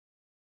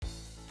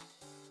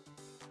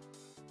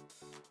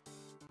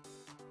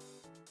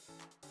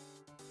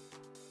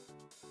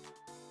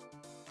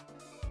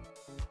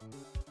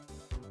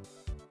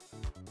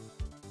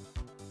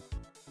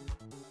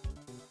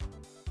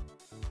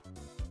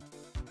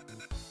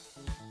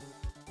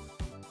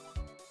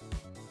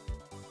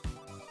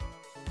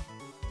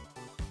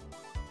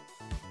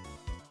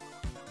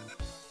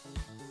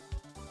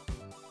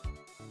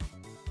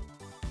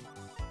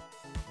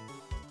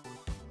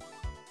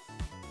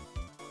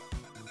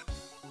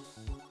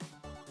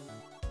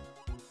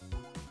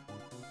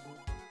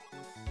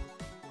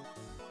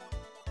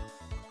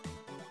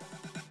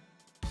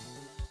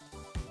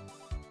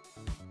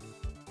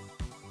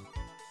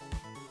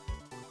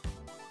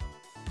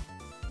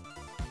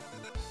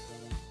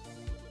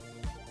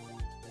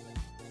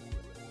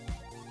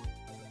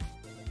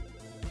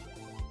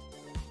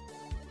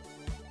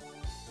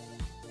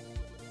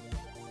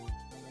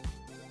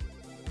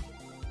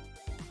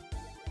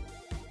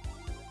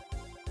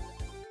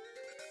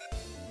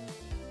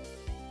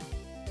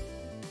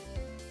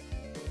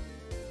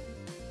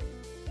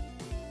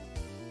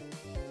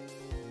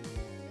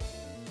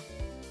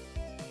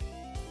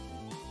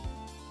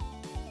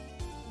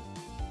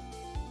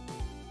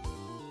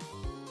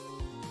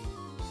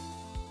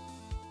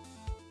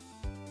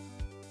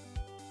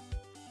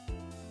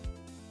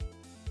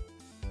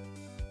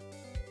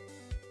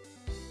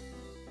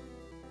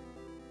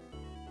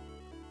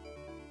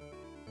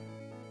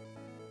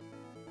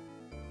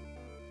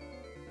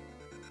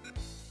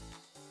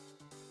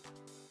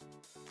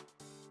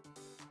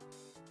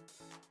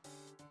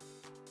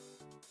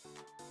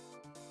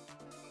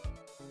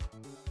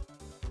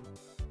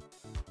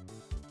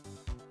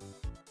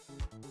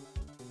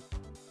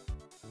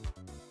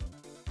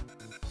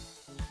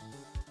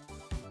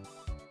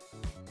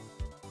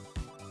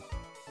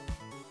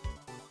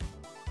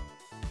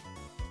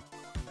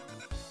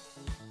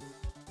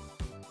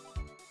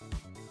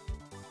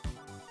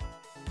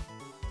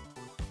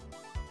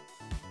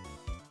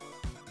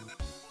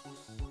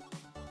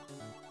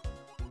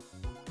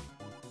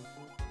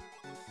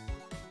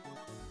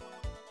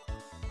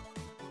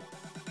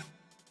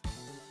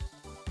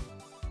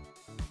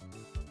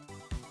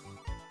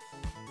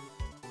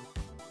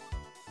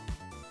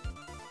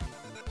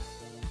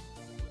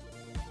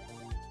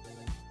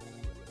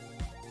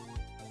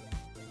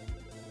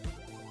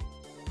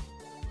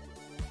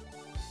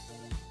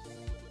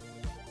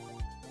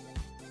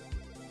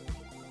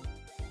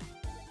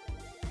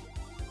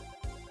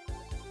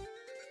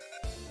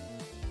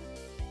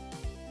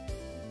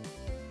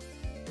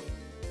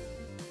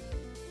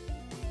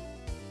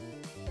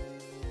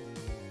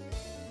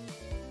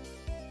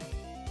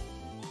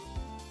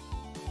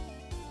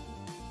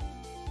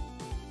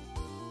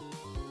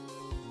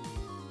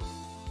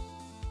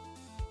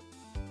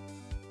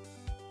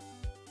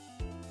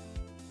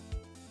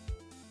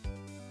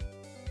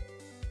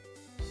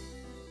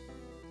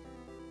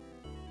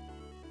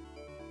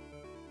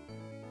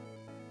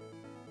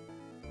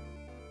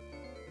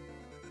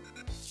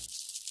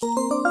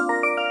Hello,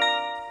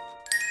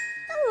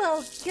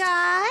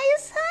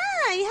 guys.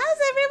 Hi,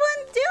 how's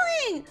everyone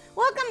doing?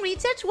 Welcome,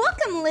 Research.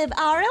 Welcome,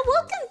 LibAura.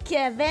 Welcome,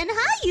 Kevin.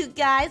 Hi, you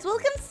guys.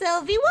 Welcome,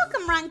 Sylvie.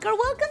 Welcome, Rancor.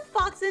 Welcome,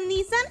 Fox and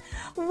Nissan.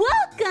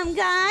 Welcome,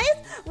 guys.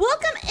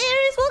 Welcome,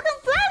 Aries. Welcome,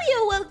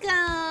 Flavio.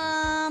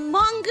 Welcome,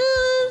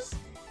 Mongoose.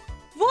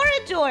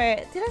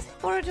 Vorador. Did I say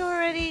Vorador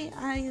already?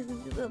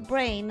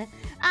 Brain.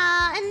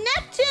 And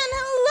Neptune,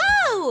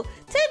 hello!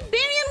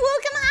 Tiberian,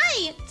 welcome,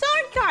 hi!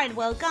 Torcard,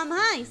 welcome,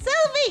 hi!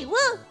 Sylvie,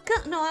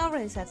 welcome. No, I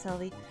already said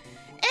Sylvie.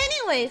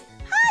 Anyways,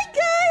 hi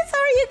guys, how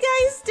are you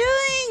guys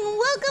doing?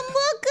 Welcome,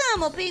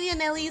 welcome! Opinion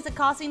Elyssia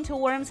causing two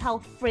worms, how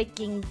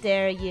freaking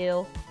dare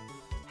you?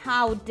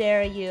 How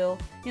dare you?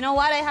 You know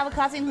what? I have a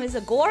cousin who is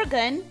a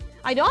gorgon.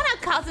 I don't have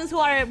cousins who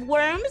are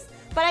worms,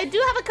 but I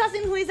do have a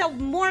cousin who is a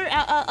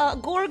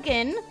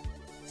gorgon.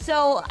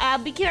 So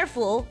be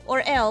careful,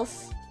 or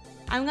else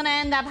I'm gonna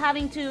end up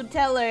having to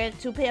tell her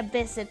to pay a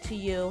visit to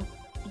you.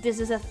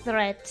 This is a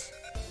threat.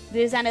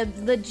 This is a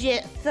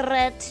legit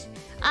threat.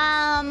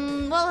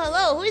 Well,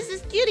 hello. Who is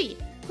this cutie?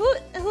 Who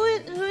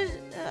is?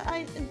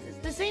 It's me.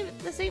 The same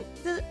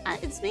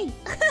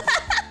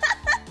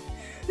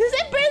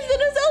person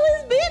who's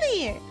always been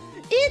here.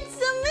 It's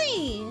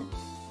me.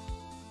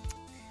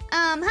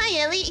 Hi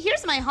Ellie.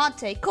 Here's my hot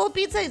take. Cold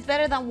pizza is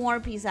better than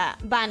warm pizza.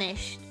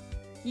 Banished.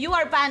 You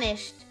are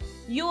banished.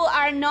 You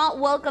are not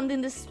welcomed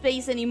in this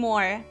space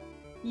anymore.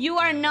 You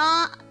are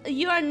not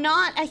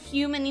a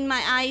human in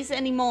my eyes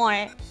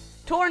anymore.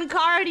 Torn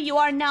card, you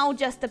are now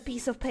just a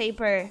piece of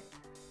paper.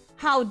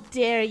 How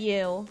dare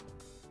you?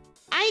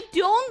 I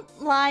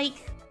don't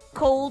like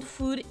cold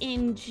food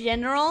in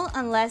general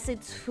unless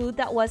it's food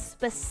that was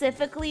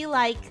specifically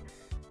like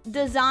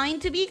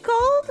designed to be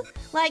cold.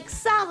 Like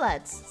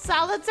salads.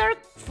 Salads are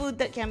food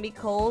that can be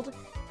cold.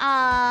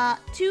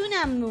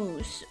 Tuna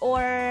mousse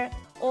or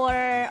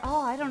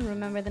oh, I don't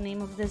remember the name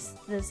of this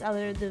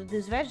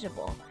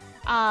vegetable.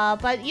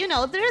 But you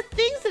know, there are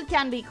things that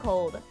can be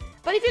cold.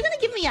 But if you're gonna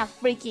give me a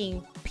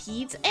freaking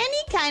pizza,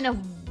 any kind of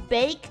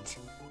baked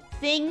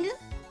thing,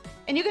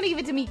 and you're gonna give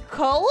it to me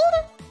cold,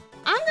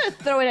 I'm gonna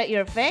throw it at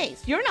your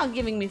face. You're not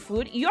giving me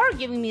food, you're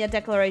giving me a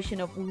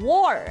declaration of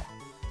war.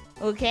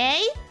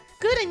 Okay?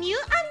 Good, and you?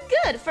 I'm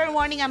good. Fair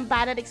warning, I'm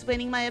bad at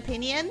explaining my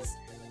opinions.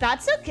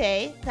 That's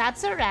okay,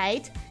 that's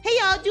alright. Hey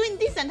y'all, doing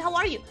decent, how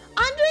are you?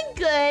 I'm doing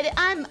good.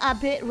 I'm a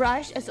bit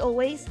rushed as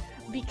always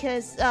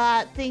because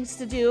things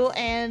to do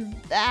and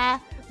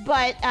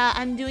but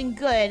I'm doing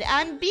good.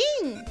 I'm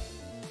being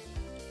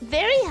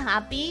very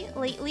happy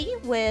lately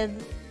with,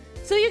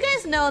 so you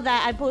guys know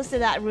that I posted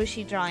that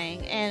Rushi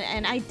drawing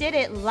and I did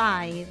it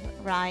live,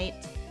 right?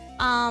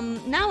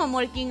 Now I'm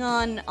working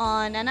on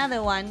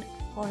another one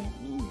for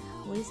Nina,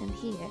 who isn't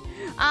here.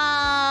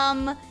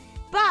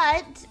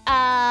 But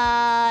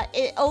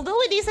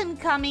although it isn't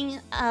coming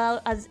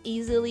out as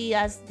easily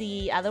as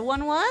the other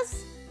one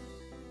was,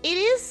 it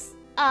is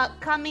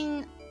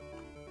coming.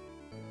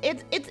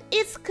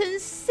 It's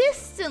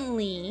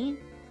consistently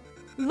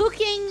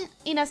looking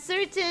in a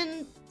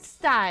certain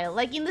style,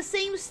 like in the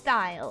same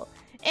style.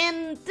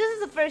 And this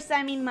is the first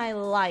time in my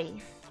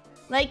life,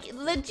 like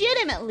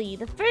legitimately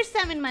the first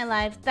time in my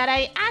life that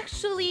I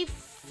actually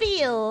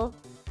feel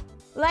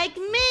like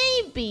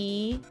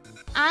maybe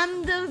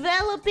I'm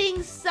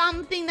developing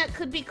something that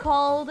could be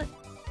called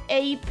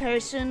a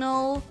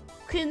personal,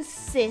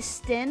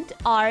 consistent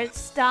art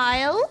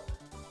style?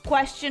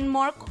 Question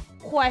mark,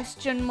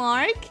 question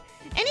mark.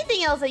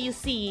 Anything else that you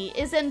see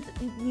isn't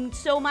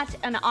so much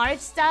an art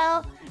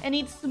style, and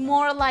it's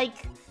more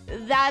like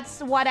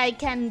that's what I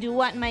can do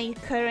at my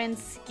current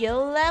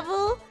skill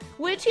level.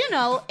 Which, you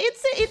know,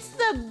 it's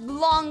the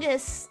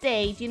longest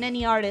stage in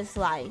any artist's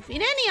life.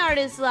 In any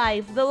artist's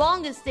life, the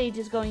longest stage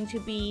is going to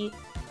be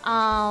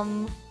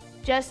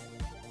just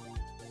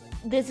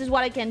this is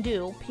what I can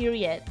do,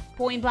 period,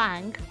 point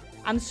blank.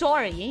 I'm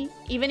sorry,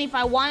 even if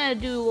I want to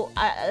do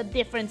a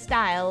different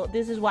style,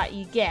 this is what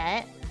you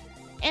get.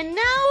 And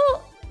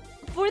now,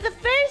 for the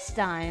first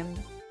time,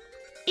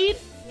 it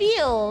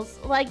feels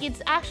like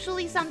it's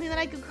actually something that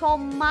I could call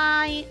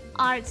my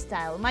art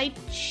style, my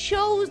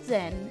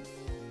chosen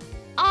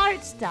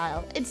art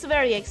style. It's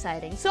very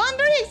exciting. So I'm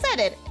very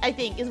excited, I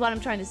think, is what I'm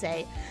trying to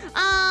say.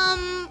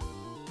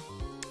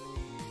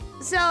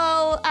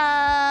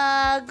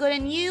 Good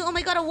on you. Oh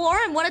my god, a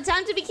worm. What a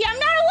time to be here. I'm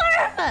not a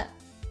worm!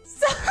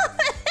 So,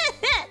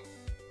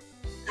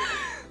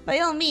 by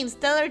all means,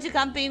 tell her to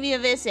come pay me a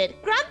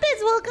visit.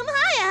 Crumpets, welcome.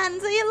 Hi, I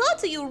haven't said hello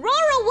to you.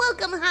 Roro,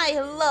 welcome. Hi,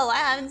 hello. I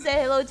haven't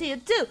said hello to you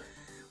too.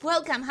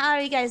 Welcome. How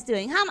are you guys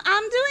doing?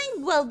 I'm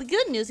doing well. The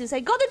good news is I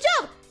got the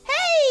job.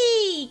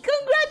 Hey,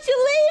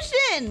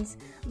 congratulations.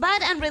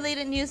 Bad and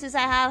related news is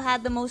I have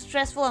had the most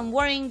stressful and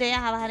worrying day I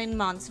have had in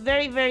months.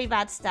 Very, very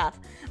bad stuff.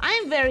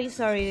 I'm very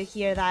sorry to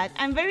hear that.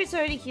 I'm very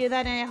sorry to hear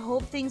that, and I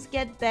hope things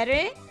get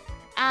better.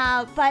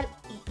 But,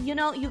 you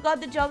know, you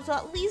got the job, so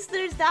at least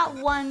there's that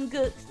one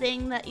good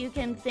thing that you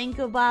can think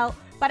about.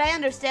 But I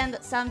understand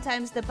that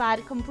sometimes the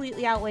bad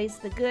completely outweighs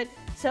the good.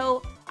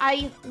 So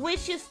I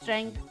wish you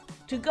strength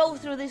to go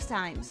through these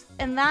times.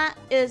 And that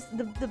is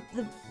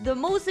the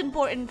most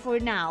important for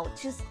now.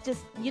 Just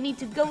you need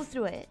to go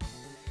through it.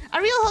 A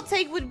real hot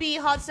take would be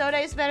hot soda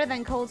is better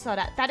than cold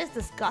soda. That is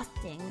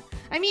disgusting.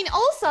 I mean,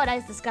 all soda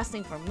is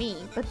disgusting for me,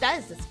 but that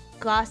is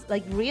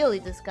like really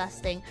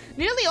disgusting.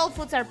 Nearly all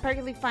foods are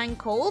perfectly fine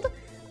cold.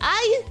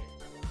 I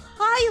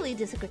highly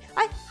disagree.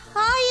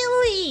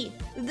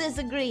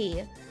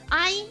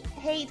 I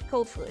hate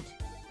cold food.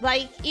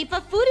 Like, if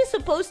a food is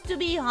supposed to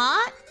be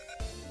hot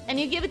and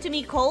you give it to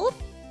me cold,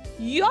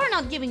 you're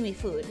not giving me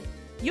food.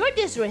 You're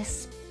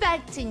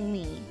disrespecting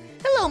me.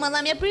 Hello, my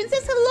lamia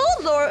princess.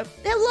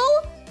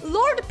 Hello,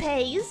 Lord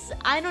Pace.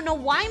 I don't know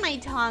why my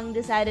tongue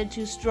decided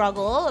to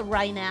struggle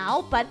right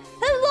now, but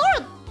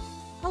hello,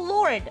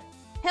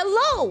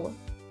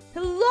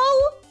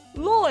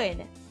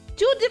 Lord.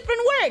 Two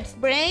different words,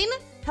 brain.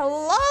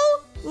 Hello,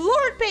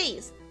 Lord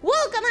Pace.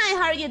 Welcome, hi,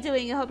 how are you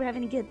doing? I hope you're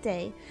having a good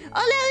day.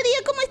 Hola,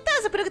 Adria, ¿cómo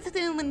estás? Espero que estés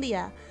teniendo un buen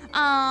día.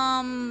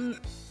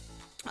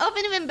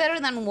 Often even better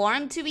than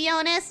warm, to be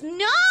honest.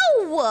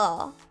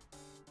 No!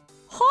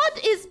 Hot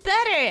is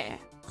better.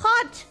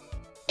 Hot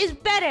is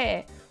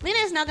better.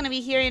 Lena's not gonna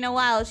be here in a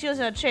while. She was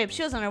on a trip.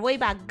 She was on her way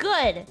back.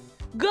 Good.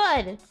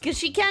 Because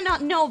she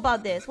cannot know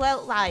about this.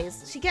 Well,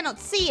 lies. She cannot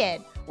see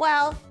it.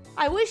 Well,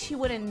 I wish she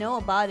wouldn't know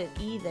about it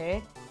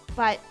either.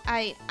 But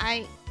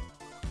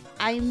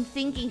I'm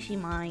thinking she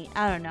might.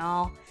 I don't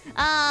know.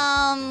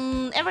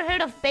 Ever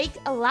heard of baked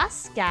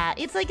Alaska?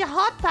 It's like a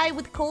hot pie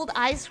with cold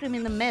ice cream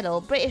in the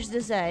middle. British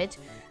dessert.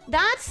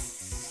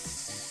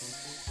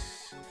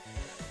 That's...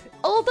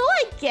 Although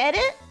I get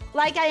it,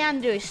 like I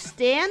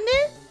understand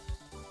it,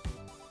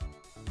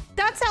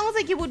 that sounds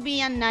like it would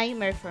be a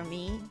nightmare for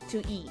me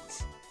to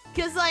eat.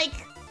 Because, like,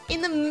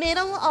 in the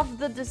middle of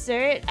the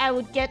dessert, I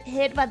would get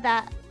hit by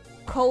that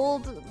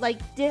cold, like,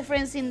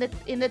 difference in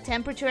the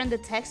temperature and the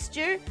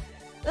texture.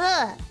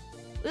 Ugh.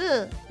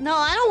 No,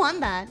 I don't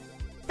want that.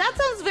 That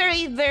sounds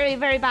very, very,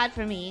 very bad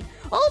for me.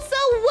 Also,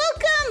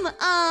 welcome!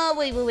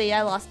 Wait,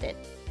 I lost it.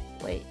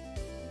 Wait.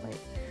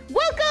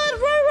 Welcome,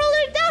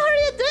 Roller, how are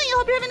you doing? I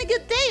hope you're having a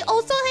good day.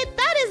 Also, hey,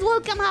 that is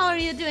welcome, how are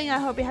you doing? I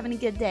hope you're having a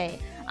good day.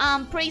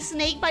 Praise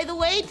Snake, by the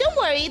way. Don't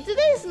worry,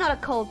 today is not a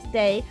cold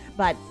day,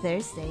 but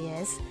Thursday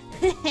is.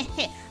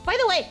 By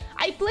the way,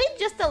 I played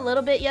just a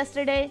little bit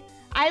yesterday.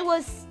 I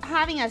was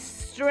having a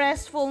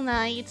stressful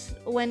night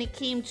when it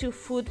came to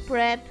food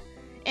prep,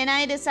 and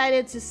I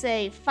decided to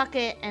say, fuck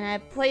it, and I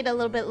played a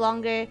little bit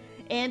longer,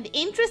 and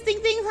interesting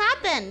things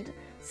happened.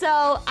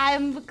 So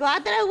I'm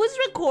glad that I was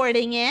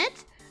recording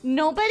it.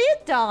 Nobody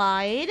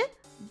died,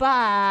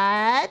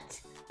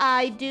 but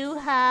I do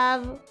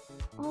have...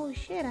 Oh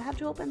shit, I have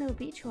to open the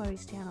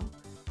obituaries channel.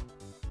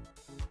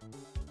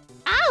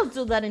 I'll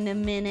do that in a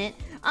minute.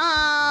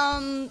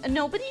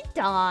 Nobody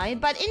died,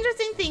 but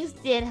interesting things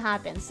did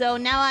happen. So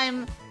now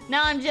I'm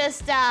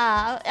just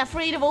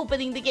afraid of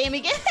opening the game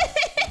again.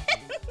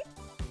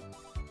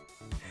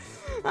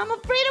 I'm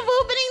afraid of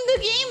opening the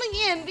game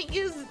again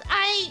because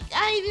I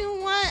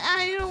don't want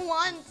I don't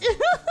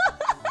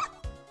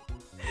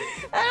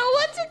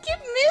want to keep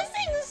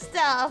missing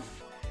stuff.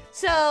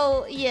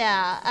 So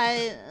yeah,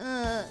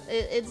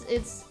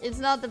 it's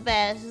not the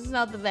best. It's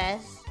not the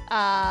best.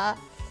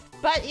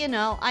 But you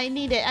know, I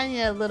need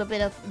a little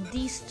bit of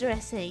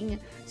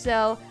de-stressing.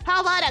 So how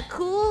about a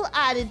cool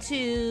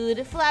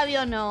attitude,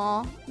 Flavio?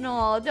 No,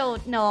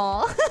 don't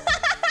no.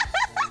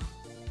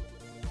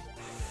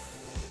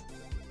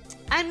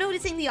 I'm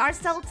noticing the art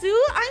style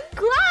too. I'm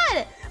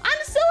glad.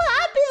 I'm so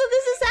happy that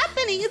this is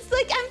happening. It's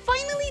like I'm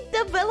finally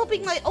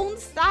developing my own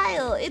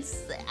style.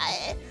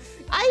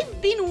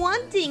 I've been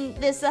wanting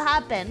this to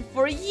happen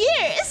for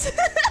years.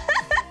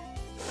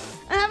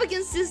 I have a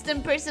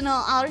consistent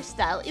personal art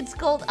style. It's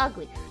called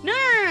ugly.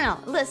 No.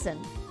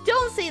 Listen,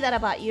 don't say that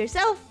about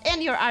yourself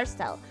and your art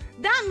style.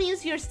 That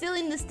means you're still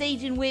in the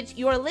stage in which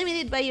you're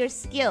limited by your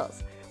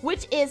skills,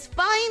 which is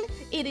fine.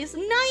 It is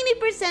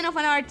 90% of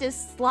an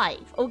artist's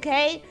life,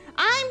 okay?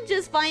 I'm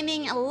just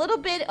finding a little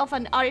bit of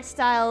an art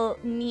style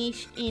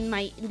niche in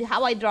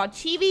how I draw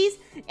chibis,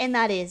 and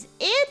that is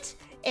it.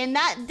 And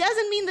that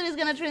doesn't mean that it's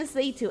gonna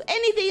translate to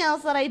anything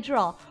else that I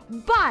draw.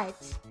 But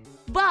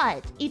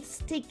it's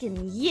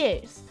taken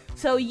years.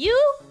 So you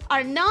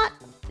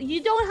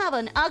don't have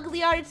an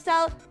ugly art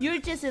style, you're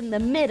just in the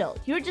middle.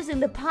 You're just in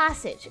the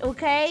passage,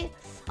 okay?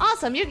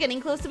 Awesome, you're getting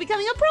close to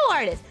becoming a pro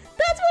artist.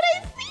 That's what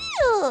I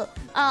feel!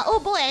 Oh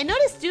boy, I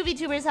noticed two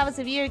VTubers have a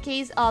severe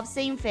case of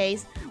same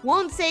face.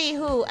 Won't say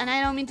who, and I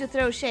don't mean to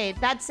throw shade.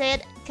 That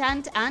said,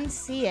 can't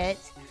unsee it.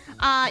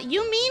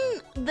 You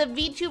mean the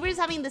VTubers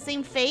having the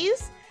same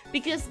face?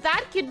 Because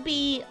that could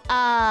be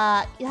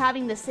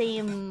having the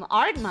same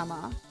art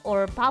mama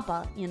or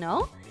papa, you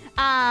know?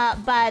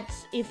 But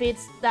if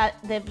it's that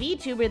the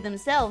VTuber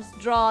themselves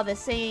draw the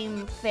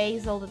same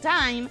face all the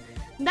time,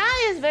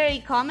 that is very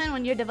common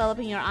when you're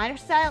developing your art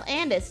style,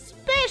 and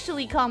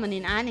especially common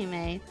in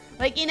anime.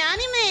 Like in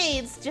anime,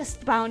 it's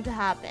just bound to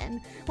happen.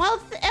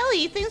 Well,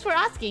 Ellie, thanks for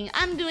asking.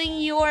 I'm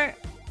doing your...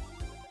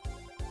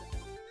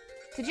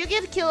 Did you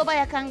get killed by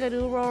a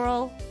kangaroo,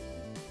 Roro?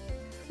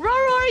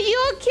 Roro, are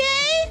you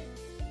okay?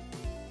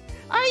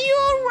 Are you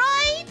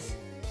alright?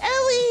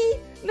 Ellie!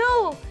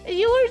 No!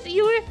 You were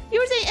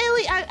saying,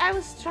 Ellie, I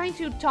was trying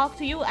to talk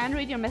to you and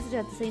read your message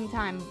at the same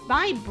time.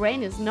 My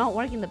brain is not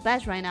working the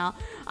best right now.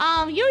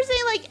 You were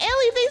saying like,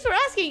 Ellie, thanks for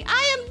asking.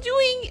 I am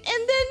doing,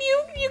 and then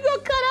you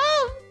got cut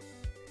off.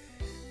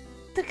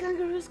 The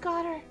kangaroos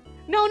got her.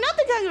 No, not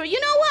the kangaroo. You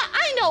know what?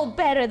 I know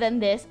better than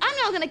this. I'm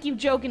not gonna keep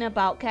joking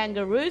about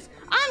kangaroos.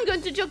 I'm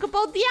going to joke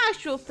about the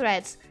actual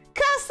threats.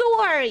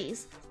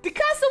 Cassowaries. The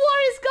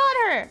cassowaries got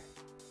her.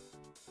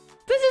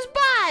 This is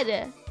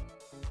bad.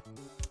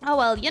 Oh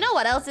well, you know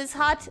what else is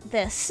hot?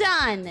 The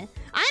sun.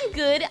 I'm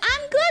good.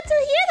 I'm glad to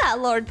hear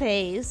that, Lord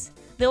Pays.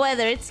 The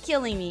weather, it's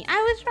killing me.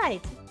 I was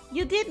right.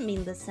 You did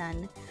mean the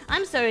sun.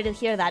 I'm sorry to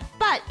hear that.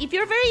 But if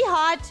you're very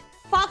hot,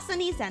 Fox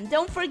and Ethan,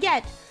 don't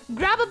forget,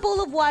 grab a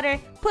bowl of water,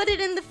 put it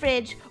in the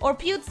fridge, or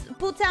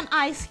put some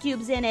ice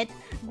cubes in it.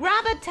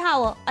 Grab a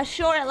towel, a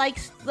short, like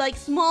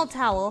small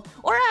towel,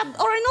 or an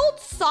old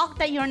sock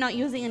that you're not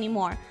using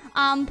anymore.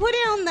 Put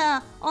it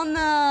on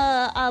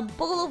the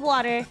bowl of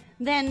water,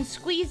 then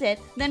squeeze it,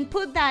 then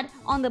put that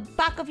on the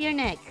back of your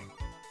neck.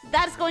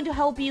 That's going to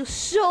help you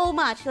so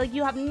much, like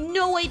you have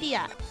no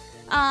idea.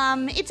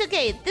 It's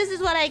okay, this is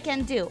what I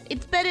can do.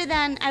 It's better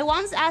than, I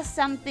once asked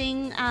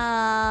something,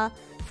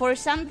 for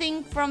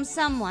something from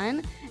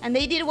someone, and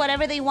they did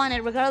whatever they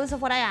wanted regardless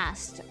of what I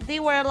asked.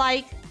 They were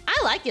like, I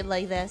like it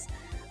like this.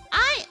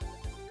 I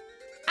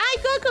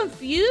got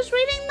confused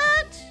reading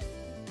that.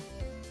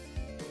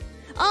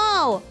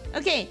 Oh,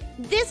 okay,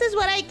 this is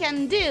what I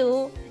can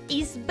do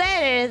is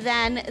better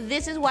than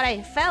this is what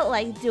I felt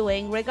like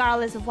doing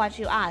regardless of what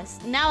you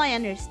asked. Now I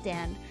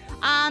understand.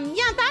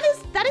 Yeah,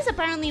 that is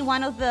apparently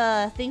one of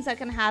the things that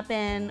can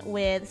happen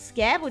with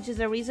Skeb, which is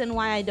the reason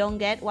why I don't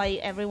get why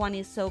everyone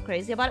is so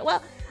crazy about it.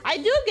 Well, I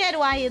do get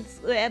why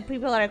it's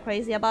people are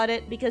crazy about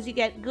it, because you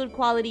get good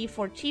quality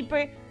for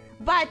cheaper.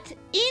 But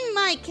in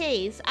my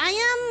case, I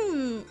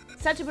am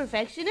such a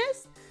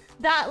perfectionist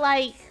that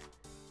like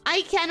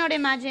I cannot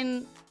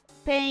imagine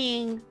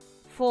paying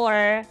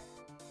for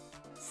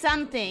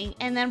something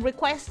and then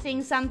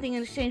requesting something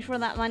in exchange for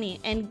that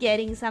money and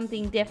getting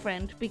something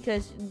different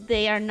because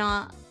they are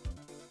not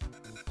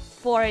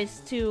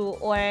forced to,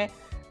 or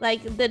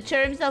like the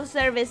terms of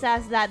service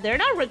as that they're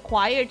not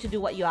required to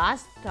do what you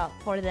asked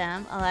for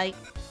them. Like,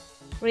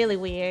 really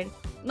weird.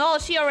 No,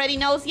 she already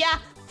knows. Yeah,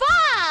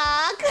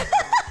 fuck.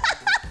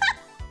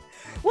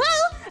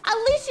 Well, at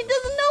least she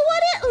doesn't know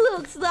what it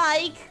looks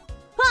like.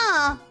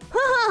 Huh? Ha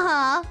ha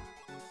ha.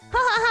 Ha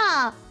ha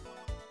ha.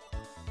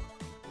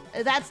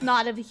 That's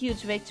not a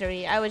huge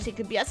victory. I wish it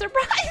could be a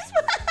surprise.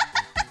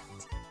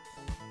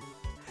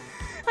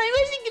 I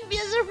wish it could be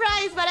a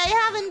surprise, but I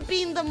haven't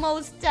been the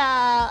most,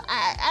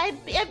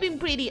 I've been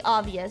pretty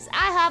obvious.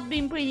 I have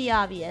been pretty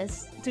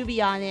obvious, to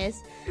be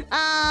honest.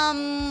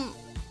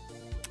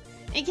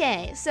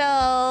 Okay,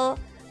 so,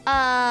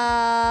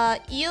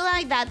 you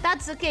like that,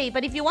 that's okay.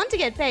 But if you want to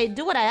get paid,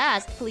 do what I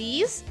asked,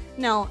 please.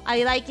 No,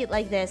 I like it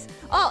like this.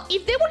 Oh,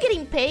 if they were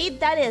getting paid,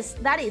 that is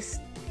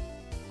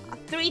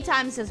 3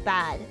 times as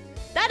bad.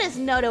 That is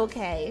not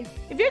okay.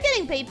 If you're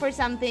getting paid for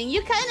something,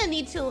 you kind of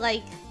need to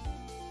like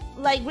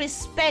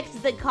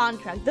respect the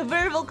contract, the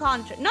verbal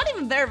contract. Not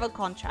even verbal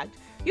contract.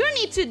 You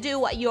need to do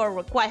what you're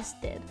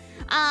requested.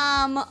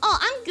 Oh,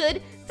 I'm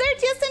good.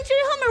 30th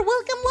Century Homer,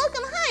 welcome.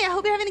 Hi, I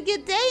hope you're having a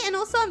good day. And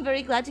also, I'm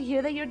very glad to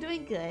hear that you're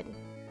doing good.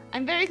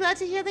 I'm very glad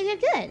to hear that you're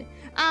good.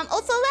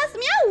 Also, Last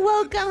Meow,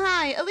 welcome.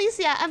 Hi,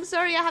 Elyssia, I'm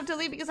sorry I have to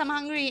leave because I'm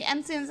hungry.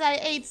 And since I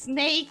ate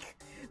snake,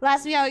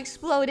 Last Meow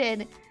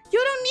exploded.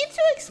 You don't need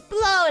to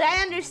explode.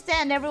 I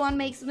understand everyone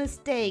makes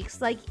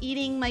mistakes, like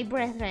eating my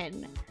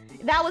brethren.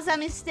 That was a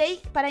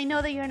mistake, but I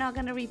know that you're not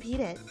gonna repeat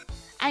it.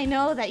 I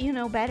know that you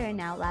know better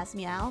now, Last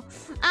Meow.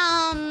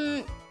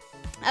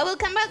 I will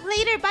come back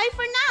later. Bye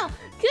for now.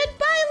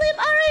 Goodbye, Lib.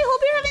 Alright,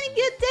 hope you're having a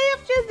good day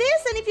after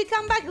this. And if you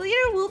come back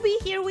later, we'll be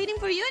here waiting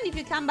for you. And if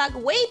you come back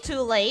way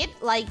too late,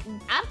 like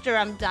after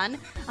I'm done,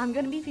 I'm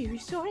gonna be very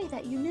sorry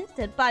that you missed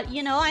it. But,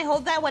 you know, I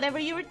hope that whatever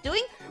you were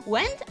doing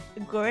went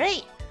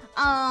great.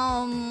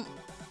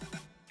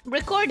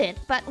 Record it.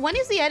 But when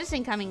is the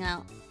editing coming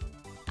out?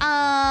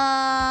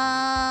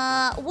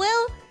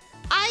 Well,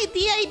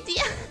 the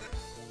idea...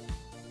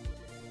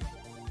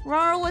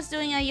 Roro was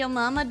doing a Yo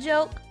Mama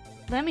joke.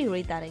 Let me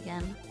read that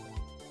again.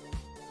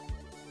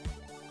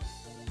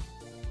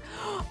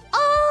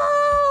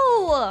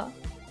 Oh!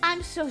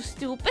 I'm so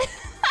stupid.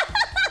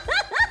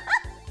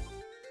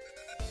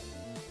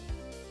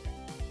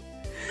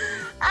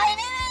 I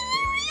didn't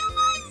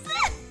realize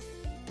it.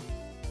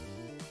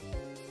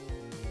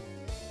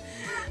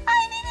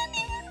 I didn't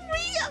even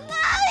realize.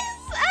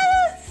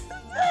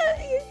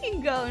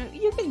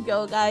 You can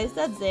go, guys.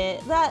 That's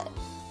it.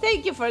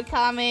 Thank you for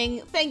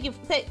coming. Thank you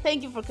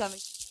for coming.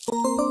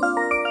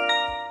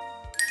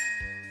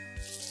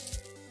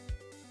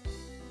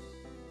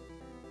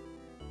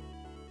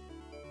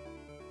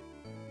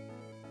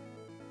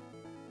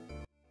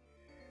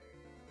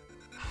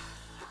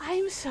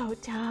 I'm so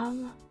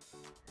dumb.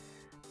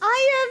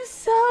 I am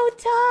so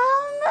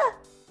dumb.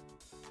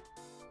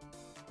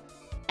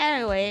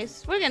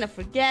 Anyways, we're gonna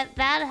forget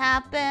that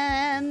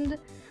happened.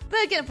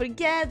 We're gonna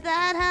forget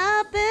that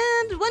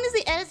happened. When is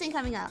the editing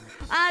coming out?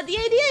 The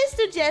idea is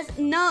to just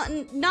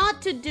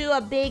not to do a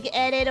big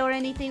edit or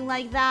anything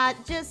like that.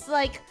 Just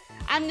like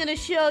I'm gonna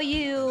show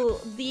you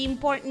the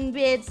important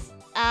bits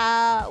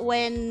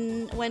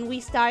when we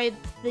start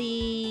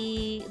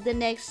the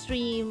next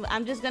stream.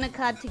 I'm just gonna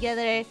cut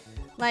together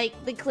like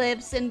the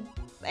clips and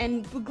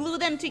glue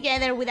them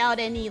together without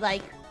any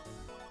like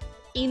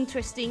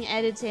interesting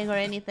editing or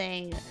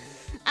anything.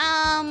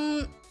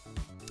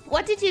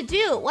 What did you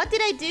do? What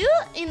did I do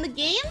in the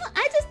game?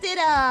 I just did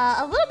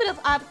a little bit of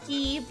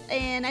upkeep,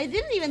 and I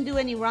didn't even do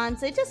any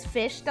runs. I just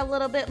fished a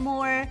little bit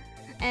more,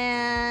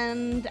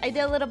 and I did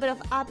a little bit of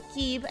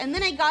upkeep, and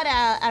then I got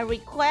a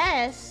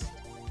request.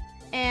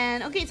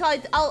 And okay, so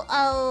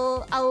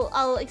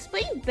I'll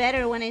explain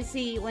better when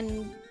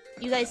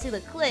you guys see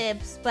the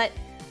clips. But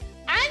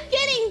I'm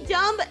getting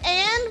dumped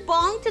and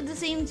bonked at the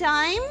same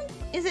time.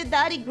 Is it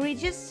that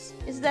egregious?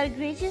 Is it that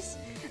egregious?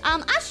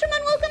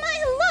 Astroman, welcome. Hi,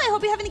 hello. I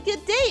hope you're having a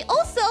good day.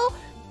 Also,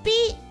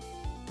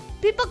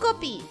 People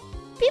Copy,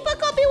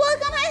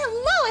 welcome. Hi,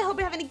 hello. I hope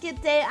you're having a good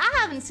day. I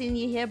haven't seen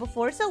you here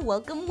before, so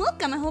welcome.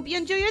 I hope you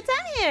enjoy your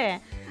time here.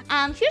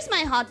 Here's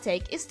my hot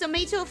take: is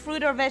tomato a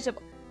fruit or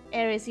vegetable?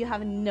 Aries, you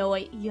have no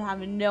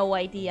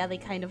idea the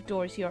kind of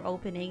doors you're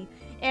opening.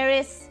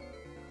 Aries,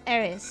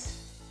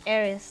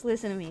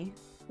 listen to me.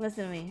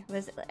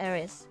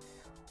 Aries,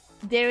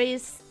 there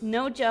is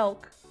no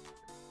joke,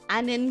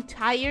 an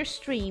entire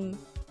stream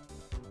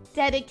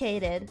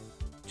dedicated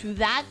to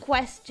that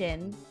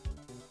question,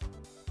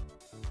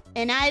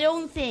 and I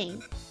don't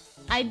think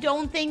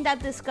that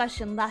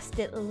discussion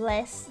lasted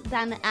less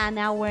than an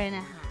hour and a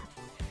half.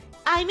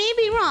 I may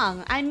be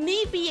wrong, I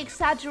may be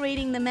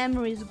exaggerating the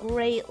memories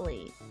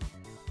greatly,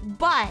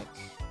 but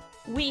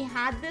we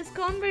had this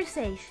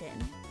conversation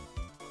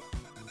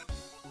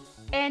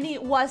and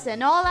it was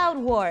an all-out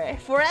war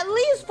for at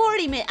least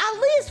 40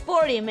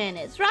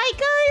 minutes, right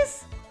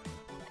guys?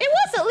 It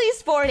was at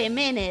least 40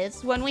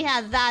 minutes when we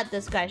had that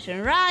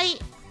discussion, right?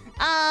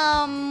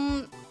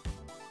 Hello,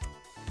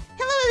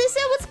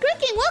 Elyssia, what's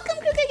cooking? Welcome,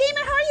 Crooked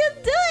Gamer, how are you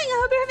doing? I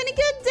hope you're having a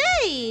good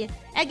day.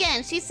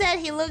 Again, she said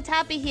he looked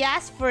happy he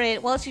asked for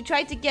it while she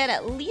tried to get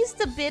at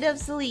least a bit of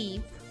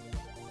sleep.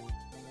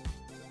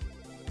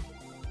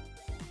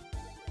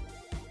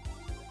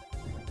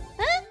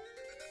 Huh?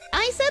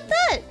 I said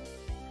that.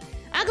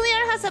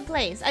 Uglier has a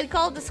place. I'd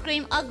call the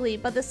scream ugly,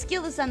 but the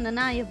skill is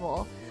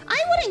undeniable. I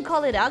wouldn't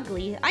call it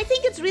ugly. I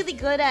think it's really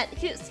good at...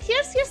 Here's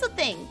the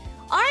thing.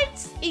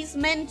 Art is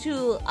meant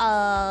to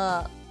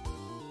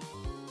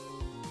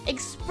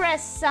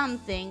express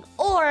something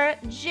or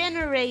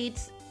generate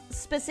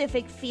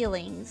specific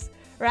feelings,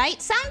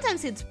 right?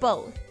 Sometimes it's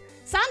both.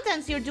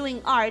 Sometimes you're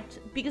doing art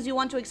because you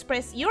want to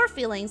express your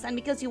feelings and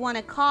because you want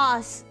to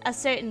cause a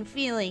certain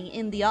feeling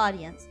in the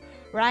audience,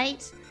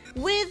 right?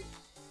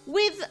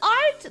 With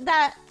art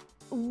that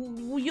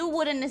you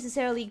wouldn't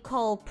necessarily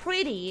call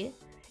pretty,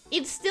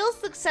 it's still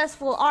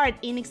successful art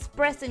in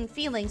expressing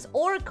feelings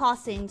or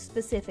causing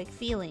specific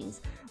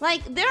feelings.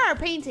 Like, there are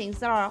paintings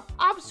that are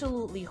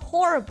absolutely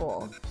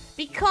horrible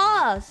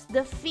because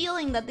the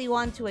feeling that they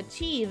want to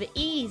achieve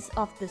is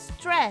of the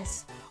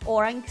stress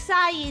or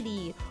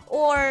anxiety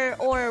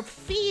or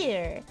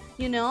fear,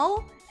 you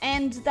know?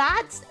 And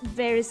that's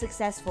very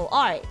successful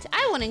art.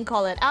 I wouldn't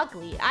call it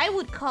ugly. I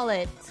would call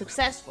it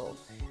successful.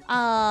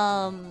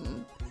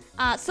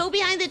 So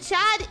behind the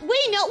chat,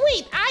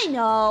 I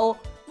know.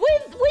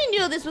 We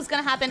knew this was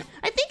gonna happen.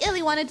 I think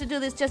Ellie wanted to do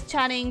this just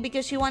chatting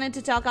because she wanted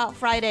to talk out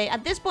Friday.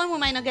 At this point, we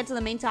might not get to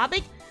the main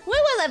topic. We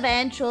will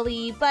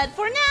eventually, but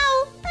for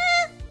now,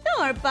 don't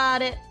worry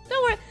about it.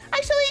 Don't worry.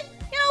 Actually,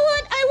 you know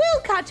what? I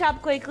will catch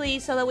up quickly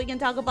so that we can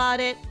talk about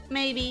it.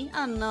 Maybe.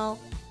 I don't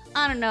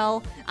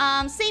know.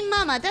 Same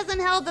mama. Doesn't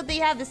help that they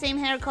have the same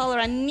hair color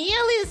and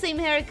nearly the same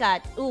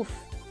haircut. Oof.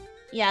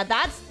 Yeah,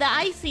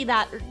 I see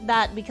that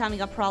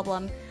becoming a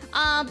problem.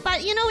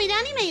 But you know, in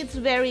anime it's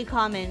very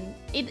common.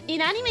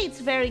 In anime it's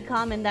very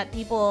common that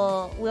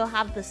people will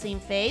have the same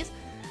face.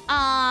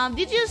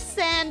 Did you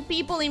send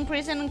people in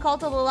prison in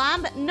Cult of the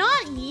Lamb?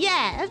 Not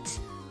yet,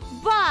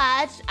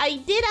 but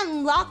I did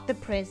unlock the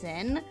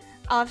prison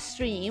off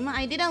stream.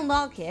 I did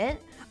unlock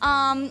it.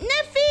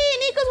 Neffy,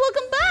 Nikos,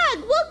 welcome back!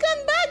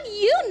 Welcome back,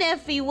 you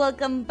Neffy,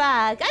 welcome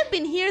back. I've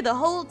been here the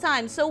whole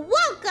time, so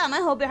welcome!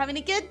 I hope you're having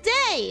a good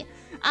day.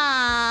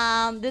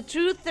 The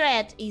true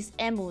threat is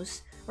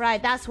emus.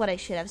 Right, that's what I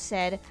should have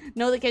said.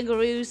 No, the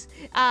kangaroos.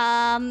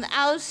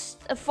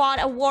 Oust fought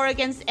a war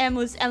against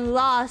emus and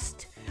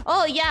lost.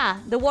 Oh yeah,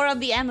 the war of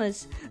the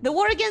emus. The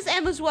war against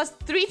emus was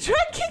 3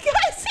 trucking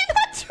guys in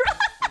a truck.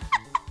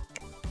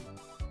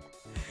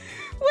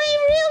 Wait,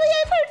 really?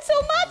 I've heard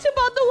so much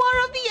about the war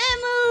of the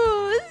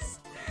emus.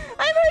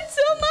 I've heard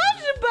so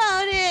much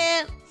about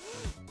it.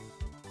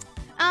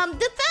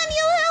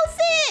 Nathaniel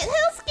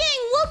Helsking,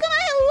 welcome.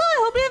 Hello, I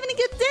hope you're having a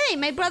good day.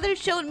 My brother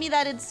showed me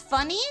that it's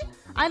funny.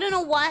 I don't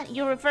know what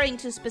you're referring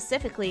to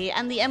specifically,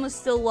 and the emus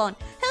still won't.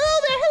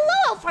 Hello there,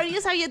 hello,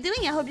 Farius, how are you doing?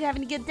 I hope you're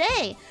having a good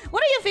day.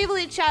 What are your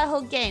favorite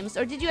childhood games?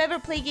 Or did you ever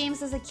play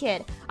games as a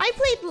kid? I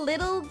played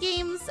little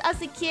games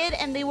as a kid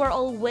and they were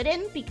all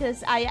wooden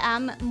because I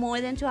am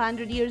more than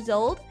 200 years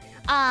old.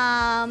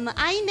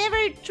 I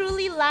never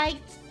truly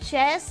liked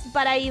chess,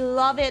 but I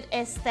love it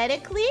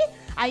aesthetically.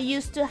 I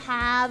used to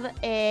have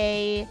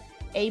a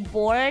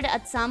board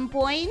at some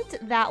point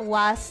that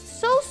was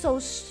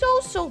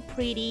so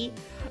pretty.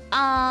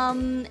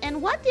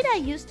 And what did I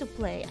used to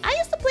play? I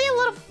used to play a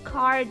lot of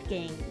card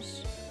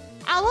games.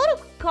 A lot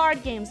of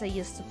card games I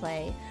used to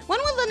play. When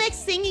will the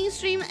next singing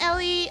stream,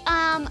 Ellie?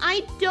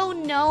 I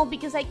don't know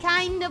because I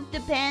kind of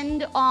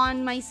depend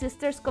on my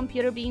sister's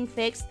computer being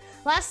fixed.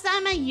 Last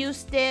time I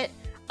used it,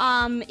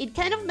 it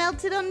kind of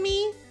melted on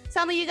me.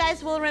 Some of you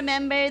guys will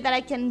remember that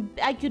I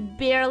could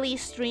barely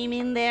stream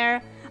in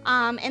there.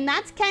 And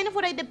that's kind of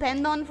what I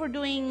depend on for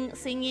doing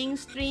singing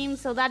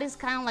streams, so that is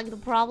kind of like the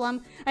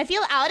problem. I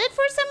feel outed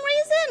for some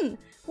reason.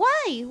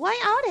 Why? Why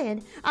outed?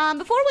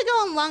 Before we go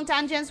on long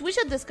tangents, we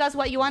should discuss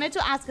what you wanted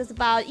to ask us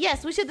about.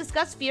 Yes, we should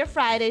discuss Fear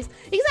Fridays.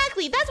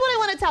 Exactly, that's what I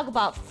want to talk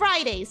about,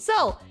 Fridays.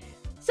 So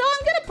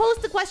I'm gonna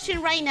post the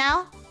question right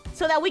now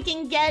so that we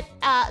can get,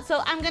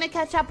 so I'm gonna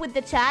catch up with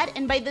the chat,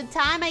 and by the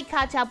time I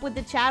catch up with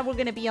the chat, we're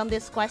gonna be on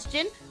this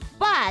question.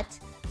 But,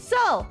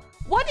 so,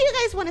 what do you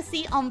guys want to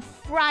see on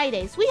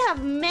Fridays? We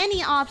have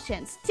many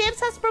options.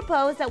 Tips has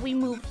proposed that we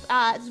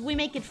we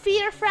make it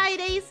Fear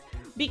Fridays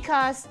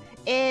because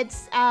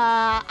it's,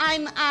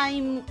 I'm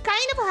kind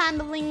of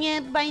handling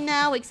it by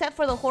now, except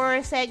for the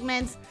horror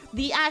segments.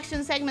 The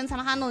action segments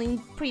I'm handling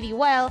pretty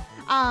well.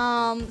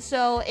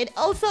 So it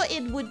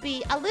would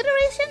be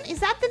alliteration. Is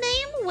that the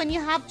name? When you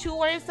have two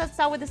words that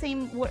start with the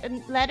same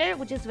letter,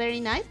 which is very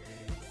nice.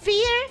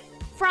 Fear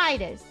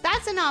Fridays.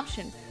 That's an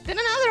option. Then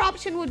another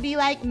option would be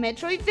like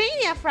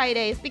Metroidvania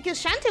Fridays,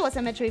 because Shantae was a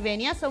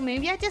Metroidvania, so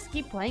maybe I just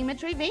keep playing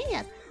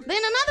Metroidvanias.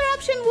 Then another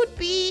option would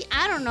be,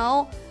 I don't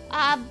know,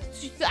 I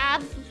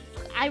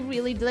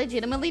really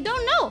legitimately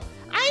don't know.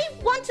 I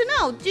want to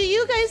know, do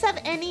you guys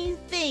have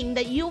anything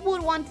that you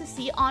would want to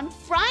see on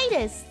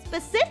Fridays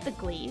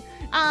specifically?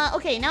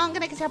 Okay, now I'm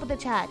gonna catch up with the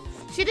chat.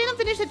 She didn't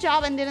finish the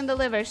job and didn't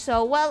deliver,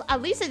 so, well,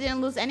 at least I didn't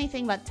lose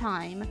anything but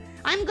time.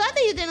 I'm glad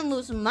that you didn't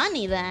lose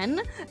money then.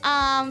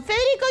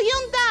 Federico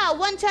Yunta,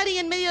 one chatting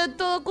en medio de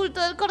todo culto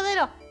del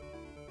cordero.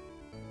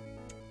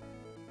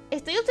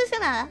 Estoy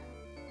obsesionada.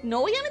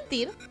 No voy a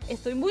mentir.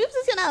 Estoy muy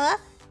obsesionada.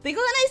 Tengo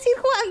ganas de seguir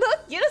jugando.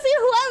 Quiero seguir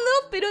jugando,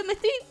 pero me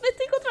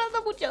estoy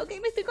controlando mucho, ¿ok?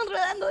 Me estoy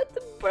controlando.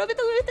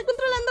 Prometo que me estoy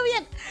controlando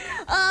bien.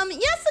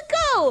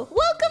 Yasuko!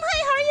 Welcome,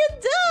 hi, how are you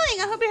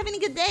doing? I hope you're having a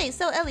good day.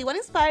 So, Ellie, what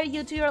inspired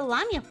you to your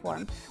lamia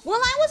form?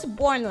 Well, I was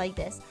born like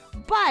this.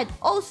 But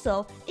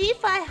also,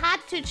 if I had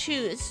to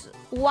choose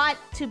what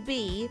to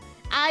be,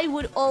 I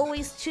would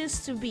always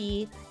choose to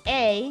be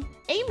A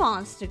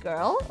monster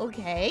girl,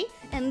 okay?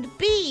 And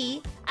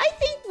B, I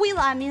think we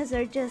lamias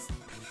are just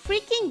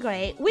freaking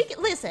great.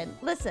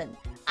 Listen.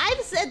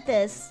 I've said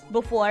this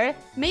before.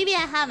 Maybe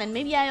I haven't.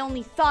 Maybe I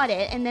only thought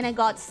it and then I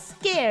got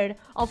scared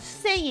of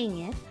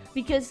saying it.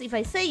 Because if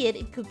I say it,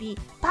 it could be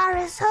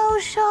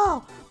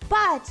parasocial.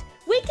 But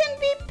we can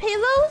be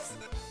pillows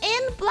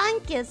and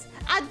blankets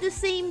at the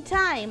same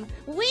time.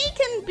 We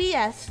can be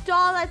as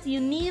tall as you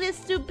need us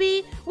to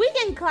be. We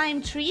can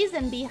climb trees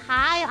and be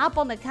high up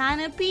on the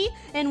canopy.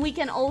 And we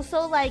can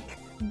also like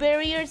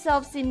bury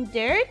ourselves in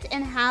dirt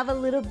and have a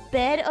little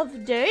bed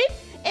of dirt.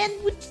 And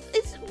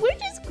we're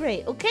just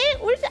great, okay?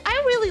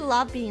 I really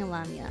love being a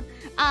lamia.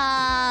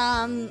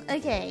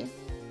 Okay.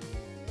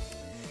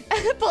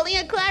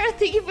 Paulina Clara,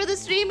 thank you for the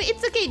stream.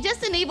 It's okay,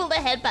 just enable the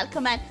headbutt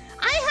command.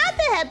 I had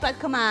the headbutt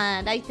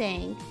command, I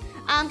think.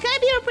 Can I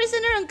be a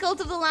prisoner on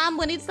Cult of the Lamb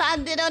when it's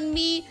landed on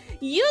me?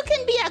 You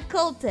can be a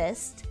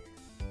cultist,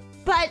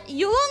 but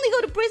you'll only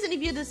go to prison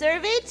if you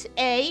deserve it,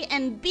 A,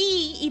 and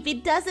B, if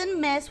it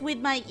doesn't mess with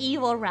my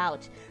evil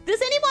route.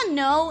 Does anyone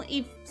know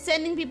if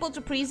sending people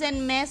to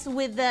prison mess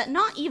with the,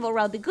 not evil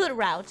route, the good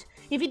route?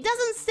 If it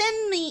doesn't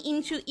send me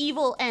into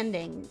evil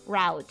ending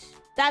route.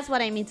 That's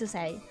what I mean to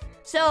say.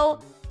 So,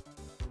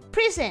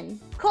 prison,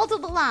 Cult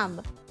of the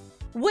Lamb.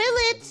 Will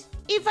it,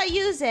 if I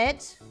use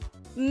it,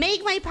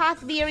 make my path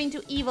veer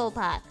into evil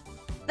path?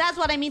 That's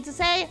what I mean to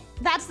say.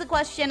 That's the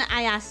question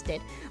I asked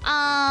it.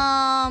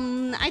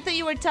 I thought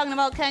you were talking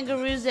about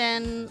kangaroos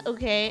and...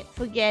 Okay,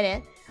 forget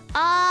it.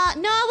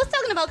 No, I was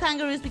talking about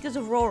kangaroos because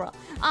of Rora.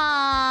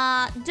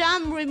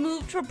 Dumb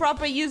removed for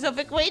proper use of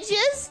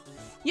equations.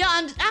 Yeah,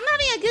 I'm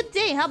having a good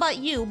day. How about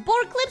you?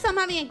 Board clips, I'm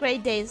having a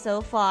great day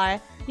so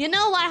far. You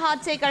know what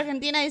hot take?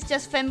 Argentina is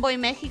just femboy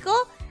Mexico?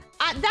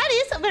 That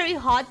is a very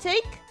hot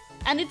take.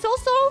 And it's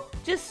also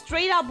just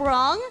straight up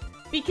wrong.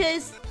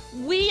 Because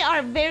we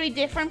are very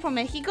different from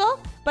Mexico.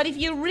 But if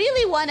you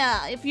really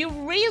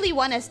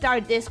wanna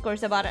start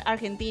discourse about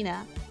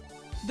Argentina,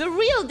 the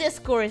real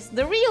discourse,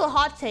 the real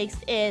hot takes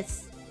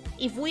is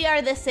if we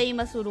are the same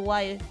as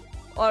Uruguay,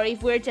 or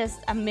if we're just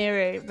a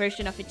mirror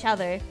version of each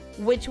other,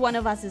 which one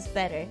of us is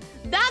better?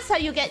 That's how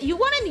you get. You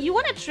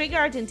wanna trigger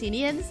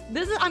Argentinians?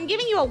 I'm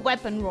giving you a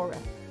weapon, Rora.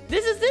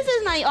 This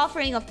is my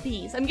offering of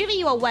peace. I'm giving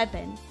you a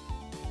weapon.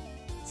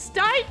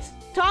 start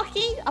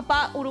talking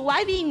about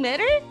Uruguay being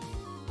better,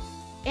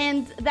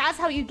 and that's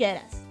how you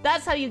get us.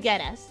 That's how you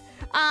get us.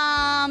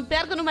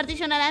 Pegar con un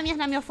martillo una lamia es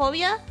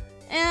lamiofobia.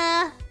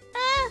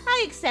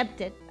 I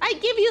accept it. I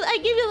give you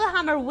the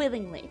hammer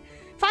willingly.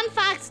 Fun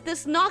fact, the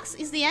Snox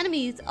is the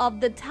enemy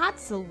of the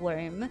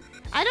Tatzelworm.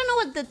 I don't know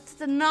what the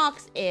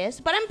Snox is,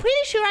 but I'm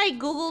pretty sure I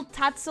googled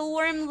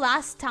Tatzelworm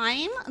last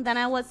time that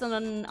I was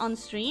on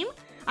stream.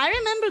 I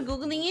remember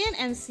googling it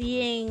and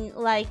seeing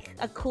like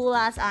a cool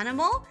ass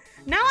animal.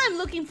 Now I'm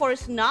looking for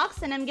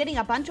Snox and I'm getting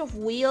a bunch of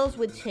wheels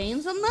with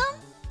chains on them.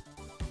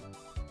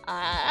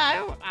 I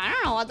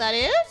don't know what that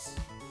is.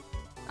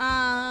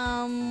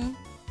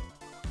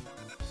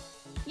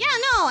 Yeah,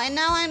 no, and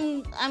now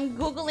I'm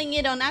googling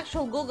it on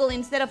actual Google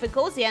instead of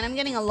Ecosia, and I'm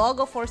getting a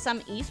logo for some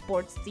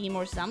esports team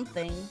or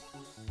something.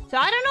 So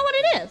I don't know what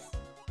it is.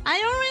 I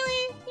don't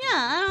really, yeah,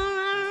 I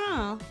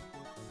don't know.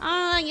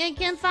 I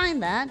can't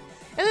find that.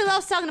 Ellie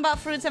loves talking about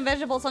fruits and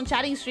vegetables on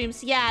chatting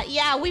streams.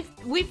 Yeah,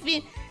 we've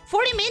been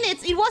 40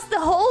 minutes. It was the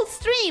whole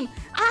stream.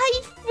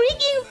 I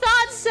freaking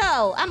thought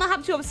so. I'm gonna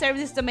have to observe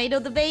this tomato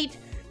debate.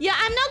 Yeah,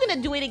 I'm not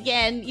gonna do it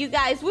again, you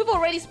guys. We've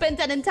already spent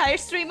an entire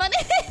stream on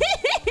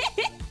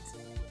it.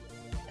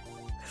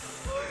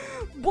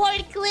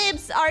 Board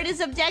clips are this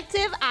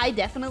objective? I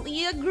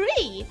definitely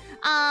agree.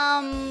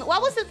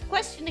 What was the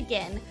question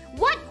again?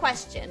 What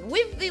question?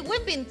 We've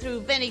been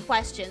through many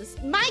questions.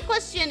 My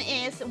question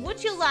is,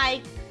 would you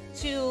like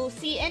to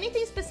see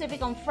anything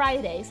specific on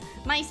Fridays?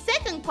 My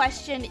second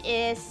question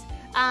is,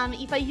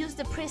 if I use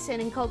the prison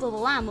in Cult of the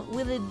Lamb,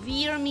 will it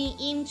veer me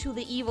into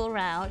the evil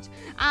route?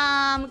 Kate,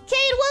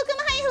 welcome.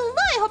 Hi, hello.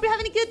 I hope you're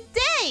having a good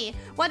day.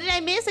 What did I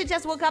miss? I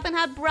just woke up and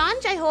had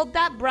brunch. I hope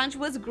that brunch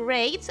was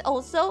great.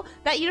 Also,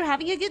 that you're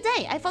having a good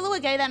day. I follow a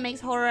guy that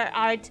makes horror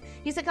art.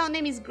 His account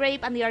name is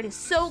Grape, and the art is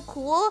so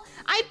cool.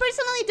 I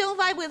personally don't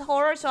vibe with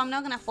horror, so I'm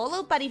not gonna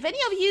follow. But if any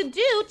of you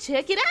do,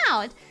 check it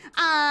out.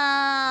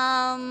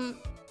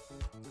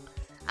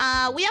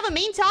 We have a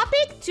main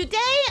topic. Today,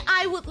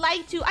 I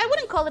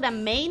wouldn't call it a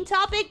main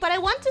topic, but I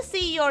want to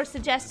see your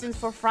suggestions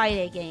for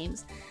Friday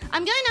games.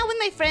 I'm going out with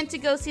my friend to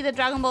go see the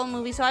Dragon Ball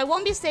movie, so I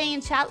won't be staying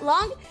in chat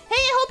long. Hey,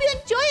 I hope you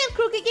enjoy it,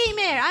 Crooked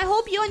Gamer. I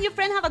hope you and your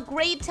friend have a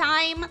great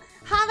time.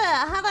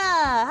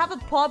 Have a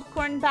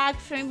popcorn bag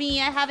for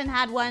me. I haven't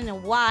had one in a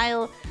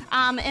while.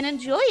 And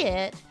enjoy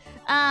it.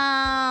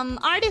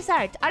 Art is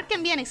art. Art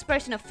can be an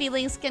expression of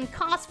feelings, can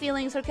cause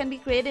feelings, or can be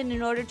created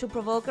in order to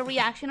provoke a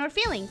reaction or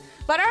feeling.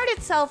 But art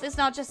itself is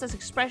not just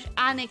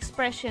an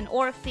expression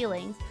or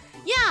feelings.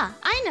 Yeah,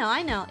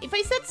 I know. If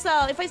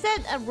I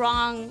said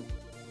wrong,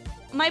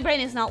 my brain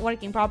is not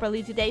working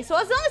properly today. So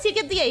as long as you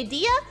get the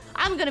idea,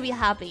 I'm gonna be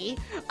happy.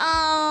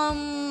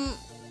 I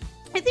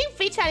think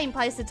free chat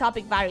implies the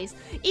topic varies.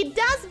 It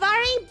does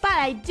vary, but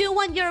I do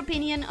want your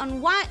opinion on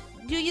what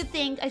do you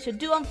think I should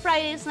do on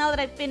Fridays now that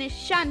I've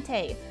finished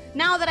Shantae?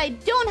 Now that I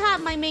don't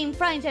have my main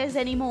franchise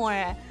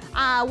anymore,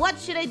 what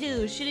should I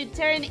do? Should it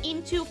turn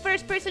into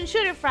first-person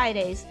shooter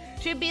Fridays?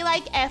 Should it be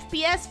like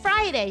FPS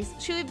Fridays?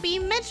 Should it be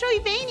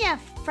Metroidvania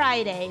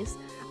Fridays?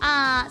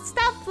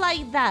 Stuff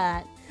like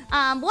that.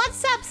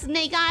 What's up,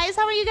 Snake Eyes?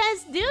 How are you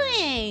guys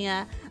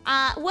doing?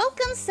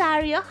 Welcome,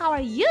 Sario. How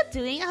are you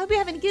doing? I hope you're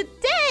having a good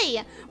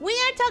day. We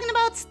are talking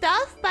about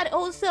stuff, but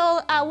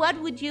also what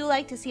would you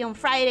like to see on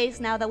Fridays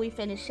now that we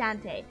finished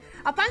Shantae?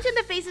 A punch in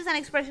the face is an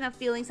expression of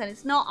feelings and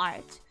it's not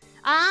art.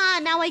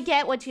 Now I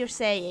get what you're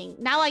saying.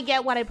 Now I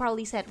get what I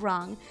probably said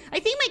wrong. I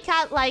think my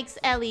cat likes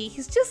Ellie.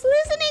 He's just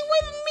listening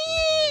with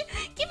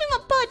me. Give him a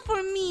pet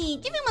for me.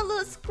 Give him a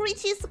little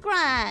screechy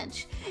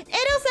scratch.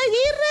 Eros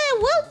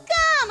Aguirre,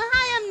 welcome.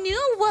 Hi, I'm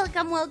new.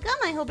 Welcome.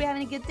 I hope you're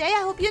having a good day.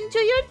 I hope you enjoy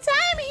your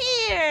time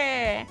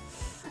here.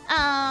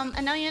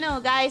 And now you know,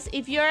 guys,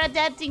 if your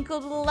adept in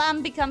Cult of the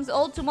Lamb becomes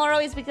old tomorrow,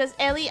 it's because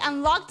Ellie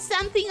unlocked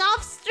something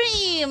off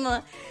stream.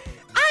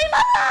 I'm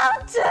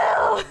allowed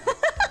to.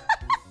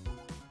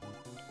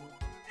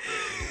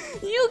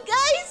 You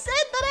guys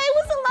said that I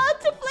was allowed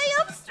to play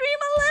off stream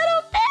a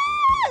little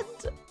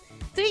bit!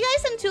 3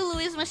 guys and 2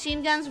 Louis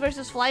machine guns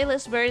versus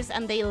flyless birds,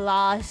 and they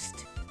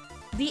lost.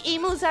 The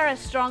emus are a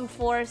strong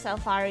force,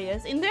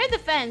 Alfarius. In their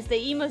defense,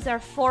 the emus are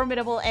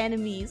formidable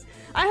enemies.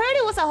 I heard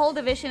it was a whole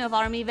division of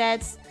army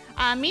vets.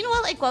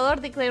 Meanwhile, Ecuador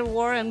declared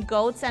war on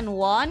goats and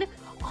won.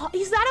 Oh,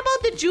 is that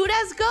about the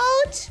Judas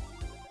goat?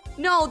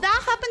 No,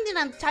 that happened in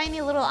a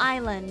tiny little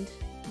island,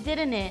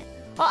 didn't it?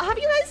 Oh, have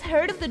you guys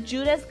heard of the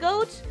Judas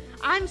goat?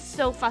 I'm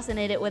so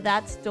fascinated with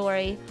that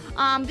story.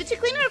 Did she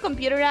clean her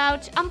computer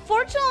out?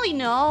 Unfortunately,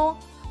 no.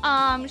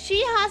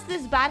 She has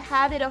this bad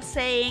habit of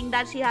saying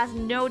that she has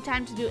no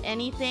time to do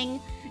anything.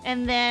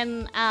 And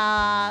then,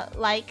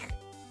 like,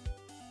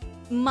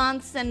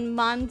 months and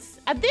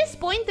months. At this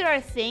point, there are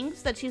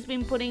things that she's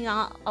been putting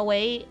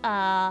away.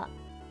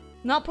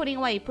 Not putting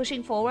away,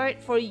 pushing forward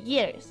for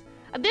years.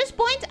 At this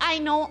point, I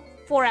know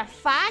for a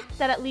fact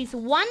that at least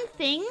one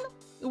thing,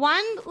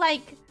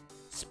 like,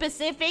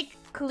 specific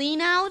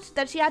clean out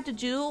that she had to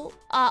do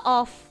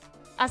of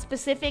a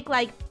specific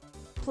like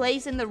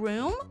place in the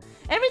room.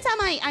 Every time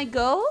I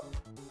go,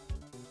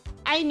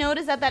 I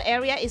noticed that that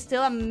area is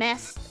still a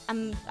mess,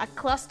 a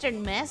clustered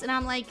mess, and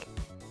I'm like,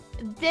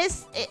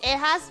 it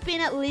has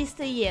been at least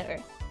a year.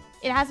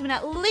 It has been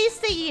at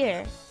least a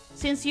year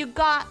since you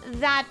got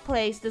that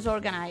place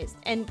disorganized,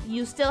 and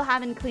you still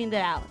haven't cleaned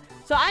it out.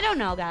 So I don't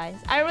know, guys.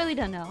 I really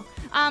don't know.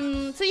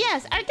 So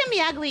yes, art can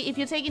be ugly if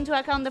you take into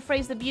account the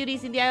phrase, the beauty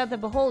is in the eye of the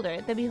beholder.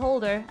 The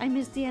beholder, I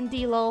miss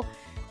D&D, lol.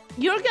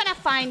 You're gonna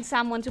find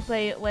someone to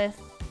play it with,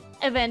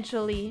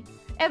 eventually.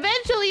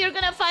 Eventually, you're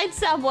gonna find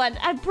someone,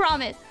 I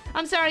promise.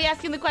 I'm sorry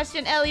asking the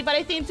question, Ellie, but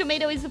I think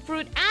tomato is a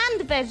fruit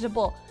and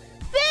vegetable.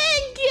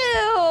 Thank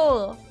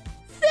you!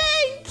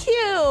 Thank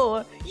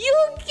you! You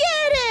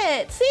get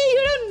it! See,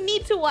 you don't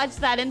need to watch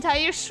that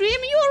entire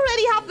stream. You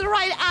already have the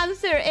right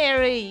answer,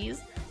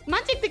 Aries.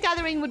 Magic the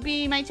Gathering would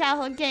be my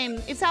childhood game.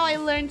 It's how I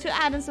learned to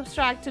add and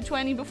subtract to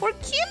 20 before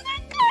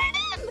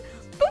kindergarten!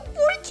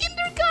 Before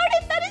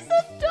kindergarten! That is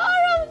adorable!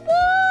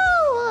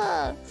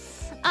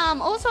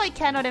 Also, I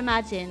cannot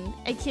imagine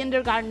a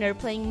kindergartner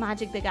playing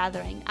Magic the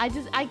Gathering. I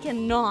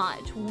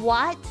cannot.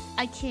 What?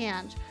 I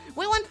can't.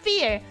 We want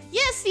fear.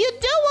 Yes, you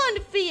do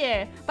want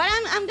fear. But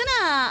I'm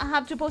gonna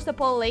have to post a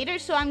poll later,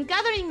 so I'm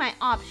gathering my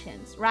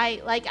options,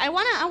 right? Like, I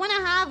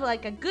wanna have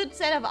like a good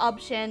set of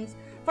options.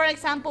 For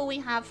example, we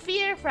have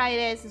Fear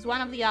Fridays is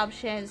one of the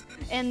options,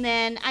 and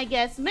then I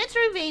guess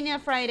Metroidvania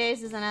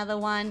Fridays is another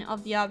one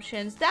of the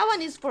options. That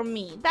one is for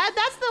me.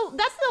 That's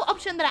the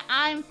option that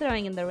I'm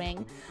throwing in the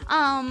ring.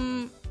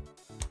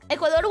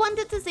 Ecuador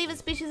wanted to save a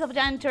species of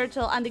giant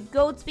turtle, and the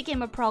goats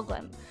became a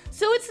problem.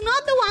 So it's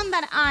not the one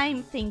that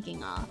I'm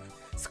thinking of.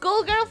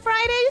 Skullgirl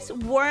Fridays,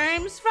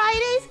 Worms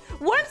Fridays.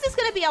 Worms is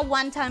gonna be a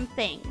one-time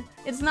thing.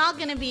 It's not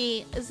gonna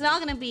be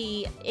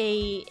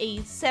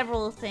a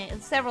several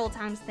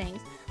times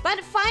things.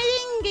 But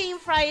fighting game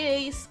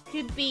Fridays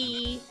could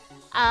be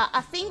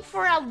a thing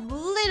for a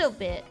little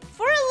bit.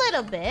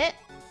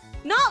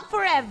 Not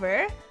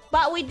forever.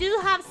 But we do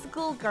have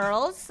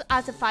Schoolgirls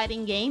as a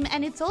fighting game,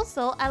 and it's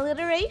also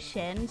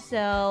alliteration.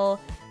 So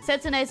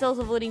Setsuna is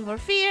also voting for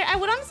Fear. I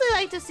would honestly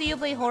like to see you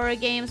play horror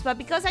games, but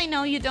because I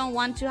know you don't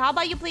want to, how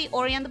about you play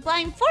Ori and the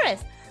Blind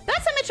Forest?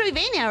 That's a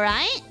Metroidvania,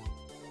 right?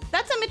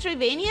 That's a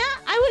Metroidvania?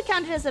 I would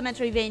count it as a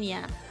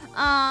Metroidvania.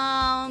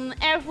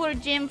 Airport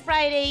Gym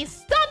Friday.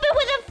 Stop it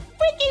with the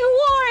freaking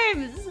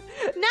worms!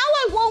 Now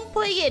I won't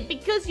play it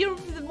because you're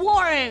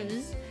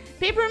worms.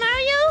 Paper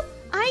Mario?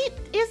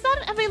 Is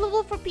that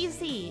available for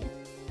PC?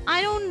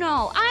 I don't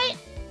know.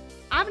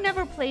 I've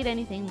never played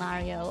anything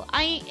Mario.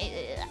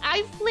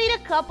 I've played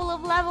a couple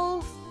of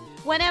levels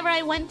whenever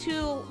I went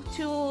to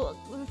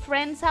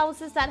friends'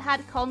 houses that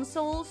had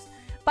consoles,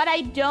 but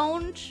I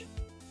don't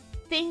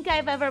think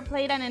I've ever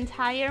played an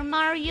entire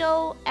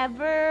Mario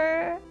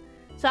ever.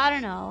 So I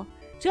don't know.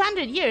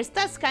 200 years,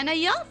 that's kind of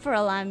young for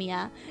a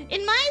lamia.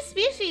 In my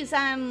species,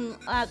 I'm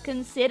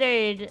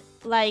considered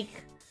like...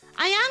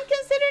 I am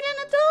considered an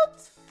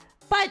adult,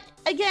 but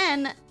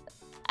again,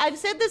 I've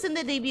said this in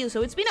the debut,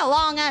 so it's been a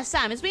long ass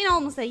time. It's been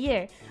almost a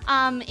year.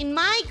 In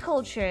my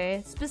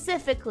culture,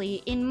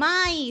 specifically in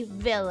my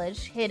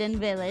village, hidden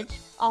village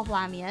of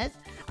lamias,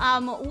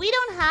 we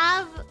don't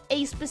have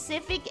a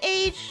specific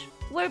age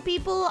where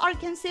people are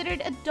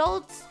considered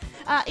adults.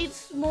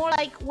 It's more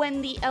like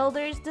when the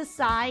elders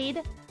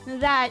decide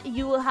that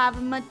you will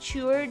have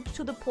matured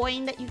to the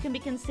point that you can be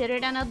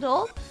considered an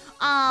adult.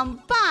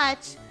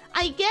 But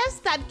I guess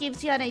that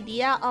gives you an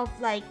idea of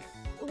like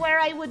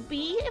where I would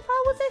be if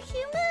I was a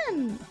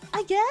human,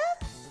 I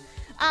guess.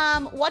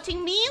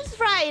 Watching Memes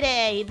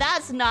Friday.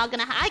 That's not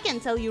gonna I can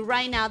tell you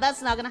right now,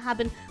 that's not gonna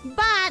happen.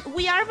 But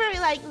we are very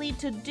likely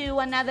to do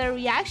another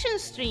reaction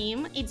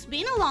stream. It's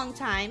been a long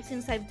time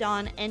since I've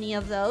done any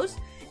of those.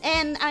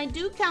 And I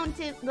do count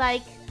it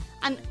like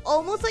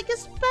almost like a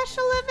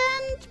special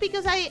event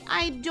because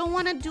I don't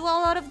want to do a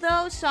lot of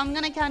those. So I'm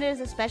gonna count it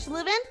as a special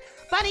event.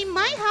 But it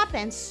might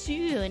happen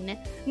soon.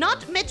 Not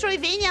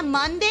Metroidvania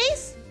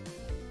Mondays?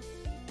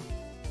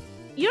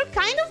 You're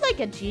kind of like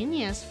a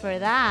genius for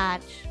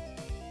that.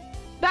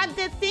 But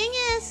the thing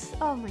is...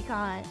 Oh my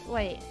god,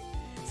 wait.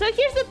 So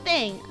here's the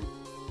thing.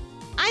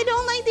 I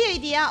don't like the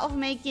idea of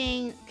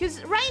making...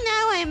 Because right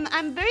now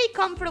I'm very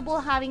comfortable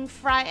having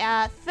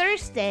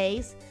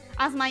Thursdays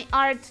as my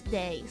art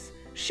days.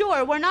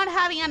 Sure, we're not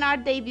having an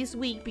art day this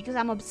week because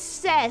I'm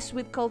obsessed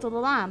with Cult of the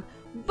Lamb.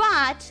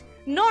 But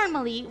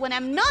normally, when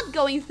I'm not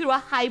going through a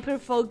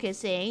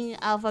hyper-focusing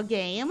of a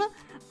game,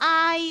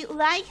 I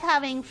like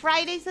having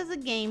Fridays as a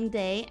game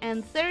day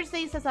and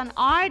Thursdays as an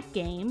art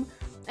game.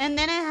 And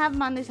then I have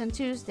Mondays and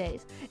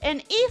Tuesdays.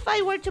 And if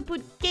I were to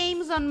put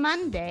games on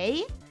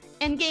Monday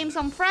and games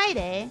on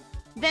Friday,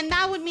 then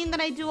that would mean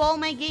that I do all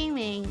my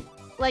gaming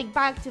like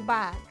back to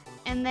back.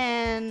 And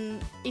then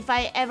if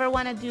I ever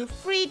want to do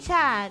free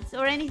chats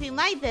or anything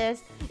like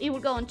this, it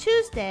would go on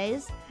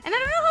Tuesdays. And I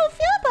don't know how I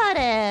feel about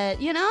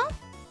it, you know?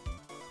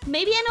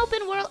 Maybe an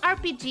open world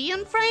RPG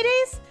on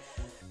Fridays?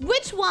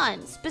 Which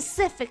one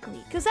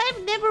specifically? Because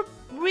I've never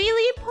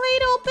really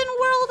played open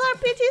world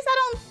RPGs,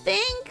 I don't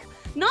think.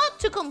 Not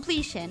to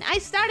completion. I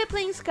started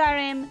playing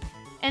Skyrim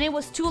and it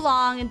was too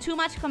long and too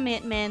much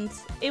commitment.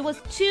 It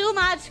was too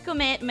much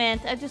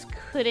commitment. I just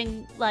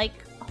couldn't like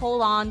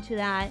hold on to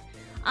that.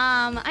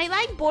 I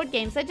like board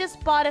games. I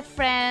just bought a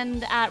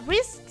friend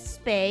Risk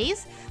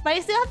Space, but I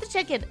still have to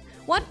check it.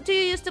 What do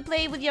you used to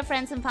play with your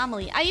friends and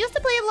family? I used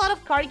to play a lot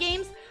of card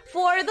games.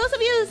 For those of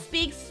you who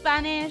speak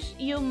Spanish,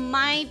 you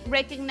might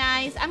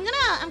recognize. I'm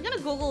gonna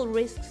Google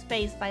Risk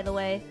Space, by the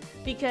way,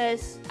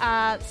 because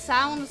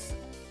sounds.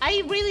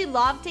 I really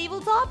love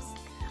tabletops.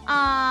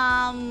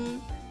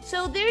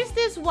 So there's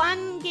this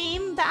one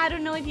game that I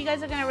don't know if you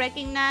guys are gonna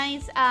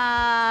recognize.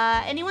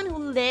 Anyone who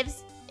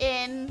lives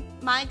in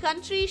my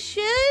country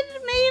should,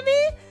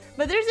 maybe.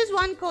 But there's this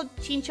one called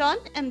Chinchon,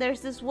 and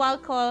there's this one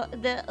called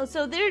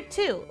so there are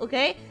two,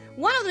 okay?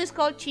 One of them is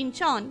called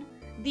Chinchon.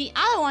 The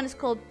other one is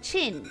called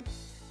Chin.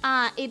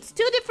 It's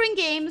two different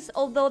games,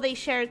 although they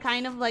share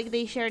kind of like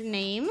they share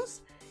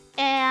names.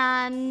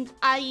 And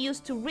I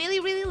used to really,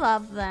 really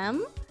love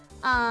them.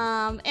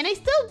 And I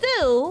still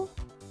do.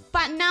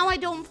 But now I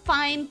don't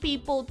find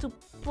people to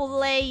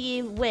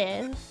play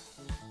with.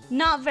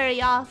 Not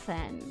very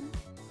often.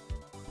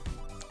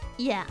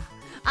 Yeah.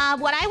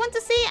 What I want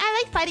to say,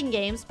 I like fighting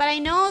games, but I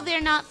know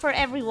they're not for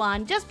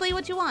everyone. Just play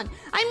what you want.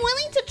 I'm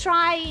willing to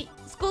try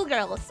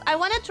Schoolgirls. I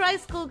want to try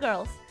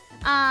Schoolgirls.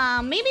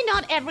 Maybe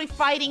not every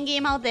fighting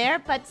game out there,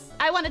 but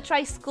I want to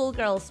try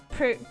Schoolgirls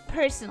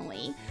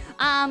personally.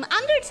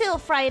 Undertale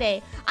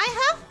Friday. I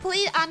have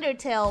played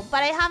Undertale,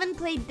 but I haven't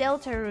played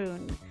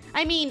Deltarune.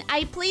 I mean,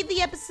 I played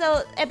the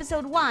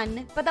episode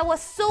 1, but that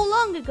was so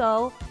long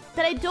ago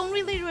that I don't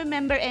really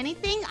remember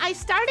anything. I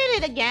started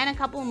it again a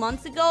couple of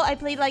months ago. I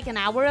played like an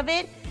hour of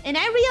it, and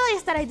I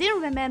realized that I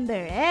didn't remember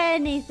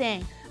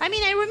anything. I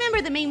mean, I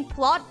remember the main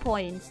plot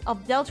points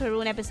of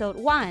Deltarune episode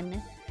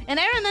 1, and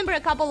I remember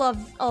a couple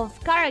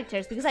of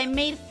characters because I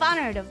made fan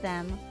art of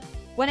them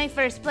when I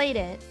first played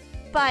it,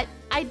 but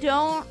I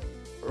don't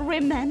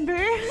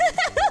remember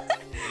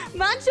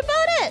much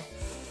about it.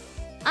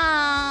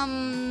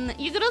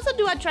 You could also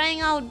do a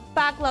trying out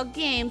backlog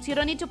games. You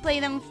don't need to play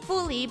them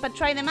fully, but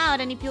try them out,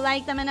 and if you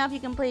like them enough, you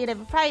can play it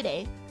every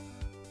Friday.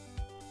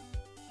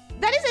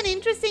 That is an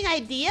interesting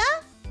idea.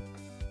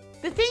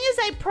 The thing is,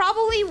 I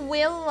probably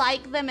will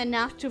like them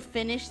enough to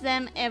finish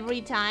them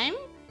every time,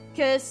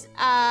 because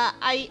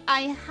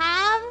I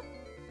have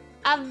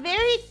a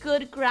very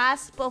good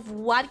grasp of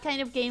what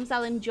kind of games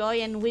I'll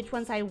enjoy and which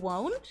ones I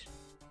won't.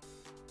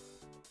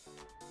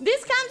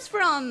 This comes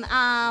from,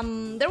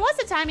 there was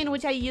a time in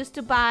which I used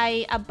to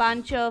buy a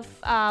bunch of,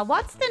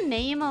 what's the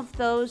name of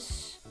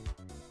those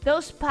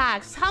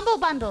packs? Humble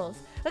Bundles.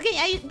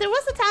 Okay, there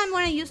was a time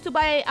when I used to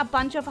buy a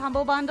bunch of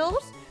Humble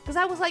Bundles, because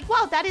I was like,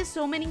 wow, that is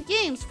so many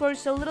games for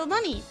so little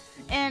money.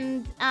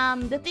 And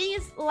the thing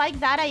is, like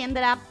that, I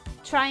ended up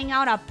trying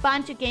out a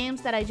bunch of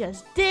games that I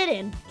just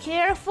didn't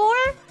care for.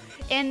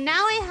 And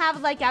now I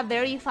have like a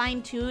very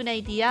fine-tuned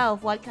idea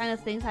of what kind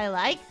of things I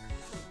like.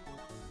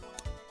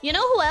 You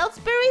know who else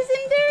buries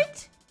in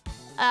dirt?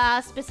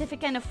 A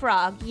specific kind of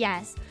frog,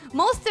 yes.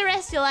 Most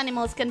terrestrial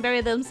animals can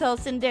bury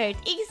themselves in dirt.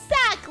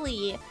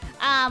 Exactly!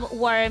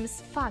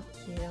 Worms, fuck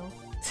you.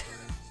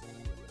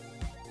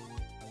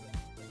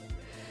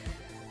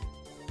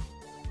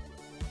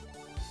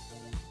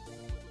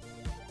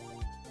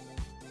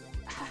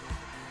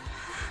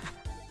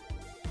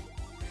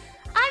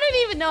 I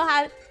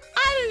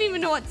don't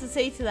even know what to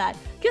say to that.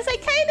 Because I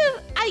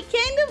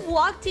kind of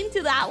walked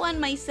into that one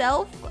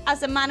myself,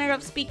 as a manner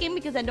of speaking,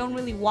 because I don't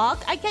really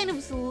walk. I kind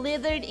of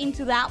slithered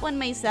into that one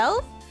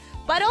myself.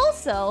 But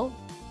also,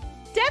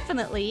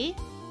 definitely,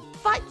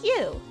 fuck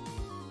you.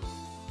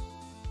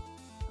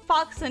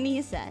 Fox and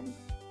Ethan.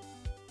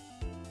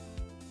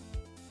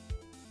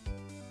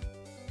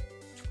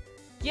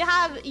 You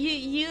have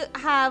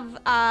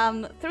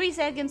 3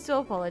 seconds to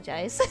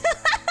apologize.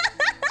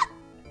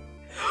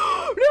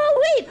 No,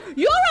 wait!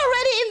 You're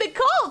already in the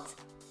cult!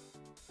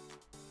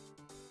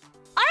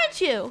 Aren't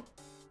you?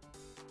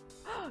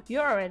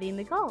 You're already in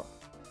the cult.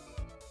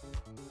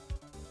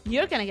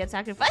 You're gonna get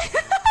sacrificed. No,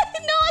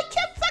 I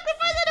can't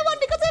sacrifice anyone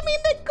because I'm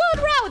in the good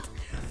route!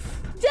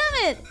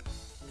 Damn it!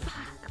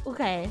 Fuck,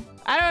 okay.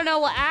 I don't know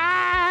what...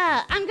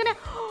 I'm gonna...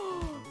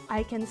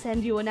 I can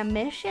send you on a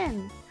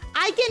mission.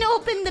 I can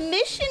open the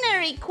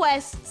missionary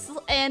quests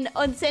and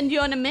send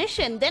you on a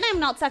mission. Then I'm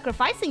not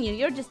sacrificing you.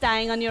 You're just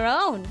dying on your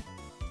own.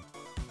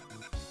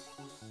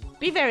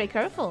 Be very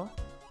careful.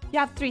 You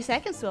have 3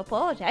 seconds to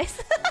apologize.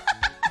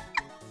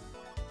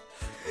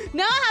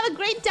 Now I have a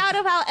great doubt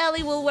of how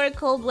Ellie will wear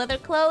cold weather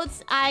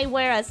clothes. I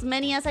wear as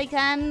many as I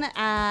can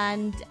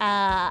and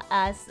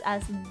as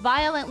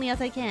violently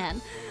as I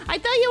can. I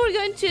thought you were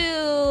going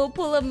to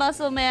pull a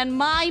muscle man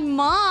my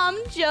mom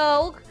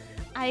joke.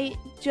 I'm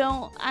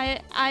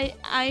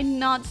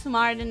not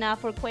smart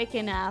enough or quick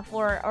enough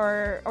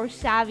or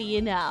savvy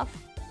enough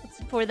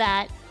for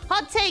that.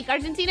 Hot take,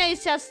 Argentina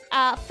is just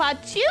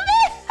Chile.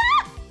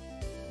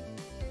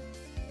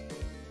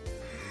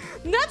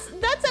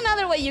 That's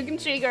another way you can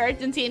trigger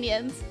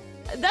Argentinians.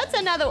 That's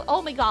another...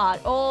 Oh my god.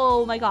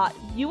 Oh my god.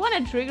 You want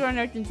to trigger an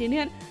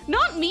Argentinian?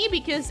 Not me,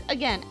 because,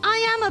 again, I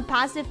am a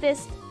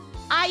pacifist.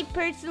 I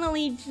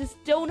personally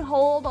just don't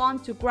hold on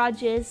to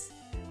grudges.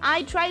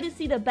 I try to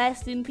see the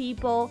best in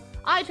people.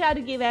 I try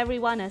to give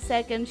everyone a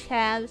second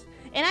chance.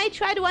 And I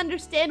try to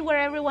understand where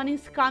everyone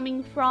is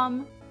coming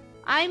from.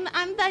 I'm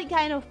that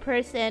kind of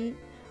person.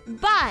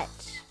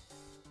 But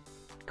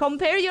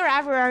compare your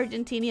average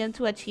Argentinian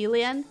to a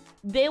Chilean,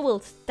 they will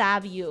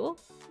stab you.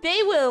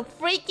 They will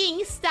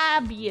freaking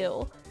stab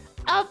you.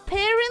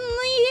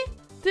 Apparently,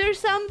 there's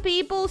some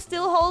people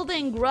still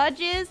holding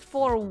grudges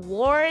for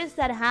wars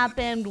that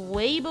happened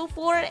way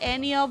before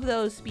any of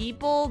those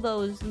people,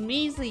 those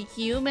measly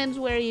humans,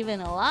 were even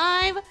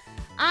alive.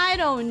 I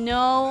don't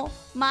know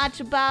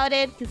much about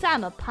it because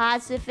I'm a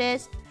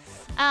pacifist.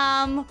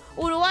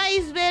 Uruguay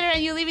is better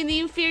and you live in the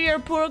inferior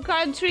poor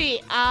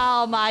country.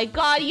 Oh my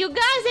god, you guys,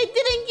 I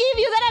didn't give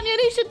you that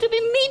ammunition to be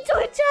mean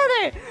to each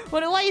other.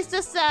 Uruguay is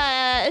just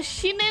a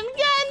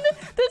shenanigan.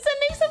 That's a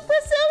mix of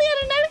Brazilian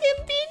and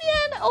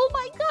Argentinian. Oh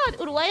my god,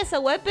 Uruguay is a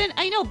weapon.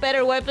 I know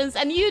better weapons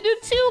and you do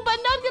too, but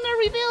not gonna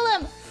reveal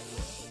them.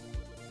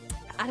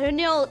 I don't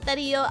know,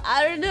 Dario.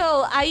 I don't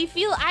know. I've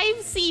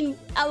seen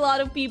a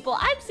lot of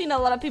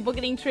people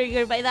getting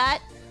triggered by that.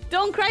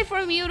 Don't cry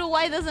for me,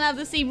 Uruguay doesn't have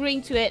the same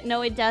ring to it.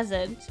 No, it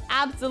doesn't.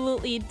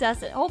 Absolutely, it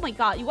doesn't. Oh my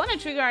god, you want to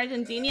trigger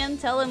Argentinian?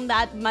 Tell him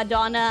that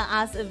Madonna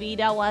as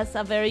Evita was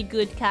a very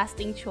good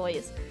casting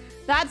choice.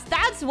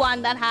 That's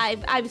one that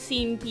I've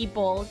seen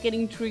people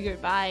getting triggered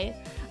by.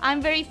 I'm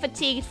very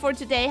fatigued for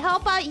today. How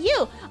about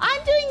you?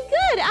 I'm doing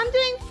good. I'm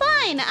doing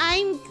fine.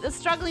 I'm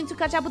struggling to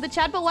catch up with the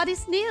chat, but what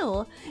is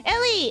new?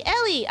 Ellie,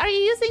 are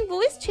you using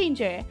voice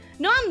changer?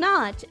 No, I'm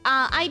not.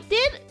 I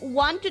did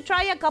want to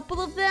try a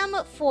couple of them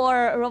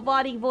for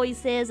robotic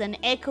voices and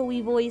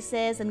echoey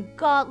voices and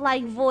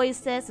godlike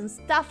voices and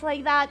stuff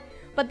like that.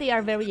 But they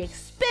are very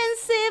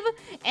expensive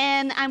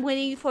and I'm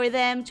waiting for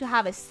them to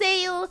have a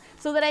sale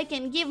so that I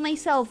can give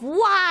myself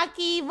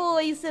wacky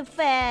voice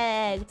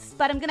effects.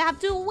 But I'm gonna have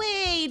to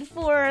wait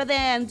for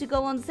them to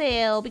go on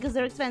sale because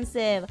they're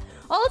expensive.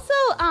 Also,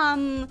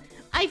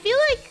 I feel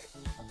like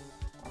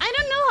I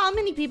don't know how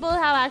many people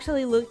have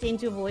actually looked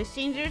into voice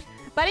changers,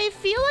 but I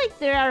feel like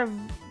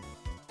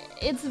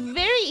it's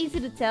very easy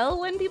to tell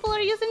when people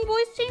are using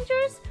voice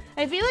changers.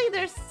 I feel like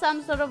there's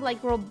some sort of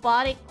like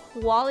robotic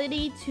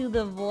quality to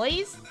the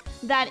voice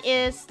that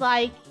is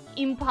like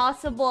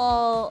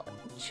impossible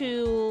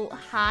to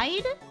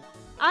hide,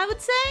 I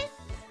would say.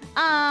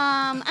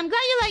 I'm glad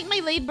you liked my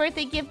late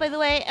birthday gift, by the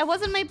way. It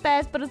wasn't my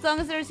best, but as long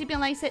as the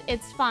recipient likes it,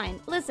 it's fine.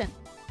 Listen,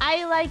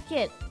 I like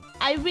it.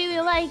 I really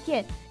like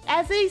it.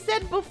 As I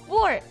said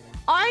before,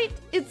 art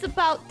is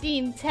about the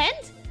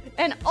intent,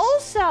 and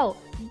also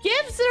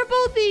gifts are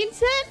about the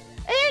intent,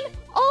 and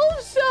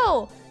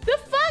also the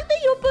fact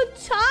that you put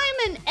time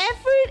and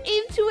effort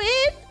into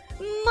it,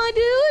 my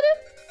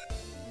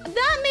dude,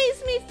 that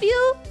makes me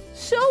feel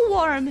so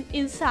warm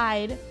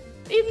inside.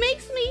 It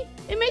makes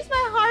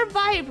my heart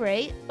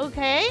vibrate,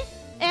 okay?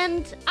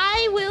 And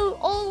I will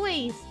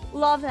always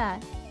love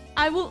that.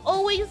 I will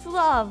always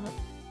love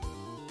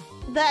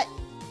that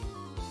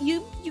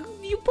you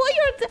put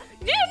your... Do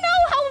you know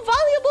how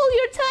valuable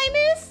your time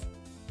is?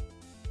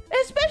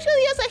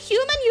 Especially as a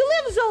human, you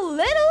live so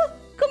little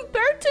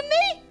compared to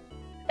me.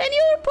 And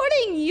you're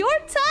putting your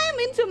time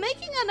into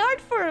making an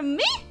art for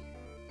me?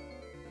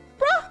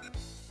 Bruh,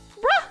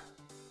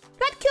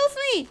 that kills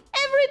me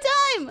every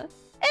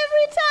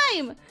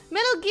time.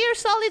 Metal Gear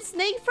Solid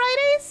Snake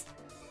Fridays?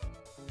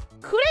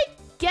 Could I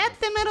get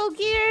the Metal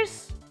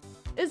Gears?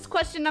 Is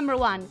question number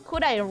 1.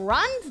 Could I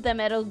run the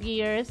Metal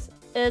Gears?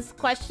 Is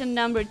question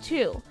number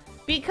 2.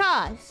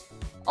 Because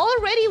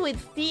already with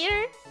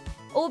Fear,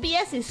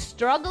 OBS is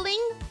struggling.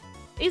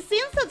 It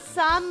seems that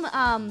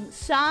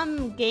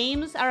some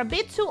games are a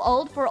bit too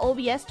old for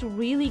OBS to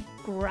really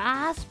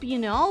grasp, you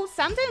know?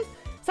 Sometimes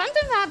I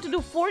have to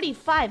do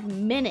 45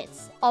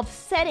 minutes of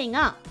setting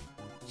up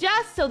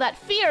just so that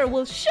Fear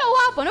will show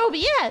up on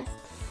OBS.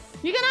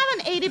 You can have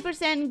an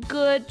 80%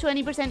 good,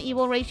 20%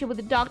 evil ratio with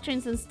the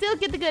doctrines and still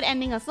get the good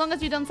ending as long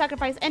as you don't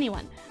sacrifice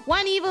anyone.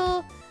 1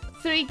 evil,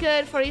 3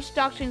 good for each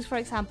doctrines, for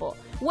example.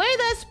 Where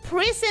does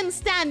prison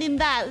stand in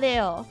that,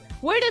 Leo?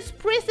 Where does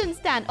prison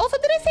stand? Also,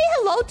 did I say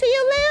hello to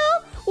you,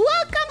 Leo?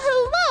 Welcome,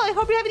 hello. I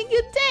hope you're having a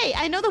good day.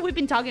 I know that we've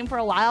been talking for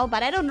a while,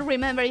 but I don't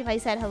remember if I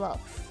said hello.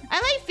 I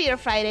like Fear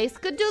Fridays.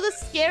 Could do the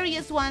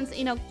scariest ones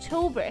in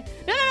October.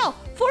 No.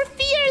 For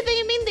Fear,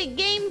 they mean the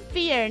game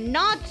Fear,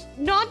 not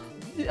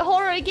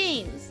horror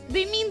games.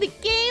 They mean the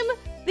game,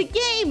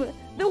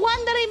 the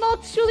one that I'm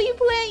actually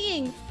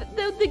playing.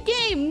 The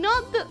game,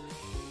 not the...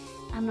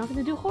 I'm not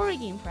gonna do horror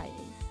game Fridays.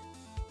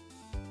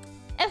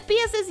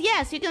 FPS is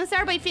yes, you can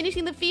start by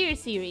finishing the Fear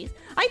series.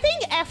 I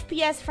think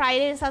FPS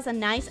Fridays has a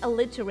nice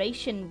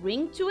alliteration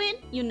ring to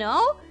it, you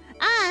know?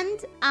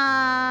 And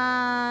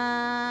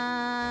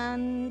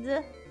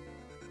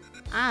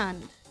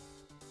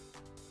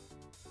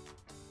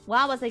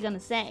what was I gonna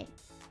say?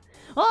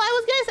 Oh, I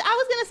was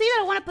gonna say that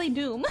I want to play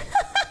Doom.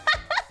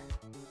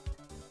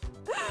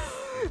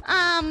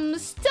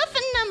 Stuff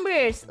and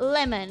numbers,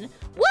 Lemon.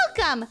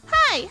 Welcome.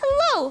 Hi.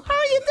 Hello. How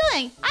are you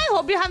doing? I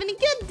hope you're having a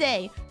good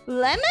day.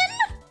 Lemon?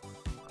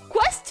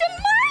 Question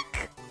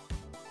mark?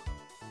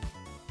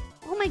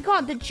 my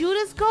god, the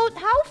Judas goat.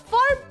 How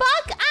far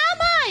back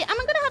am I? I'm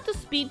gonna have to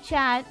speed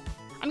chat.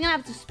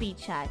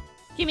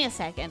 Give me a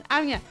second.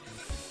 I'm gonna...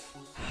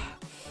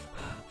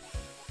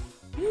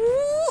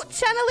 Ooh,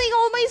 channeling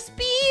all my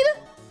speed.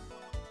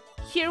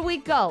 Here we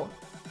go.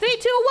 3,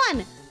 2,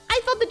 1.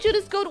 I thought the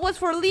Judas goat was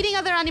for leading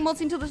other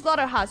animals into the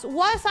slaughterhouse.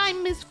 Was I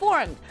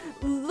misformed?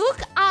 Look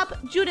up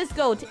Judas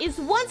goat. It's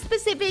one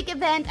specific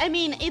event. I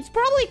mean, it's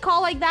probably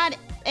called like that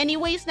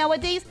anyways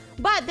nowadays,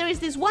 but there is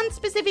this one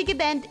specific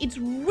event. It's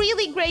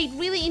really great,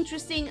 really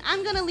interesting.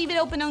 I'm gonna leave it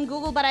open on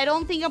Google, but I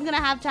don't think I'm gonna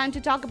have time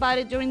to talk about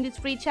it during this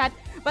free chat.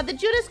 But the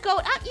Judas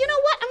goat, you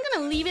know what? I'm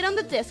gonna leave it on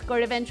the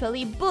Discord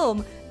eventually.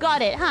 Boom.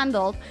 Got it.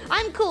 Handled.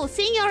 I'm cool.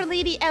 Seeing our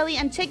lady Ellie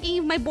and checking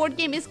if my board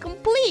game is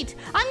complete.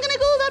 I'm gonna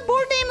Google that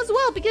board game as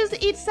well because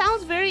it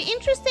sounds very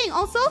interesting.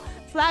 Also,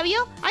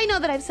 Flavio, I know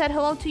that I've said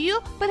hello to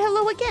you, but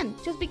hello again,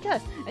 just because.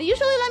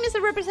 Usually lamias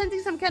are representing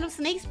some kind of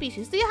snake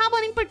species. Do you have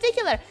one in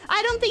particular?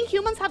 I don't think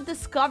humans have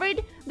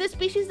discovered the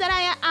species that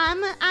I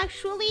am,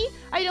 actually.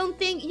 I don't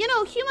think, you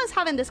know, humans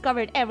haven't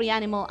discovered every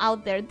animal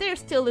out there. They're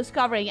still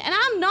discovering, and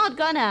I'm not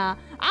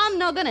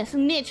gonna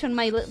snitch on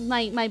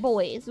my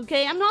boys,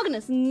 okay? I'm not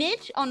gonna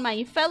snitch on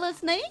my fellow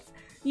snakes.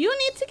 You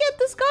need to get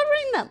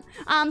discovering them.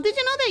 Did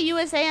you know that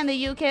USA and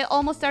the UK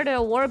almost started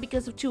a war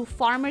because of 2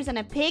 farmers and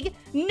a pig?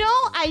 No,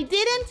 I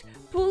didn't.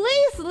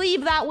 Please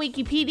leave that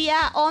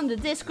Wikipedia on the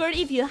Discord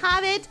if you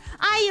have it.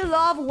 I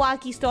love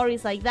wacky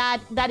stories like that.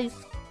 That is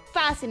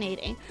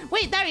fascinating.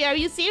 Wait, Daria, are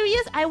you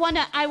serious? I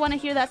wanna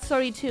hear that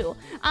story too.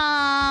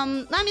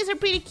 Lamias are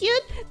pretty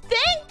cute.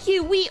 Thank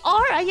you. We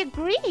are. I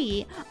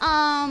agree.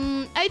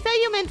 I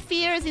thought you meant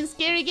fears in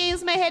scary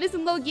games. My head is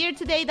in low gear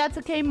today. That's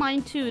okay.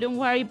 Mine too. Don't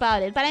worry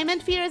about it. But I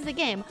meant fear as the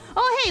game.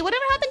 Oh, hey,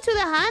 whatever happened to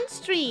the hand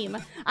stream?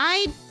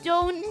 I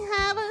don't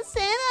have a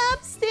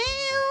setup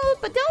still.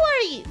 But don't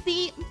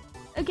worry.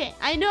 Okay,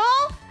 I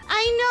know.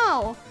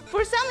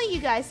 For some of you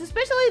guys,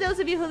 especially those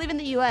of you who live in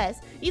the US,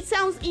 it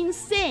sounds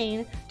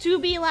insane to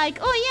be like,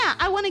 oh yeah,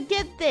 I want to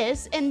get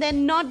this and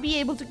then not be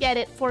able to get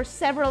it for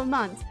several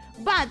months.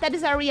 But that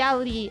is a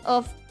reality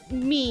of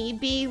me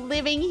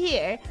living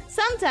here.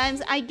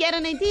 Sometimes I get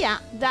an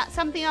idea that's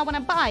something I want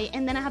to buy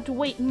and then I have to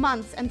wait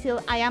months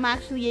until I am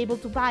actually able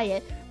to buy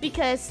it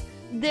because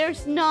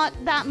there's not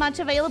that much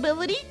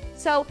availability.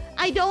 So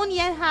I don't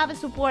yet have a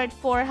support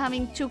for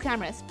having 2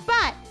 cameras.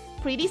 But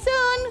pretty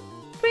soon,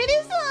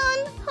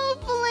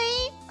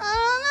 hopefully, I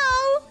don't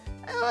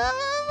know.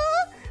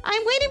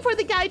 I'm waiting for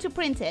the guy to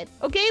print it,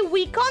 okay?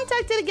 We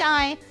contacted a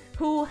guy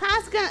who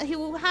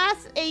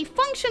has a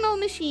functional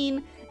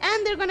machine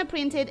and they're gonna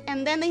print it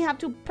and then they have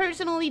to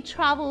personally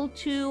travel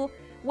to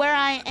where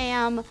I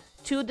am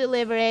to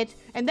deliver it.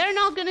 And they're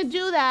not gonna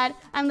do that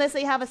unless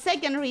they have a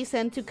second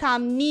reason to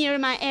come near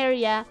my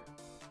area.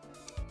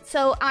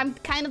 So I'm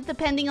kind of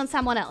depending on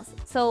someone else.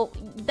 So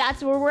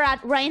that's where we're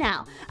at right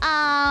now.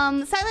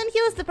 Silent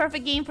Hill is the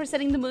perfect game for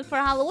setting the mood for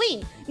Halloween.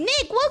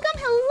 Nick, welcome,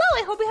 hello,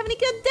 I hope you're having a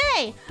good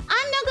day.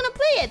 I'm not gonna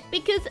play it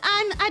because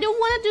I don't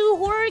wanna do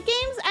horror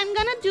games. I'm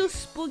gonna do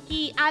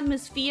spooky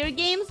atmosphere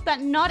games,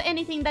 but not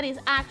anything that is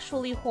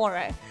actually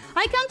horror.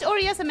 I count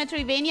Ori as a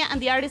Metroidvania and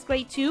the art is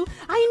great too.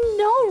 I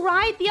know,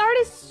 right? The art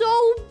is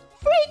so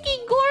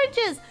freaking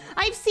gorgeous.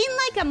 I've seen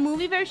like a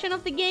movie version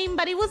of the game,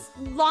 but it was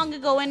long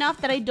ago enough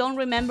that I don't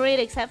remember it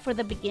except for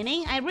the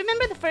beginning. I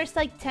remember the first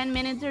like 10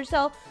 minutes or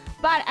so,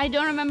 but I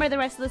don't remember the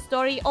rest of the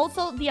story.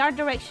 Also, the art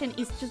direction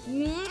is just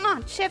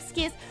chef's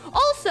kiss.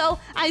 Also,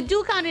 I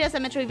do count it as a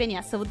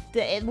Metroidvania, so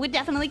we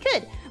definitely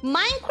could.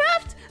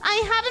 Minecraft? I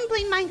haven't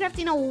played Minecraft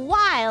in a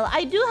while.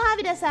 I do have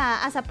it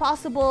as a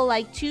possible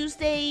like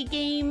Tuesday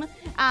game.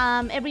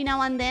 Every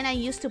now and then I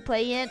used to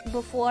play it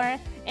before,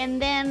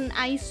 and then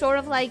I sort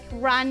of like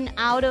ran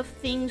out of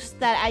things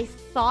that I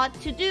thought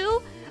to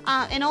do.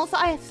 And also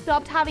I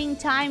stopped having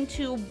time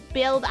to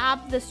build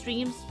up the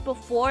streams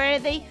before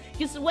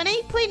because when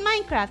I played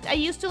Minecraft, I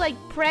used to like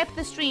prep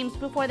the streams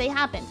before they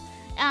happened.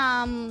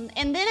 And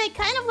then I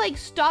kind of like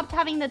stopped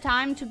having the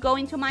time to go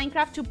into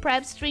Minecraft to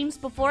prep streams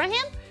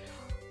beforehand.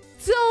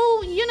 So,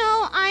 you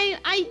know,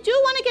 I do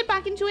want to get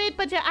back into it,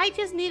 but I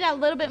just need a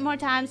little bit more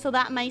time so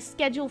that my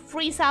schedule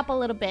frees up a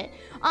little bit.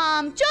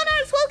 John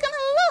Arts, welcome,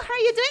 hello, how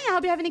are you doing? I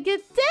hope you're having a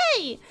good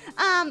day.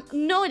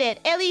 Noted,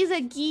 Ellie is a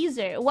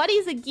geezer. What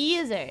is a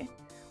geezer?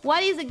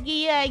 What is a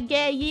geezer?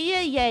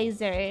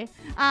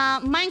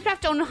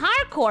 Minecraft on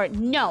hardcore?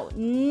 No,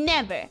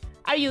 never.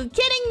 Are you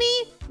kidding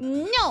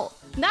me? No.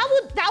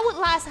 That would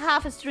last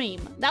half a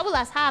stream. That would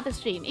last half a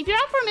stream. If you're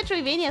up for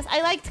Metroidvanias,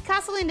 I liked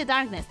Castle in the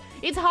Darkness.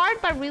 It's hard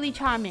but really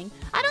charming.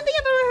 I don't think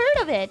I've ever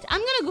heard of it. I'm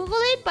gonna Google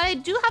it, but I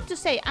do have to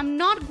say, I'm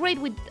not great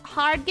with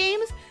hard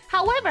games.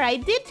 However, I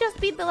did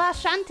just beat the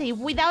last Shantae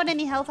without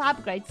any health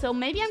upgrades, so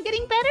maybe I'm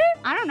getting better?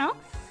 I don't know.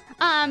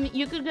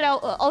 You could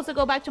also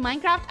go back to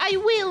Minecraft. I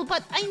will,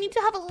 but I need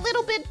to have a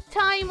little bit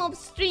time of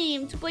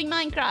stream to play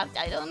Minecraft.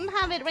 I don't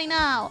have it right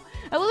now.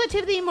 I will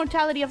achieve the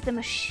immortality of the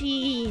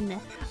machine.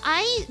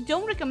 I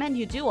don't recommend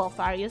you do,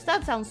 Alfarius.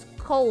 That sounds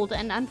cold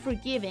and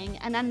unforgiving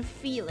and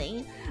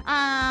unfeeling.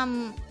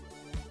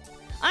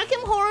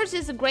 Arkham Horrors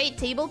is a great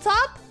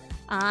tabletop.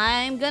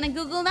 I'm gonna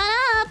Google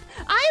that up.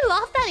 I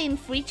love that in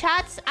free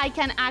chats, I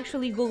can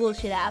actually Google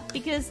shit up.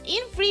 Because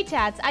in free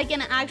chats, I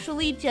can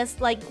actually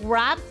just like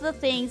grab the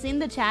things in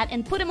the chat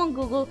and put them on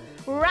Google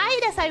right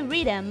as I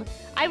read them.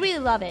 I really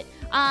love it.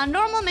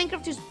 Normal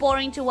Minecraft is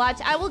boring to watch.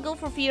 I will go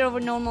for fear over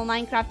normal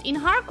Minecraft. In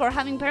hardcore,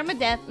 having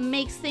permadeath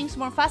makes things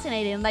more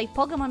fascinating, like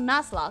Pokemon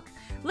Nuzlocke.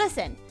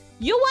 Listen,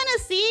 you wanna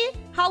see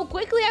how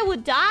quickly I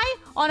would die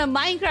on a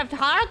Minecraft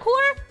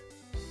hardcore?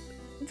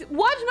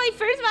 Watch my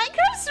first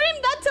Minecraft stream,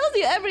 that tells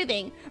you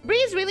everything.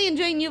 Bree's really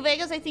enjoying New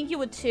Vegas, I think you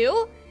would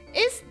too.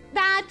 Is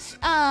that,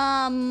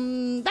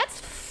 that's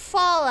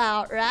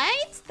Fallout,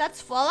 right?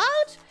 That's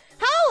Fallout?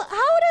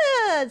 How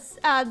does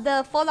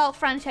the Fallout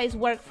franchise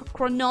work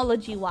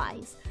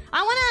chronology-wise?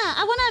 I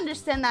wanna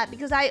understand that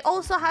because I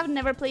also have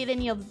never played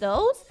any of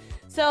those.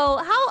 So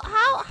how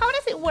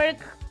does it work?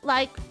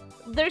 Like,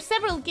 there's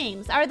several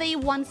games. Are they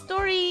one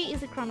story?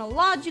 Is it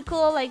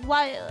chronological? Like,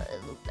 why?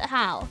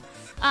 How?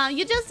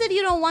 You just said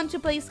you don't want to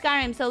play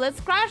Skyrim, so let's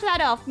scratch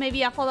that off.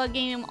 Maybe a Fallout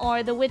game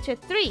or The Witcher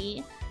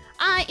 3.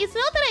 It's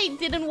not that I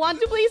didn't want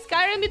to play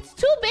Skyrim. It's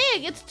too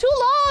big. It's too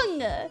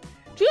long.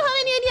 Do you have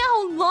any idea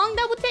how long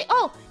that would take?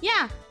 Oh,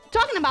 yeah.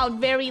 Talking about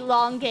very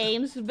long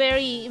games.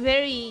 Very,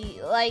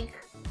 like,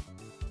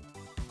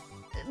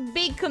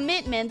 big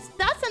commitments.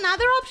 That's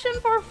another option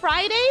for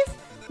Fridays.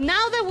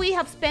 Now that we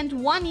have spent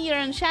 1 year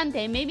in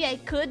Shantae, maybe I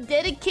could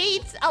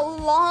dedicate a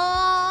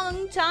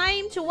long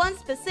time to one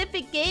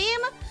specific game.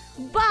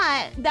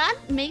 But that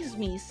makes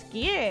me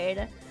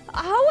scared.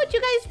 How would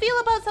you guys feel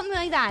about something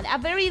like that? A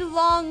very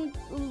long,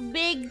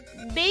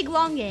 big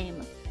long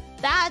game.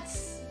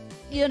 That's,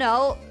 you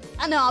know,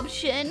 an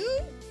option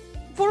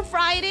for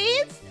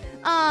Fridays.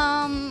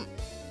 I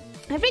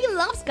freaking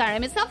love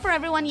Skyrim. It's not for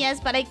everyone,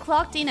 yes, but I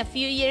clocked in a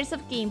few years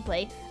of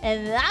gameplay.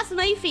 And that's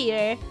my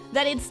fear,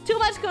 that it's too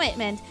much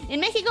commitment. In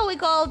Mexico, we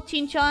call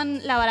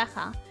Chinchon la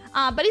baraja.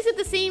 But is it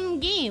the same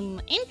game?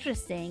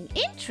 Interesting.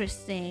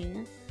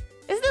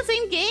 Is it the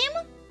same game?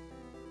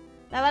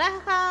 La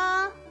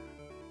baraja...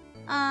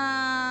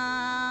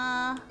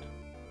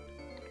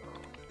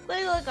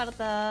 Juego de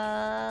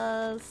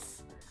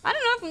cartas... I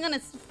don't know if I'm gonna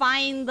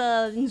find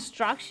the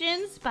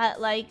instructions, but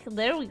like,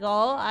 there we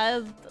go.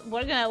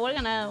 We're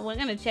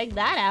gonna check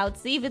that out,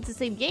 see if it's the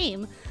same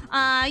game.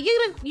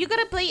 You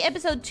gotta play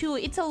episode 2.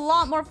 It's a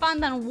lot more fun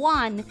than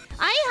 1.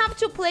 I have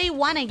to play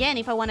 1 again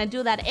if I want to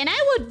do that, and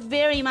I would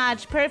very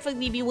much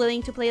perfectly be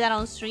willing to play that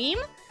on stream.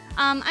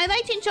 I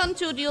like Chinchon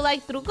too. Do you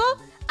like Truco?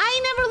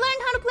 I never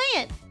learned how to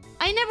play it.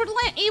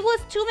 It was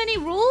too many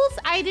rules.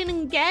 I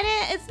didn't get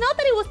it. It's not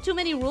that it was too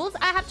many rules.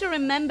 I have to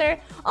remember,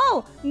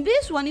 oh,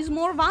 this one is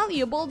more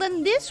valuable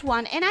than this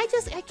one. And I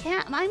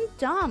can't. I'm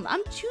dumb.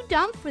 I'm too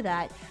dumb for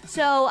that.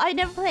 So I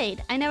never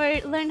played. I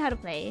never learned how to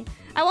play.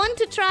 I want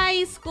to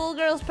try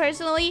Schoolgirls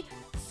personally.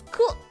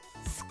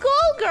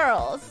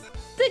 Schoolgirls!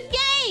 The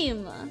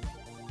game!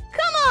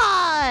 Come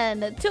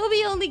on!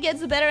 Toby only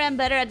gets better and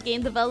better at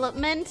game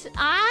development.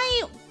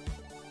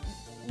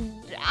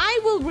 I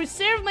will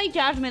reserve my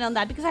judgment on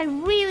that because I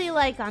really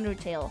like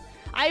Undertale.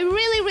 I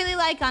really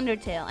like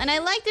Undertale. And I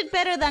liked it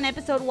better than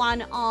episode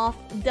 1 of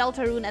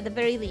Deltarune at the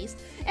very least.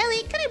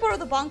 Ellie, can I borrow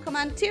the bonk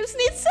command? Tips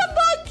needs some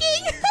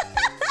bonking!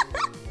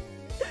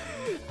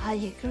 I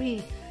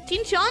agree.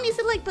 Chinchon, is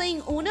it like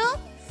playing Uno?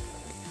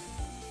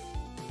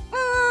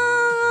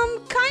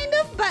 Kind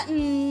of, but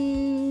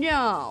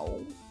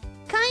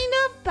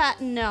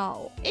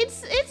no.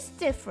 It's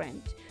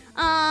different.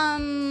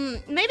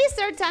 Maybe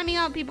start timing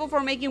out people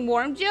for making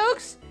worm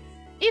jokes.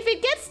 If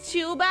it gets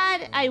too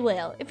bad, I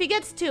will. If it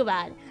gets too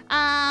bad.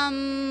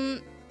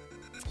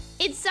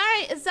 It's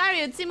sorry,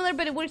 it's similar,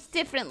 but it works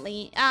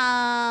differently.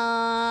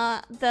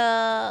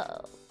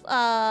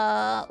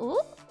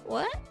 Ooh,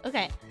 what?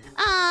 Okay.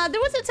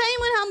 There was a time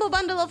when Humble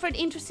Bundle offered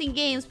interesting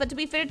games, but to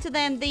be fair to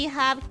them, they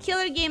have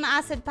killer game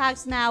asset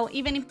packs now,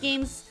 even if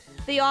games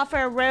they offer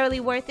are rarely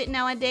worth it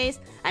nowadays.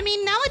 I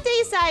mean,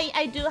 nowadays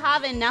I do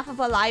have enough of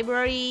a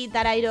library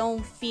that I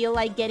don't feel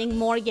like getting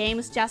more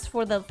games just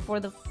for the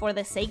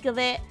sake of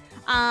it.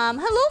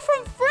 Hello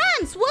from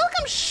France!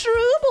 Welcome,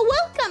 Shroob!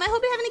 Welcome! I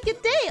hope you're having a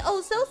good day!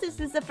 Oh, so this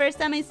is the first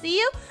time I see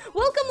you?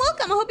 Welcome!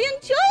 I hope you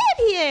enjoy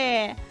it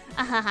here!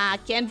 Ahaha,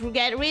 can't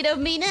get rid of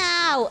me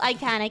now! I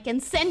can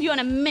send you on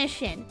a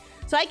mission.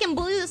 So I can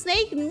bully the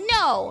snake?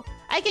 No!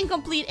 I can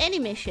complete any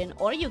mission,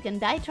 or you can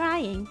die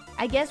trying.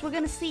 I guess we're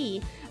gonna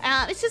see.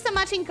 It's just a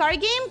matching card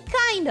game?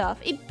 Kind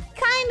of. It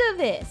kind of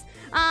is.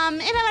 Es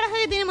la baraja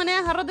que tiene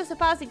monedas, jarrotes,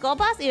 espadas y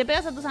copas y le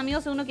pegas a tus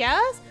amigos según lo que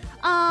hagas?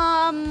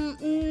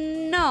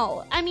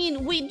 No. I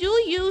mean, we do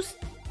use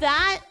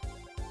that.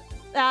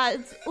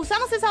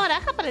 Usamos esa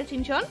baraja para el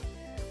chinchón,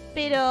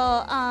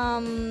 pero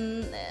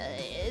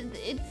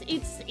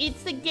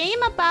it's a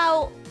game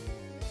about.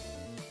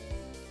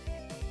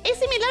 Es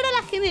similar a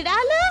la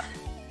generala,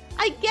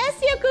 I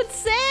guess you could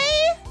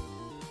say.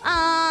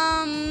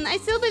 I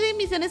still believe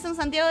misiones en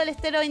Santiago del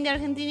Estero in the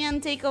Argentinian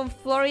take of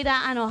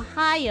Florida and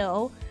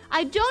Ohio.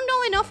 I don't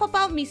know enough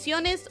about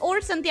Misiones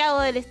or Santiago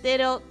del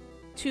Estero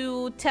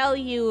to tell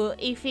you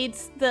if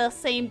it's the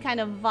same kind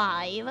of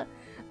vibe.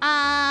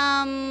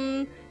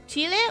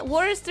 Chile?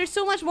 Wars? There's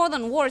so much more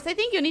than wars. I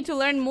think you need to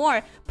learn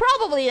more.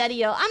 Probably,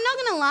 Dario. I'm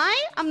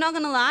not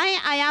gonna lie.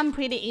 I am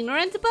pretty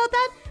ignorant about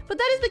that. But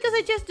that is because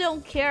I just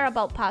don't care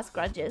about past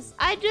grudges.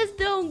 I just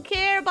don't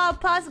care about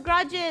past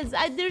grudges.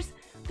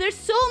 There's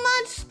so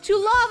much to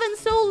love and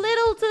so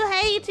little to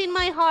hate in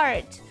my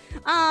heart.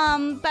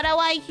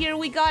 Paraguay here,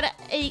 we got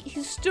a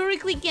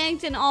historically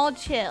ganked and all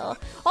chill.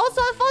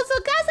 Also, Alfonso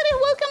Cáceres,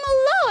 welcome,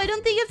 hello. I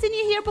don't think I've seen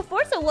you here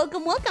before, so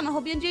welcome, welcome. I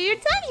hope you enjoy your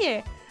time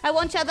here. I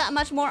won't chat that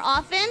much more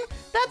often.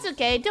 That's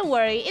okay, don't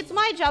worry. It's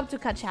my job to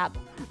catch up.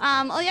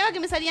 Odiaba que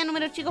me salían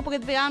números chicos porque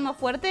te pegaban más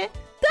fuerte.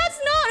 That's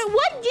not...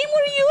 What game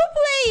were you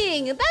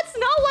playing? That's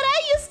not what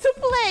I used to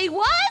play.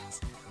 What?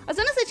 As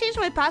soon as I change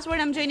my password,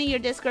 I'm joining your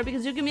Discord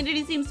because your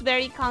community seems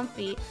very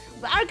comfy.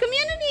 Our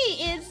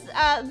community is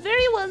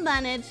very well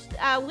managed.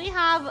 We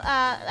have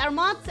our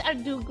mods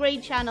do a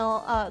great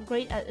channel,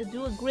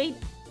 do a great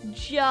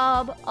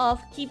job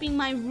of keeping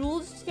my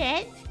rules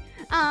set.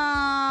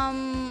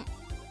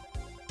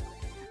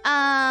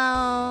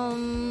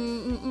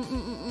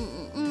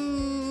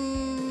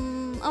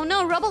 Oh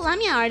no, Robot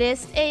Lamia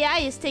artist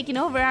AI is taking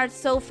over art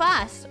so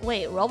fast.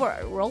 Wait,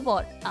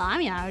 Robot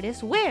Lamia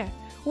artist, where?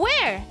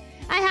 Where?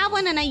 I have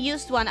one and I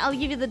used one. I'll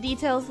give you the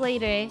details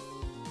later.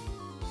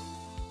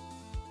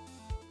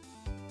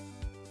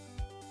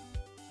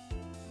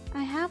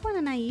 I have one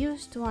and I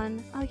used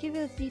one. I'll give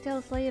you the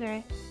details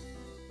later.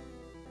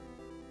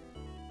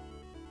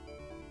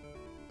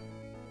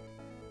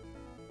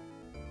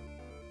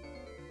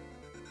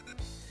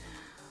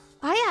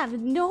 I have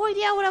no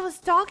idea what I was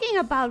talking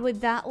about with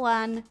that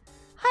one.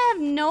 I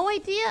have no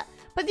idea.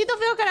 Patito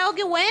Feo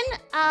Karaoke when?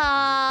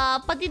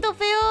 Patito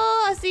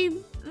Feo,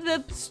 así,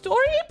 the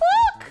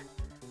storybook?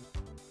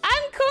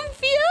 I'm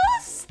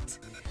confused.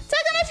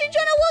 Takanashi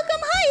Jonah,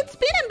 welcome. Hi, it's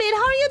been a bit.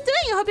 How are you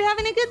doing? I hope you're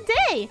having a good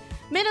day.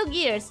 Metal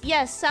Gears,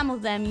 yes, some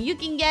of them you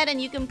can get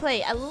and you can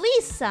play, at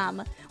least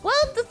some.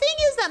 Well, the thing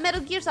is that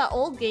Metal Gears are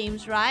old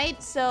games, right?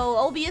 So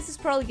OBS is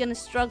probably gonna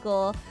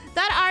struggle.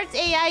 That art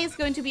AI is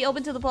going to be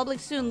open to the public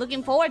soon.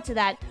 Looking forward to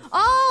that.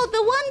 Oh,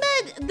 the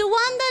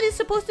one that is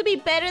supposed to be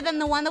better than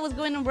the one that was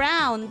going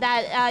around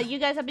that you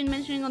guys have been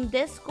mentioning on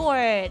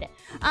Discord.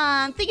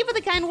 Thank you for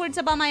the kind words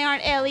about my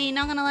art, Ellie.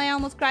 Not gonna lie, I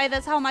almost cried.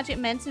 That's how much it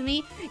meant to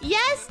me.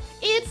 Yes,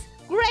 it's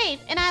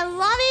great, and I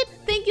love it.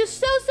 Thank you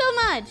so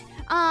much.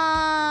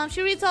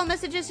 She reads all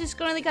messages. She's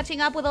currently catching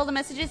up with all the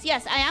messages.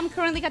 Yes, I am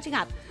currently catching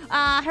up.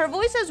 Her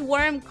voice has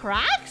worm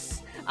cracks.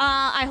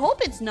 I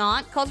hope it's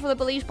not. Calls for the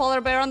police,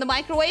 polar bear on the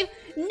microwave.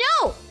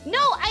 No,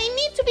 I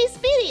need to be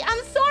speedy.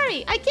 I'm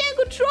sorry. I can't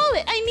control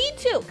it. I need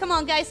to. Come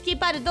on, guys,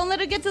 keep at it. Don't let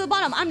her get to the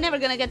bottom. I'm never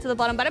gonna get to the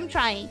bottom, but I'm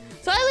trying.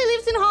 So Ellie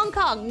lives in Hong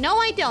Kong. No,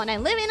 I don't. I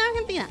live in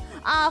Argentina.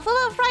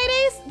 Fallout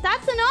Fridays,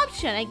 that's an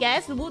option, I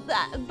guess. But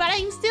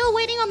I'm still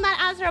waiting on that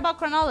answer about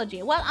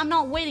chronology. Well, I'm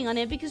not waiting on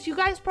it because you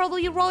guys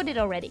probably wrote it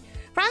already.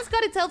 France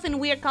got itself in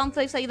weird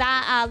conflicts like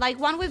that, like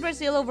one with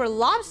Brazil over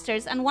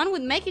lobsters and one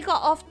with Mexico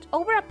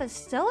over a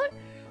pastiller?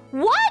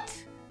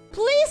 What?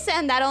 Please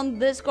send that on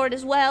Discord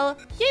as well.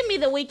 Give me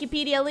the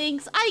Wikipedia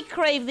links. I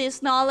crave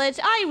this knowledge.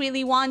 I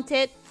really want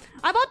it.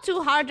 I bought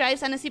 2 hard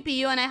drives and a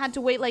CPU and I had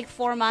to wait like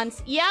 4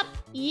 months. Yep.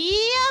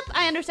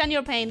 I understand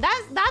your pain.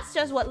 That's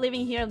just what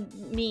living here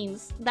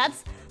means.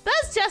 That's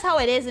just how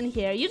it is in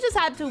here. You just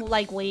had to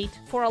like wait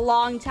for a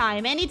long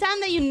time. Anytime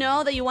that you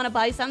know that you want to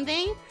buy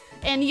something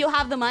and you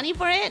have the money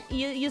for it,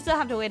 you still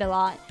have to wait a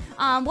lot.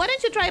 Why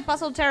don't you try a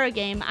puzzle terror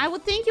game? I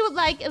would think you would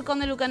like El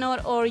Conde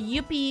Lucanor or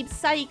Yuppie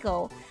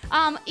Psycho.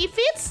 If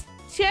it's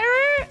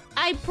terror,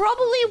 I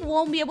probably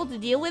won't be able to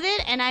deal with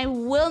it and I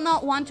will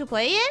not want to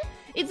play it.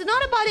 It's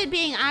not about it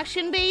being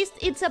action-based,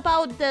 it's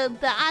about the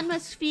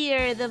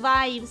atmosphere, the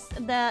vibes,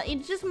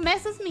 it just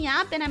messes me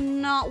up and I'm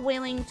not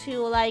willing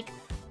to like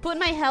put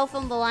my health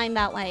on the line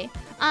that way.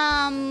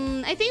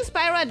 I think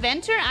Spyro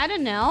Adventure, I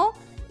don't know.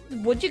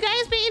 Would you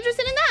guys be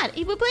interested in that?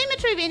 If we play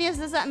Metroidvanias,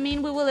 does that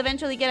mean we will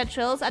eventually get a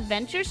Trails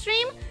Adventure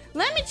stream?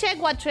 Let me check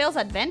what Trails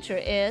Adventure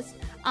is.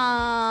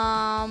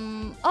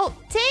 Oh,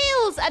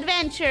 Tails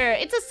Adventure.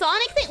 It's a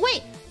Sonic thing.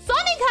 Wait,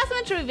 Sonic has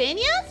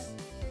Metroidvanias?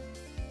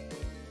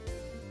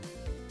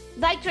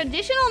 Like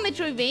traditional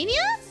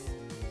Metroidvanias?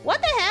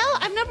 What the hell?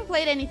 I've never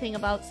played anything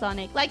about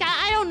Sonic. Like,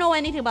 I don't know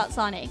anything about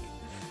Sonic.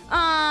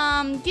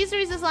 Geezer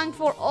is a slang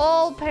for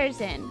all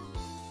person.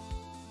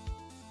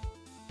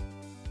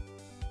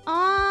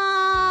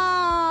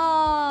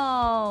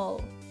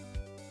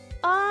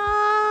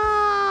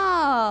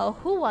 Oh,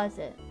 who was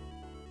it?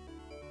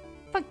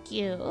 Fuck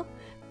you.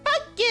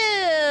 Fuck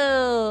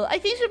you! I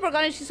think she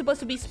forgot she's supposed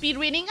to be speed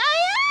reading. I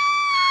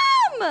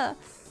am!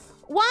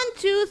 1,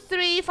 2,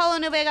 3, follow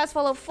New Vegas,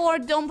 follow 4,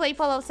 don't play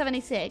Fallout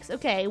 76.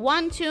 Okay,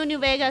 1, 2, New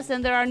Vegas,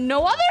 and there are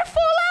no other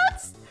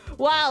Fallouts?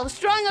 Wow,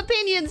 strong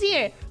opinions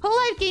here. Whole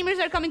Life gamers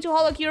are coming to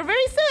Holocure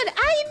very soon.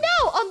 I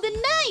know, on the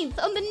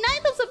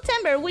 9th of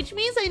September, which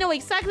means I know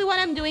exactly what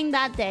I'm doing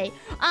that day.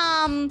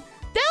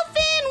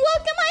 Delphine,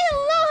 welcome. Hi,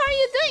 hello, how are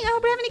you doing? I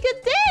hope you're having a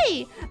good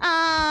day.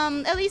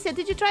 Elyssia,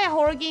 did you try a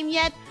horror game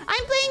yet?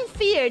 I'm playing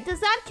Fear. Does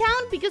that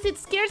count? Because it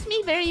scares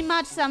me very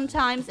much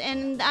sometimes,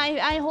 and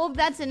I hope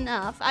that's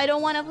enough. I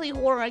don't want to play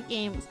horror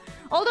games.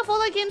 All the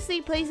Fallout games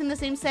take place in the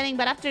same setting,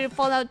 but after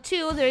Fallout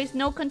 2, there is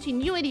no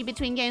continuity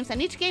between games,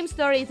 and each game's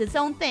story is its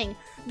own thing.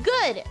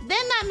 Good.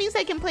 Then that means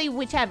I can play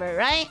whichever,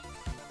 right?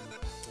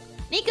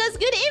 Nikos,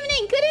 good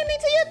evening. Good evening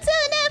to you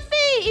too,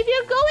 Neffy. If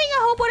you're going, I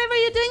hope whatever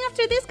you're doing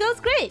after this goes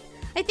great.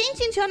 I think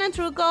Chinchon and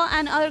Truco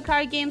and other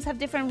card games have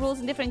different rules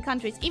in different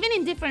countries, even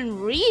in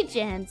different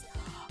regions.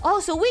 Oh,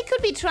 so we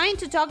could be trying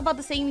to talk about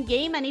the same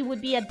game and it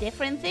would be a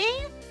different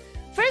thing?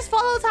 First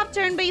Fallouts have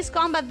turn-based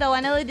combat though,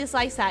 and Ellie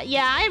dislikes that.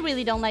 Yeah, I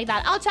really don't like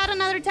that. I'll chat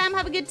another time.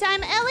 Have a good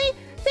time. Ellie,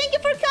 thank you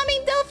for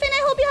coming. Dolphin,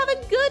 I hope you have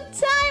a good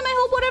time. I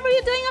hope whatever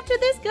you're doing after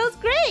this goes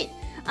great.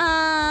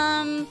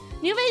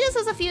 New Vegas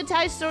has a few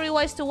ties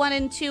story-wise to 1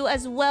 and 2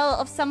 as well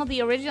of some of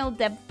the original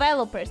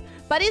developers.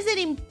 But is it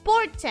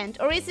important,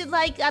 or is it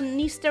like an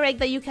Easter egg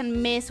that you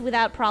can miss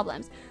without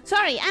problems?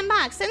 Sorry, I'm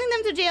back. Sending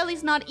them to jail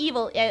is not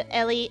evil,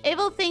 Ellie.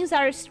 Evil things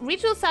are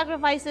ritual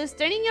sacrifices,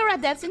 turning your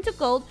adepts into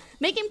gold,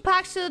 making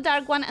pacts to the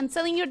Dark One, and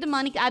selling your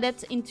demonic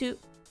adepts into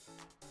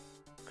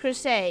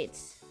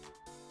crusades.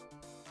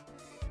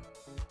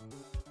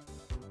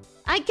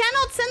 I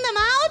cannot send them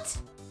out?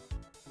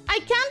 I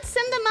can't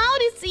send them out?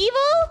 It's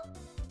evil?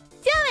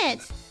 Damn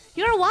it!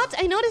 You're what?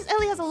 I noticed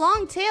Ellie has a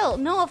long tail.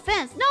 No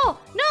offense. No!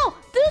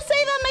 Do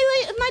say that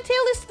my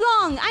tail is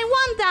long. I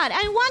want that.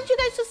 I want you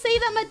guys to say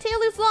that my tail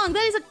is long.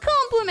 That is a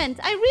compliment.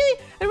 I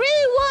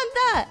really want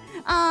that.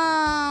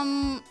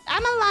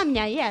 I'm a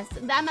lamia. Yes,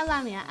 I'm a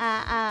lamia.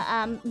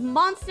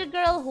 Monster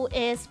girl who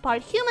is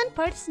part human,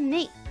 part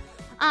snake.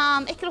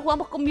 Es que lo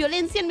jugamos con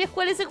violencia en mi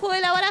escuela ese juego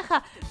de la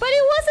baraja. But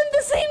it wasn't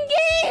the same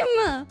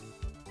game.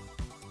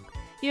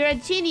 You're a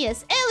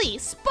genius. Ellie,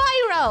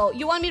 Spyro!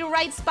 You want me to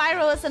write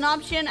Spyro as an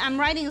option? I'm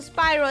writing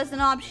Spyro as an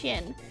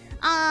option.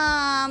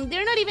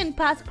 They're not even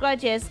past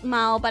grudges,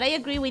 Mao, but I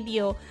agree with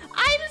you.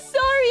 I'm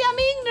sorry, I'm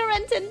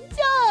ignorant and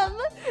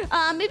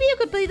dumb. Maybe you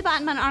could play the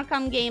Batman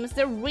Arkham games.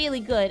 They're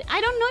really good.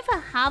 I don't know if I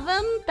have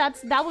them.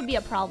 That would be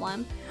a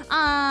problem.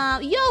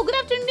 Yo, good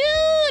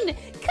afternoon!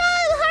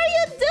 Kyle, how are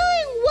you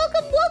doing?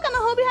 Welcome.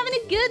 I hope you're having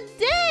a good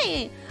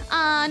day.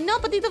 No,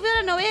 Patito vio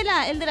la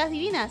novela, el de las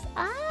divinas.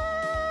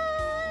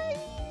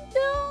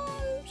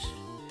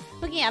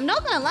 Okay, I'm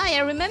not gonna lie,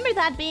 I remember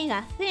that being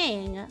a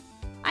thing.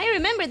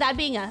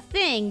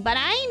 But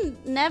I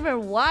never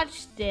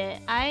watched it.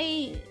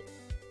 I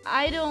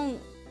don't...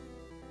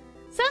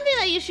 Something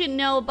that you should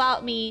know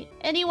about me,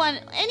 anyone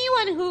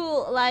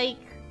who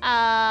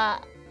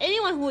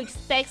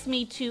expects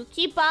me to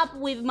keep up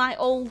with my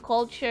own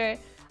culture,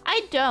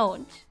 I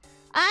don't.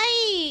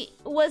 I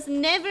was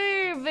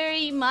never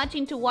very much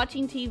into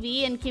watching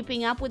TV and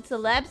keeping up with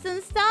celebs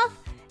and stuff.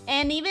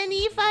 And even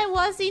if I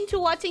was into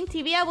watching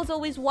TV, I was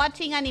always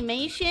watching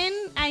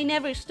animation. I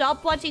never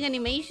stopped watching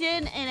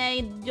animation, and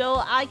I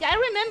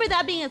remember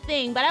that being a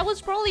thing, but I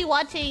was probably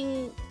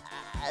watching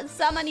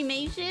some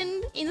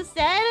animation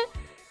instead.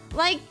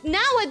 Like,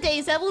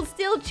 nowadays, I will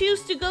still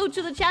choose to go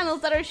to the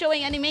channels that are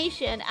showing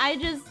animation.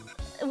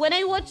 When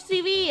I watch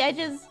TV, I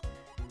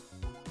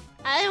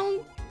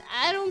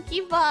don't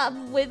keep up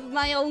with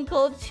my own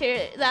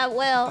culture that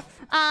well.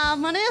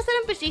 Monedas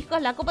eran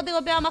pellizcos, la copa te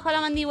golpeaba bajo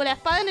la mandíbula,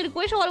 espada en el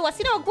cuello o algo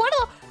así, no me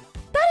acuerdo.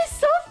 That is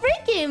so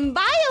freaking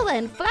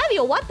violent.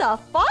 Flavio, what the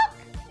fuck?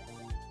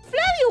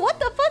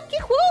 ¿Qué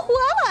juego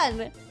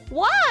jugaban?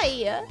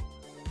 Why?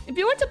 If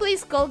you were to play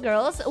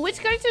Skullgirls, which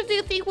character do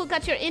you think will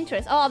catch your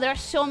interest? Oh, there are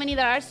so many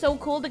that are so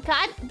cool. The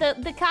cat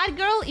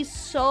girl is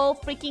so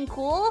freaking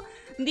cool.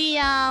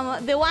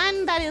 The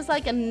one that is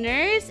like a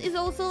nurse is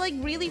also like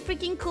really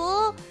freaking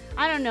cool.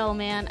 I don't know,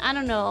 man. I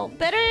don't know.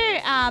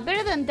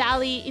 Better than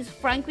Dali is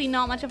frankly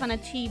not much of an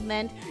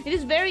achievement. It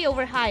is very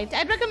overhyped.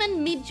 I'd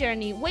recommend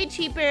Midjourney. Way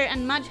cheaper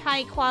and much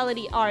high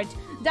quality art.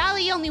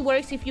 Dali only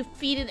works if you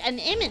feed it an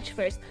image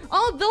first.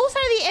 Oh, those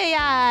are the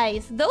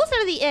AIs. Those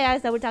are the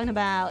AIs that we're talking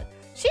about.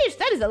 Sheesh,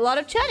 that is a lot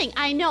of chatting.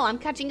 I know, I'm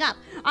catching up.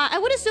 I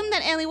would assume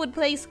that Ellie would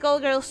play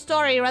Skullgirl's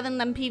story rather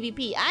than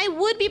PvP. I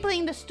would be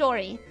playing the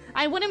story.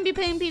 I wouldn't be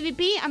playing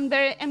PvP. I'm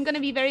gonna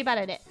be very bad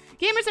at it.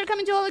 Gamers are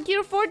coming to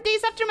Holocure 4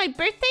 days after my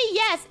birthday.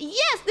 Yes,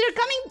 they're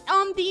coming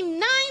on the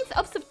 9th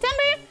of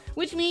September,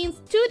 which means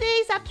 2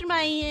 days after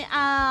my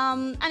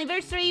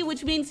anniversary,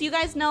 which means you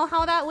guys know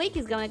how that week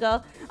is gonna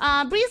go.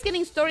 Bree's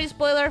getting story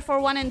spoiler for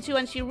 1 and 2,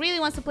 and she really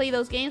wants to play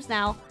those games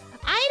now.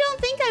 I don't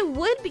think I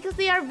would, because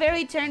they are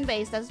very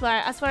turn-based as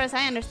far as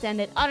I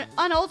understand it.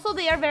 And also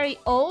they are very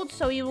old,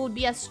 so it would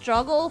be a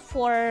struggle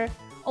for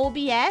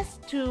OBS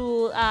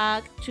to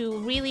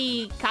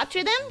really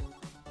capture them.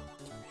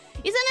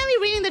 Isn't Ellie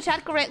reading the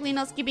chat correctly,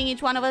 not skipping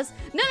each one of us?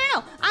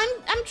 No.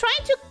 I'm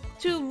trying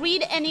to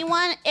read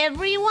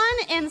everyone,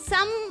 and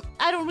some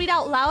I don't read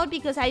out loud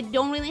because I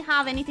don't really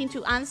have anything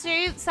to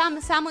answer. Some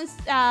of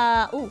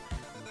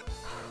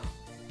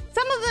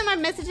them are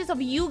messages of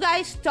you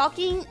guys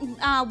talking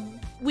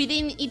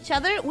within each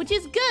other, which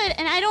is good,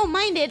 and I don't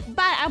mind it,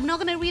 but I'm not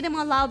gonna read them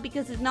out loud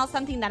because it's not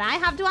something that I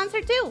have to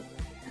answer to.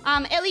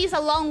 Ellie is a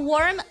long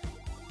worm.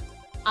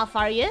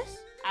 Alfarius,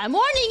 I'm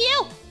warning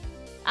you.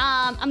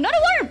 I'm not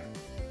a worm.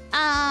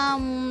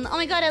 Oh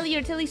my god, Ellie,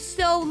 your tail is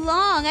so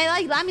long. I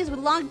like lamias with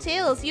long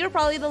tails. You're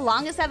probably the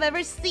longest I've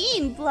ever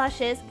seen.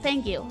 Blushes.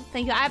 Thank you.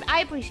 Thank you.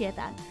 I appreciate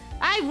that.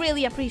 I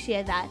really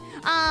appreciate that.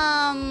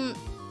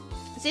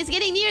 She's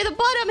getting near the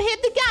bottom.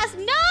 Hit the gas.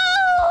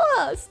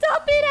 No!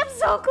 Stop it. I'm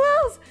so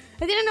close.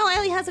 I didn't know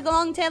Ellie has a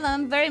long tail.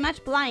 I'm very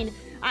much blind.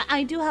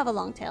 I do have a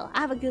long tail. I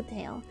have a good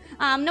tail.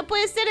 No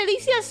puede ser,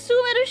 Elyssia.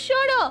 Súmero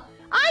choro.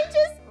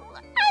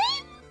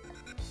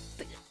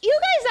 You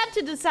guys have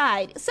to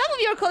decide. Some of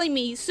you are calling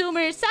me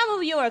Sumer. Some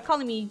of you are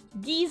calling me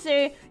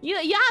Geezer. You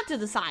have to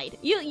decide.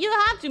 You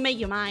have to make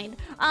your mind.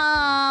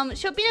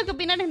 Yo opino que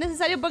opinar es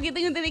necesario porque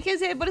tengo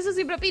inteligencia y por eso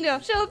siempre opino.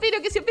 Yo opino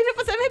que si opino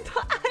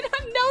pasamiento. I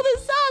don't know the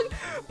song,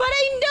 but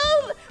I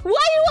know.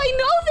 Why do I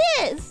know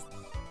this?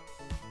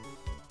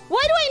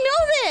 Why do I know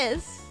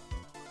this?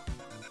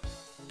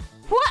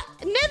 What?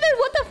 Nether,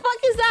 what the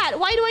fuck is that?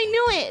 Why do I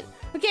know it?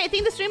 Okay, I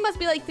think the stream must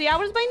be like 3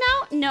 hours by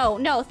now.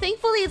 No.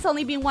 Thankfully, it's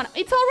only been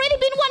It's already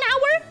been 1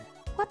 hour?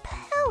 What the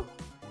hell?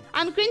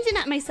 I'm cringing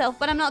at myself,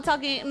 but I'm not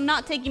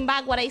taking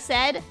back what I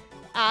said.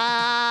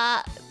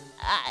 Thank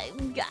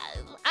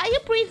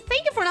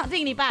you for not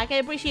taking it back. I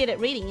appreciate it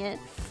reading it.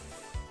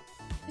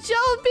 Yo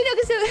opino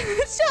que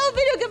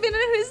opino no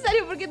es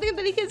necesario porque tengo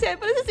inteligencia,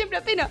 por eso siempre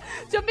opino.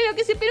 Yo opino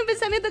que si opino un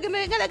pensamiento que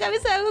me venga a la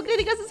cabeza hago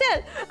crítica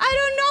social. I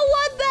don't know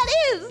what that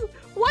is.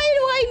 Why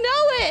do I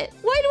know it?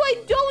 Why do I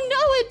don't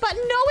know it but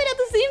know it at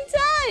the same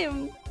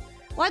time?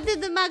 What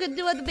did the maga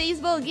do at the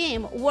baseball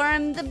game?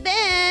 Worm the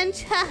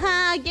bench.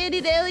 Haha, get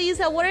it, Ellie? It's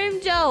a worm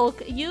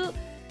joke. You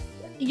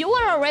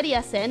are already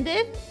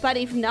ascended, but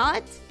if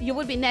not, you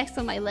would be next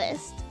on my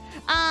list.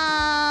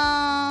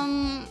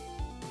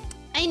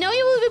 I know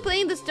you will be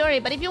playing the story,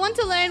 but if you want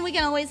to learn, we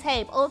can always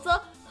help. Also,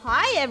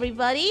 hi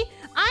everybody.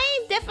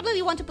 I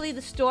definitely want to play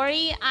the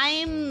story.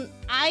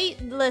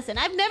 Listen,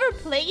 I've never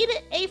played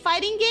a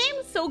fighting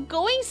game, so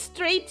going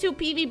straight to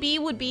PvP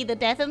would be the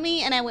death of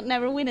me, and I would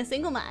never win a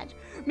single match.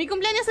 Mi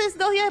cumpleaños es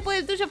 2 días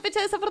después del tuyo, fecha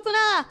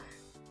desafortunada.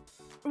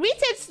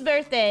 Richard's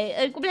birthday.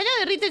 El cumpleaños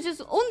de Richard es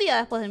un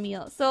día después del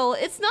mío, so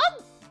it's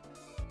not...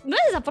 No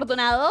es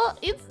desafortunado.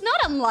 It's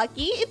not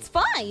unlucky. It's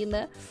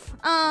fine.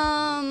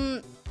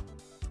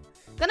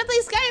 Gonna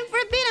play Skyrim for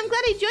a bit. I'm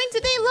glad I joined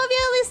today. Love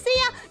you,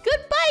 Elyssia.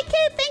 Goodbye,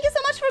 Kate. Thank you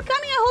so much for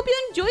coming. I hope you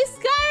enjoy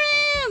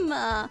Skyrim.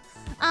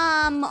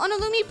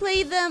 Onolumi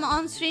played them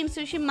on stream,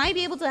 so she might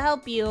be able to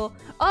help you.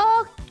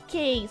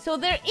 Okay, so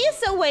there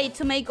is a way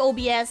to make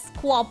OBS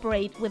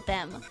cooperate with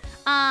them.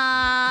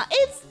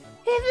 It's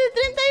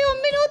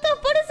 31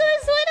 minutos, por eso me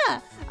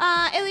suena.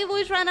 Ellie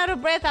Bush ran out of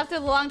breath after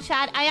the long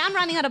chat. I am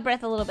running out of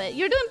breath a little bit.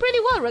 You're doing pretty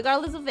well,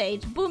 regardless of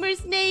age. Boomer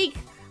Snake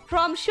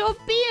from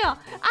Shopio.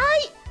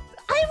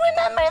 I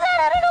remember that.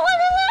 I don't know what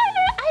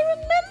I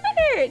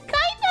remember.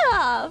 Kind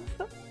of.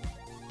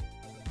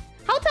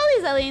 How tall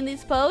is Ellie in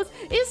this pose?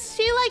 Is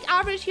she like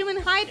average human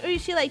height or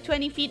is she like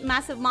 20 feet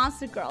massive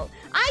monster girl?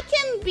 I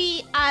can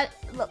be as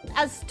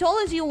tall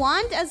as you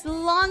want as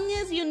long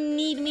as you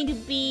need me to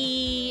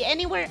be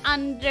anywhere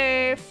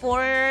under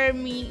 4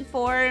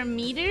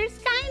 meters,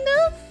 kind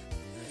of.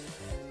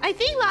 I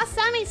think last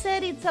time I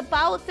said it's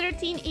about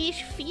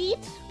 13-ish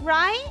feet,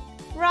 right?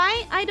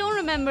 Right? I don't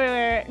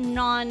remember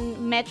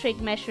non-metric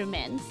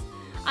measurements.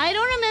 I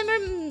don't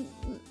remember...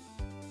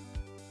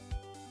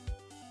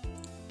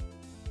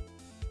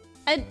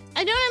 I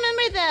don't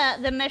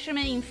remember the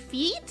measurement in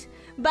feet,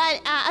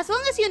 but as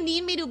long as you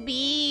need me to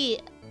be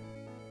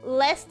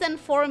less than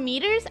 4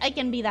 meters, I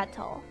can be that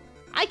tall.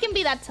 I can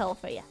be that tall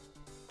for you.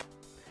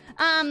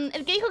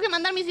 El que dijo que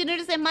mandar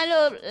misioneros es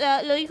malo,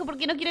 lo dijo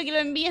porque no quiero que lo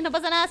envíes. No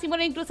pasa nada si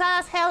mueren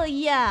cruzadas. Hell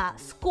yeah.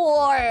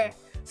 Score.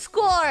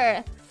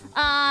 Score.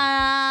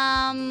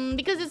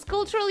 Because it's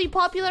culturally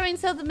popular in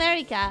South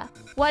America.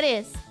 What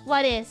is?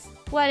 Wait.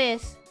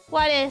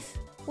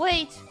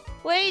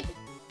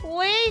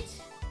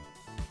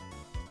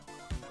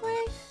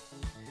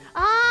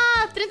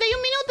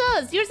 31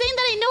 minutos! You're saying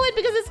that I know it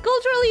because it's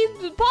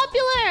culturally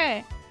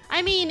popular!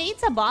 I mean,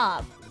 it's a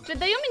bob.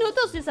 31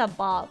 minutos is a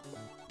bob.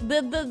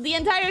 The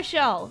entire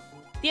show,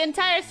 the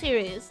entire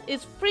series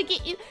is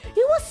freaking... It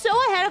was so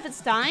ahead of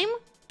its time.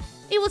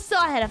 It was so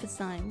ahead of its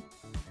time.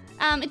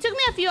 It took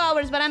me a few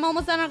hours, but I'm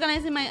almost done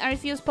organizing my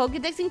Arceus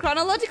Pokédex in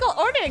chronological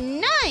order.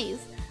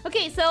 Nice!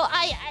 Okay, so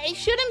I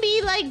shouldn't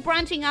be, like,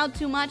 branching out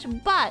too much,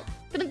 but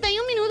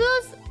 31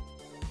 minutos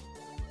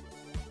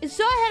is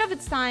so ahead of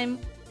its time.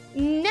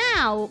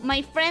 Now,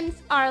 my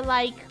friends are,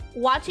 like,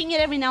 watching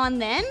it every now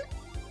and then.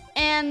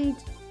 And,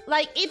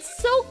 like, it's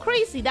so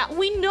crazy that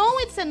we know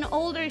it's an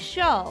older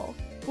show.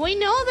 We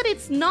know that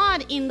it's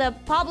not in the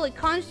public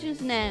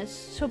consciousness,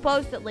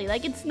 supposedly.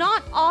 Like, it's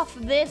not off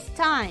this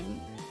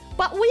time.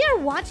 But we are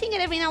watching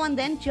it every now and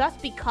then just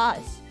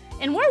because.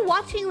 And we're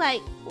watching,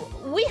 like,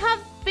 we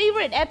have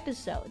favorite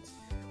episodes.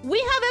 We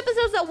have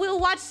episodes that we'll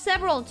watch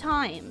several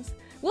times.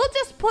 We'll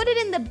just put it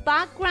in the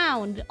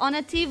background on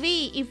a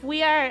TV if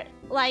we are,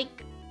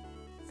 like,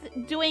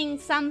 doing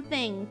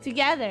something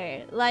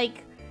together.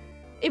 Like,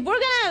 If we're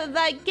gonna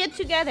like get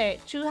together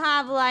to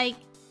have like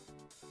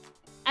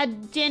a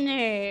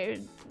dinner,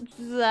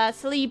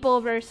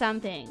 sleepover or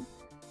something,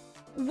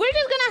 we're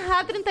just gonna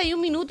have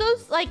 31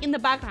 minutos like in the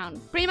background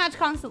pretty much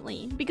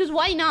constantly, because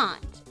why not?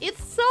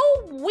 It's so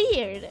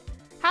weird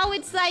how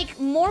it's like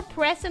more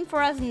present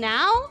for us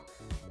now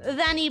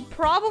than it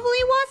probably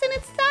was in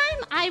its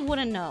time. I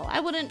wouldn't know. I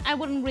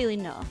wouldn't really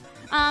know.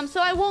 So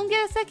I won't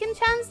get a second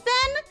chance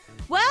then?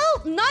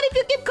 Well, not if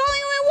you keep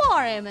calling me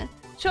warm.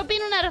 Yo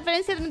opino una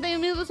referencia a 31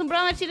 minutos, un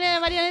programa chileno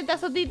de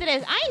marionetas o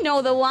títeres. I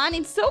know the one.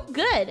 It's so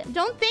good.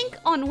 Don't think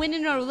on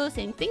winning or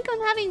losing. Think on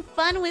having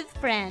fun with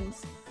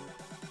friends.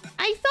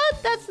 I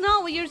thought that's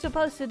not what you're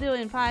supposed to do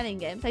in fighting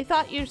games. I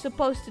thought you're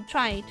supposed to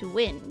try to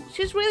win.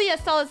 She's really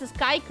as tall as a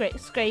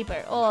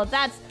skyscraper. Oh,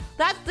 that's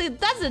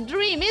the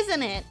dream,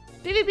 isn't it?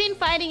 PvP in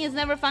fighting is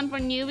never fun for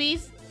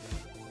newbies.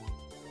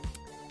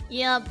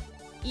 Yep.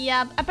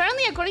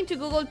 Apparently, according to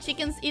Google,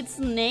 chickens eat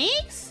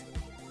snakes?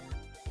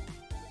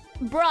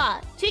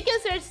 Bruh,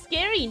 chickens are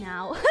scary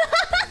now.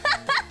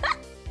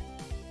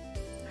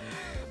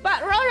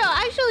 But Roro,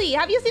 actually,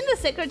 have you seen the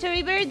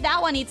secretary bird?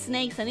 That one eats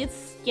snakes and it's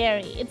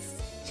scary.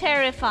 It's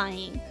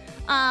terrifying.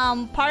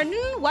 Pardon?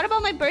 What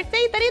about my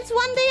birthday? That it's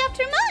one day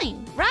after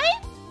mine,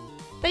 right?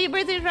 That your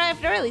birthday is right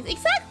after Early's.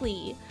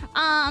 Exactly.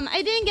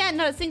 I didn't get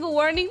not a single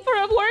warning for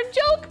a worm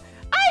joke.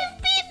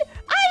 I've been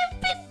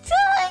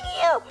telling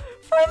you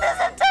for this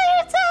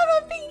entire time.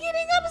 I've been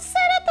getting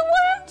upset at the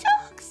worm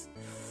jokes.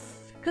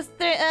 Because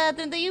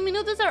 31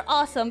 minutos are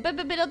awesome.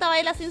 Pepe Pelota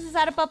baila sin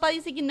cesar. Papa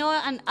dice que no,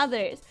 and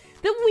others.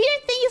 The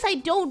weird thing is I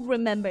don't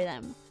remember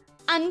them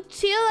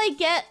until I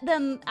get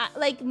them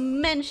like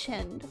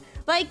mentioned.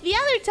 Like the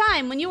other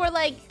time when you were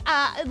like,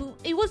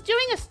 it was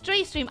during a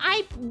Stray stream.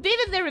 I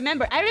vividly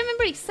remember. I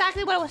remember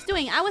exactly what I was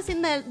doing. I was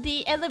in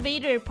the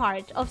elevator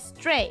part of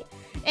Stray.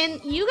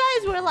 And you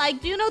guys were like,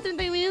 do you know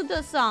 31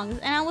 Minutos songs?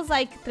 And I was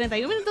like,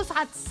 31 Minutos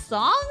had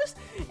songs?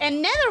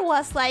 And Nether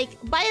was like,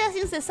 baila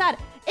sin cesar.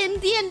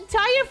 And the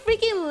entire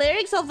freaking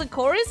lyrics of the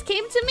chorus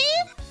came to me,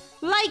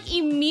 like,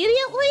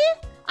 immediately.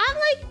 I'm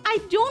like, I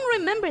don't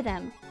remember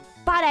them.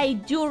 But I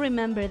do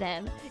remember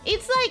them.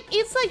 It's like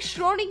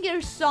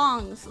Schrödinger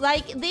songs.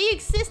 Like, they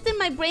exist in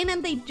my brain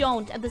and they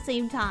don't at the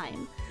same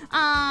time.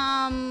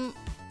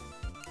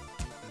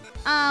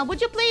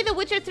 Would you play The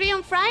Witcher 3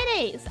 on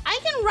Fridays? I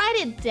can write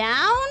it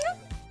down.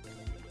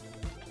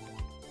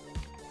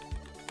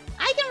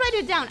 I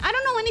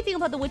don't know anything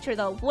about The Witcher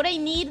though. Would I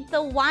need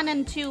the 1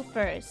 and 2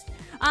 first?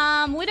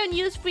 We don't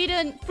use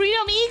Freedom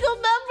Eagle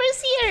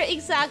numbers here.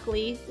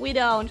 Exactly, we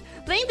don't.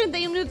 Playing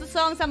 31 Minutos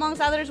songs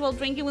amongst others while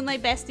drinking with my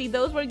bestie.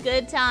 Those were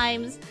good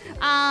times.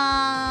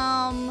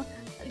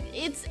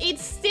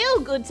 It's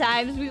still good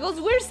times because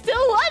we're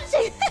still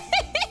watching.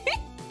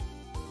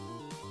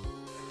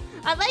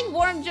 I like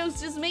warm jokes,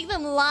 just make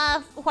them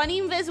laugh.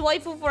 Juaninve's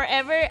waifu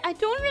forever. I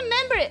don't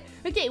remember it.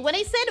 Okay, when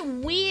I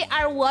said we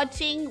are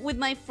watching with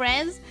my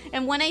friends,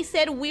 and when I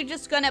said we're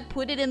just gonna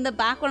put it in the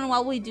background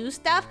while we do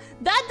stuff,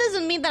 that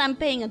doesn't mean that I'm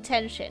paying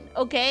attention,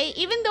 okay?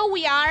 Even though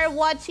we are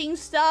watching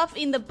stuff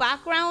in the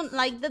background,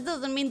 like, that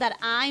doesn't mean that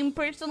I'm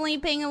personally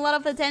paying a lot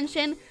of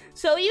attention.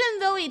 So even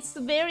though it's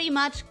very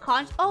much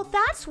oh,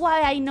 that's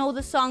why I know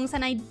the songs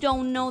and I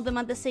don't know them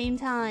at the same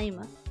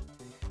time.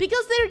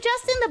 Because they're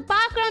just in the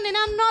background and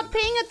I'm not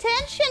paying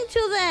attention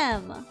to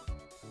them.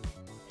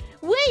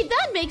 Wait,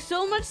 that makes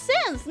so much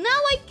sense. Now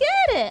I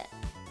get it.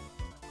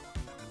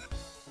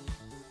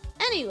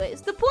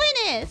 Anyways, the point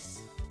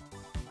is...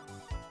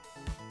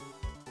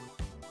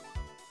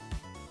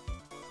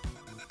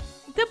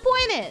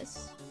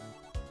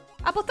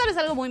 apostar es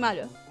algo muy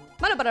malo.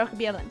 Malo para los que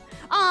pierden.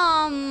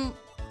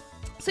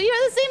 So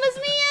you're the same as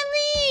me,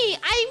 Andy!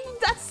 I'm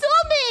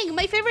assuming!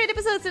 My favorite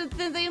episode of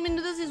 31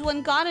 Minutos is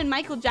when God and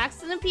Michael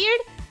Jackson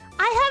appeared.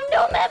 I have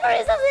no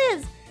memories of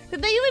this!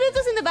 31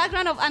 Minutos in the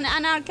background of an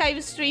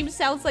unarchived stream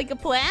sounds like a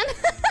plan.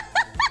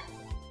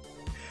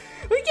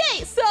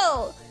 Okay,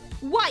 so...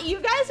 what you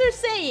guys are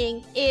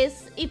saying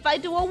is, if I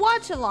do a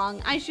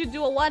watch-along, I should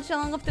do a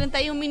watch-along of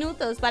 31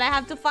 Minutos, but I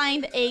have to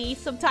find a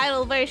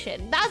subtitle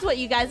version. That's what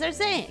you guys are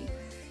saying.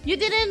 You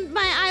didn't,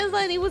 my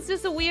island, it was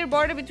just a weird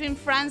border between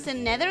France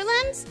and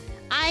Netherlands.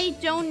 I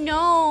don't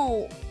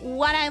know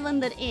what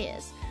island that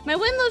is. My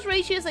win-lose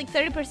ratio is like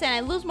 30%. I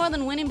lose more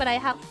than winning, but I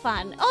have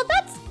fun. Oh,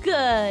 that's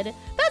good.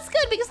 That's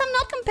good because I'm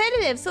not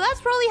competitive. So that's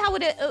probably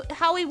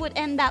how it would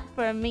end up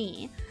for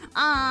me.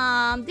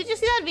 Did you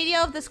see that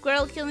video of the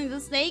squirrel killing the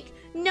snake?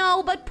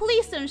 No, but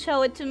please don't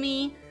show it to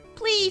me.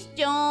 Please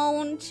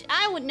don't.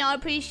 I would not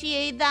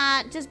appreciate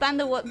that. Just ban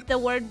the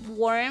word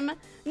worm.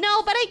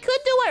 No, but I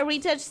could do what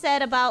Retouch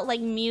said about,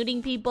 like,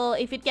 muting people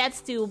if it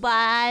gets too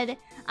bad.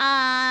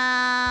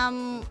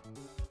 Oh,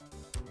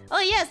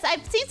 yes,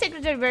 I've seen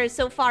Secretary Bird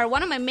so far.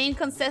 One of my main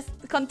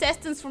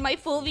contestants for my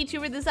full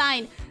VTuber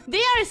design.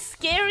 They are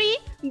scary.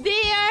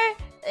 They are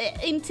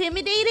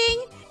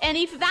intimidating. And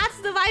if that's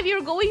the vibe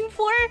you're going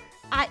for,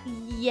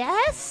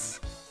 yes.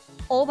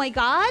 Oh, my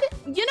God.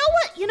 You know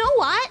what? You know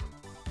what?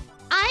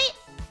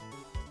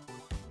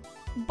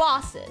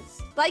 Bosses.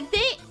 Like,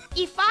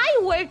 if I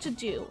were to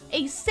do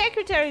a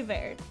Secretary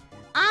Bird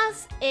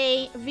as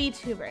a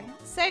VTuber,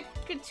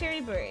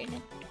 Secretary Bird,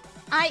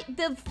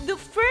 the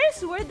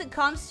first word that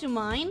comes to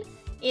mind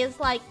is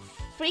like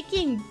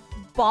freaking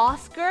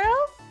boss girl,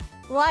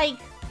 like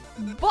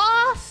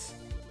boss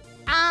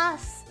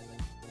ass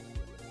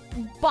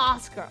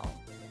boss girl.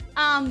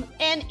 And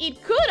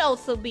it could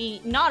also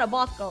be not a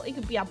boss girl, it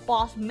could be a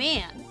boss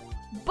man.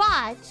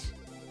 But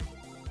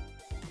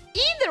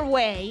either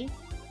way,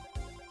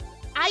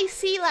 I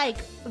see like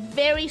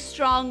very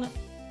strong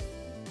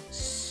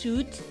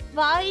suit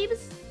vibes.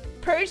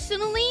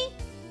 Personally,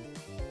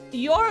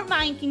 your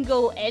mind can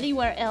go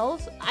anywhere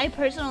else. I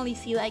personally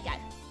see like a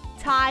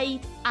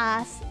tight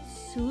ass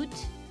suit.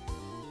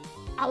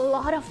 A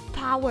lot of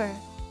power.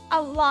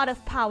 A lot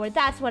of power.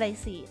 That's what I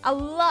see. A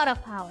lot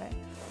of power.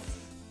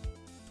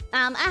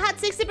 I had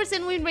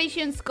 60% win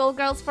ratio in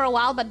Skullgirls for a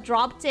while, but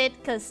dropped it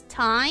because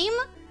time.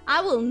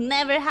 I will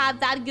never have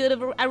that good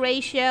of a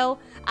ratio.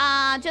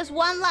 Just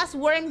one last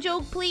worm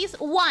joke, please.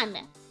 One.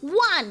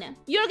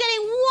 You're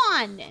getting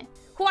one.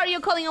 Who are you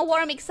calling a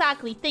worm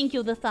exactly? Thank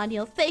you,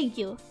 Nathaniel. Thank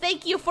you.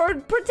 Thank you for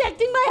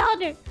protecting my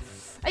honor.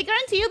 I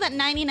guarantee you that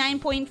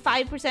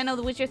 99.5% of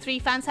the Witcher 3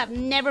 fans have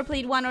never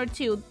played 1 or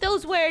 2.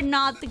 Those were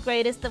not the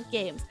greatest of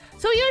games.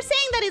 So you're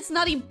saying that it's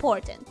not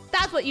important.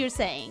 That's what you're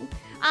saying.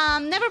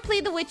 Never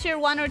played The Witcher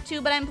 1 or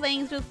 2, but I'm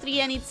playing through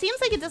 3, and it seems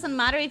like it doesn't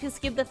matter if you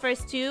skip the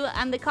first 2,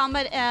 and the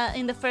combat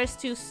in the first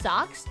 2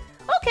 sucks.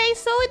 Okay,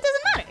 so it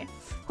doesn't matter.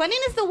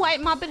 Juanin is the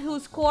white Muppet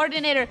who's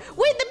coordinator.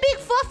 Wait, the big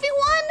fluffy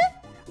one?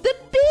 The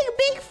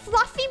big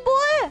fluffy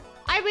boy?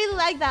 I really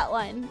like that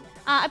one.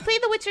 I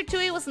played The Witcher 2,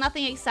 it was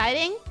nothing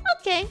exciting.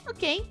 Okay.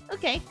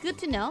 Good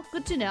to know.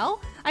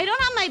 I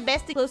don't have my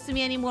bestie close to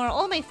me anymore.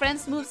 All my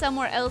friends moved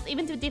somewhere else,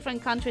 even to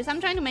different countries. I'm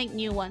trying to make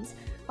new ones.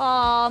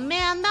 Oh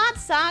man, that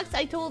sucks.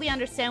 I totally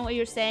understand what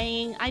you're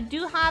saying. I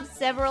do have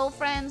several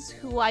friends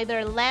who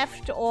either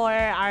left or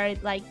are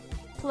like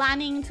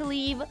planning to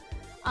leave.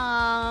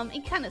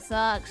 It kind of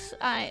sucks.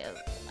 I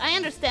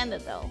understand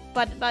it though,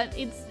 but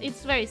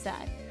it's very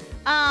sad.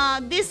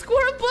 This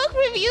Squirrel book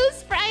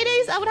reviews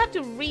Fridays. I would have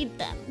to read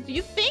them. Do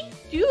you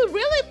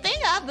really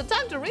think I have the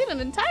time to read an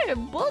entire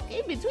book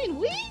in between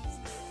weeks?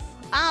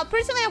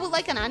 Personally, I would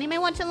like an anime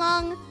watch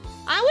along.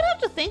 I would have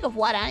to think of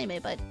what anime,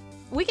 but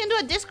we can do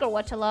a Discord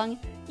watch along.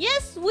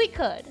 Yes, we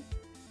could.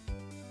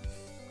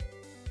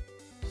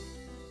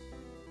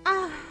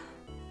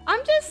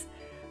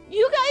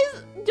 You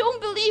guys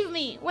don't believe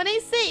me when I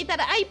say that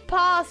I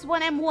pause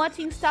when I'm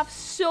watching stuff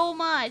so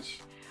much.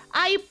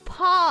 I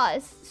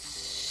pause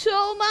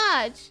so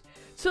much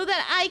so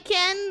that I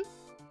can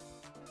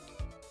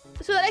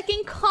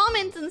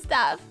comment on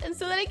stuff and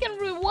so that I can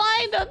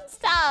rewind on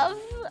stuff.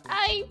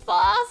 I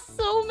pause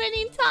so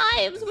many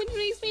times, which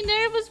makes me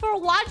nervous for a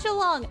watch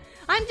along.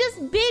 I'm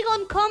just big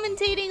on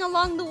commentating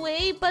along the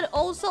way, but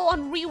also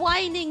on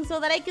rewinding so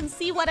that I can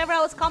see whatever I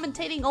was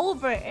commentating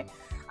over.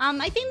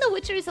 I think The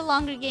Witcher is a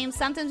longer game.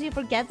 Sometimes you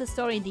forget the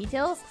story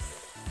details.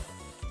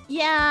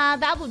 Yeah,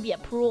 that would be a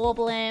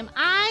problem.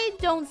 I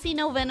don't see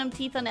no venom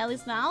teeth on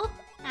Ellie's mouth.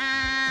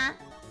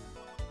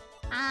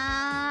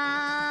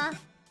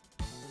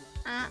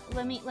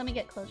 Let me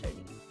get closer.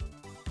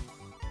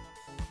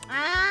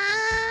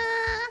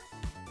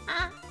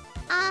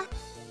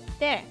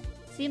 There.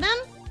 See them?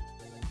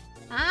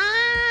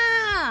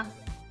 I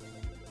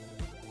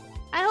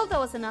hope that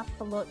was enough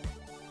to look.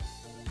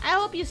 I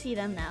hope you see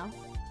them now.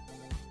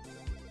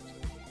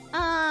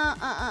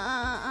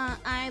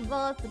 I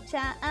lost the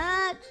chat.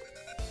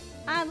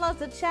 I lost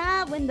the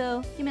chat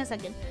window. Give me a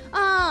second.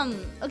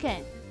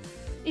 Okay.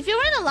 If you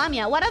were in a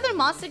lamia, what other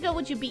monster girl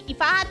would you be?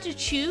 If I had to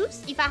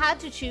choose?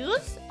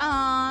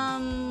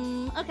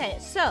 Okay,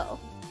 so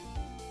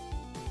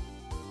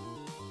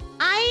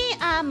I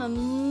am a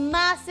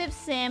massive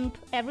simp.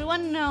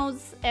 Everyone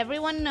knows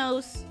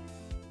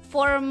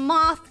for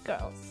moth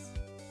girls.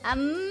 A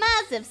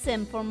massive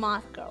simp for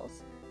moth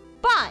girls.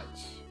 But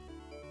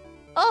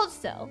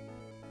also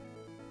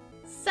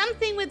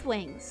something with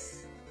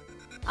wings.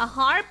 A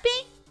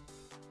harpy?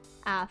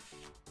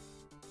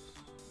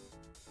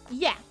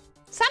 Yeah.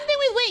 Something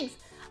with wings.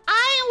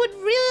 I would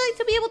really like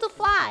to be able to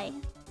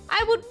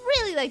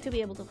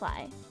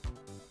fly.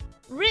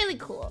 Really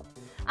cool.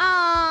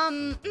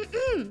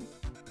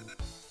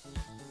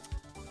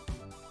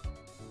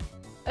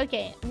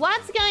 Okay,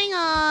 what's going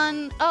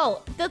on?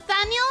 Oh,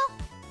 Nathaniel?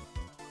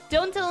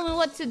 Don't tell me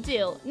what to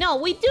do. No,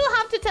 we do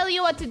have to tell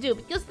you what to do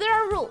because there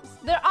are rules.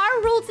 There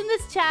are rules in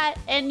this chat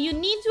and you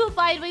need to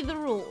abide by the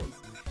rules.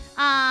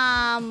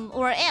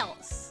 Or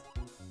else.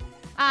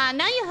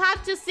 Now you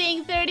have to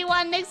sing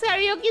 31 next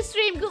karaoke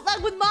stream. Good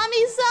luck with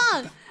Mommy's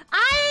song.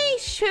 I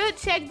should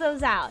check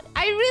those out.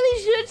 I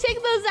really should check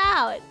those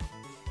out.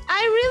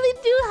 I really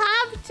do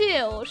have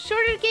to.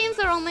 Shorter games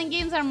or online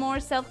games are more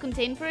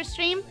self-contained for a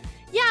stream.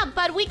 Yeah,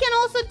 but we can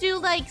also do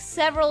like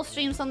several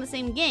streams on the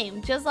same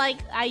game. Just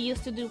like I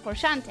used to do for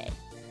Shantae.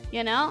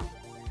 You know?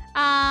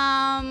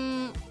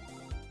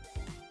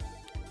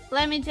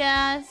 Let me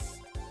just...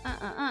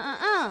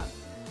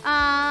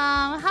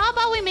 how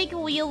about we make a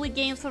wheel with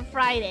games for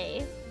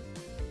Friday?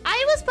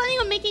 I was planning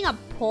on making a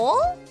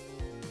poll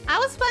I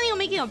was planning on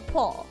making a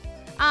poll.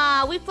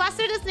 We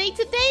plastered a snake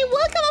today.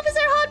 Welcome, Officer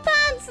Hot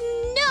Pants.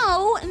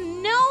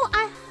 No,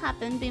 I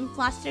haven't been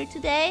plastered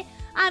today.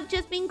 I've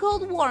just been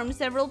called worm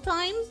several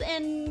times,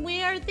 and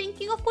we are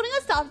thinking of putting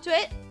a stop to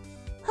it.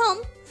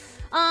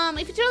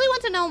 If you truly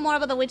want to know more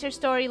about the Witcher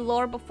story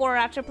lore before or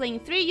after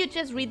playing 3, you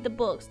just read the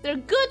books. They're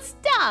good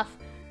stuff.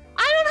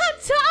 I don't have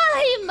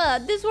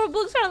time! These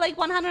books are like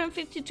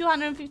 150,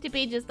 250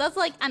 pages. That's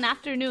like an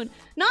afternoon.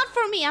 Not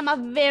for me, I'm a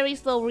very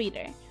slow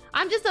reader.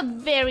 I'm just a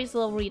very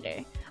slow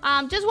reader.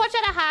 Just watch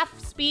at a half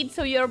speed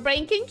so your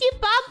brain can keep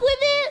up with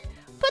it.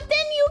 But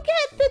then you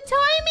get the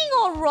timing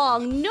all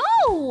wrong.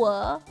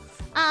 No!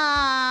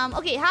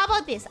 Okay, how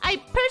about this? I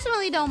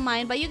personally don't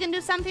mind, but you can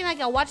do something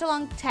like a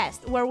watch-along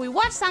test where we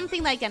watch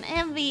something like an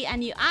MV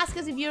and you ask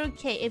us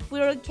if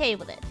we're okay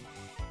with it.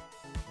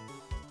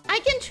 I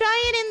can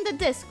try it in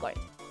the Discord.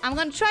 I'm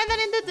gonna try that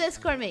in the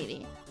Discord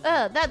maybe.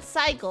 That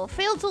cycle.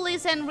 Fail to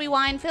listen,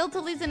 rewind, fail to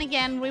listen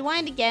again,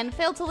 rewind again,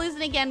 fail to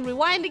listen again,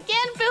 rewind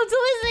again, fail to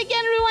listen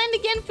again, rewind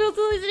again, fail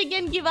to listen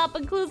again, give up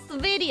and close the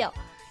video.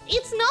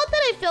 It's not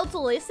that I fail to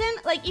listen.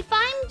 Like, if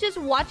I'm just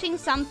watching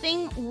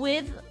something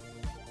with,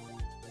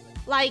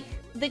 like,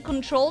 the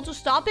control to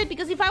stop it,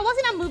 because if I was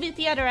in a movie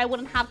theater, I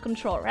wouldn't have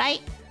control, right?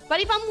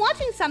 But if I'm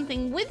watching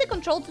something with the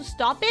control to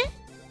stop it,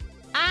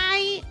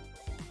 I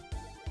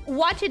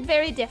watch it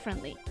very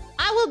differently.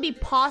 I will be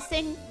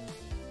pausing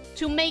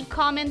to make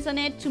comments on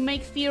it, to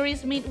make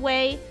theories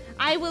midway.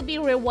 I will be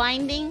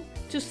rewinding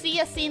to see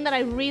a scene that I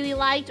really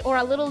liked or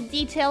a little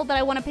detail that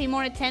I want to pay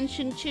more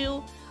attention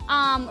to.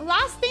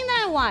 Last thing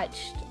that I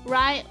watched,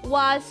 right,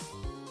 was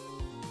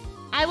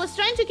I was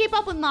trying to keep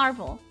up with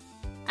Marvel.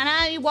 And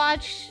I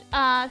watched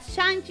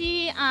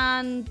Shang-Chi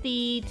and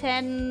the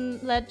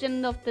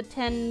Legend of the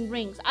Ten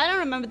Rings. I don't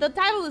remember, the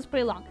title is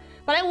pretty long.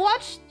 But I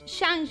watched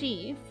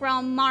Shang-Chi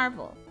from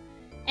Marvel.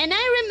 And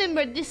I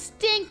remember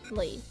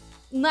distinctly,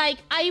 like,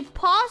 I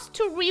paused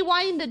to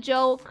rewind the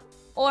joke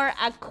or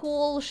a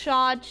cool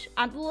shot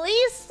at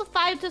least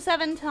 5 to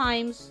 7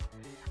 times.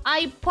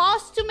 I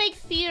paused to make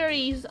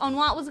theories on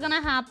what was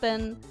gonna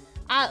happen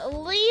at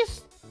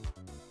least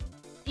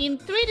in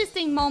 3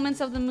 distinct moments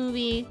of the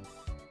movie.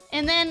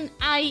 And then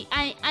I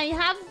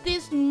have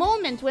this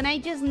moment when I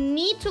just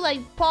need to,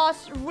 like,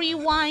 pause,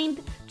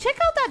 rewind. Check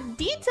out that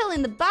detail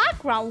in the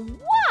background.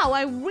 Wow,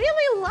 I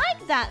really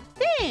like that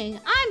thing.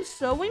 I'm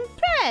so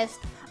impressed.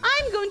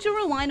 I'm going to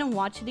rewind and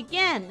watch it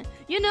again.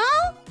 You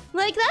know?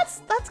 Like, that's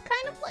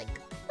kind of like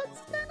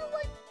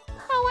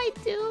how I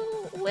do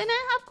when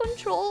I have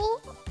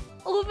control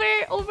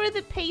over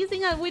the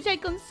pacing at which I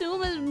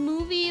consume a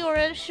movie or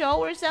a show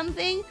or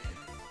something.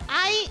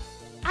 I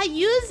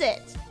use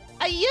it.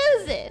 I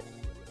use it.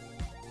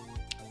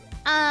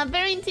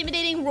 Very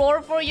intimidating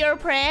roar for your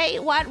prey.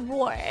 What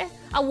roar?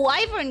 A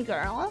wyvern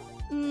girl?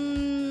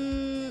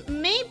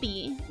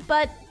 Maybe.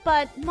 But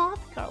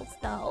moth girls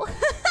though.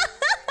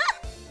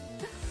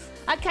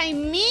 A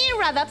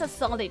chimera, that's a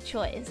solid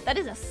choice. That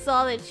is a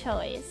solid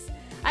choice.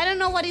 I don't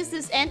know what is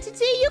this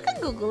entity. You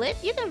can Google it.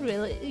 You can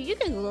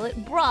Google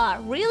it.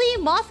 Bruh, really?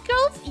 Moth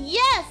girls?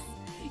 Yes!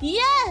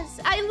 Yes!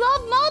 I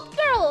love moth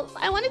girls!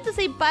 I wanted to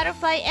say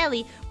butterfly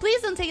Ellie.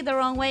 Please don't take it the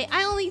wrong way.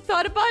 I only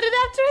thought about it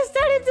after I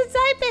started to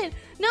type it.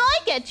 No,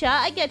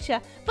 I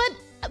getcha. But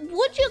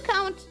would you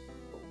count...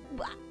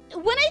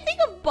 When I think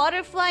of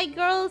butterfly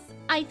girls,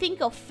 I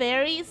think of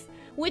fairies,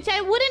 which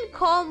I wouldn't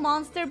call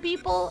monster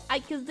people,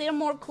 because they're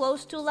more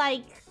close to,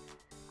 like...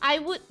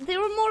 They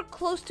were more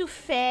close to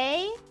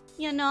fae,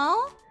 you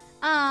know?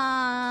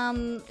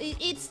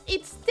 It's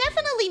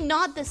definitely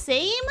not the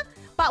same.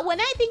 But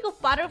when I think of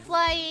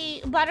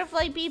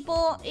butterfly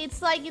people,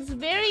 it's like it's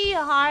very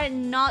hard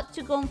not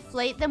to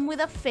conflate them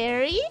with a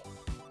fairy.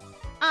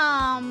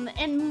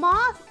 And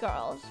moth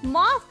girls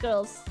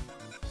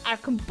are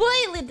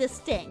completely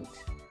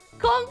distinct.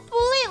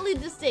 Completely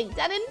distinct.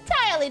 An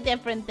entirely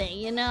different thing,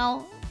 you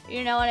know?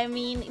 You know what I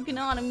mean? If you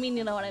know what I mean,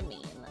 you know what I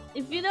mean.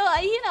 If you know what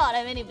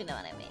I mean, if you know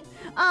what I mean.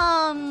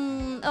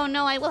 Oh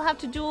no, I will have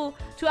to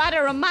add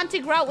a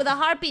romantic route with a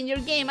harpy in your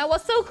game. I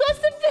was so close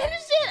to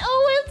finish it.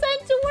 Oh, well,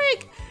 time to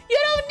work. You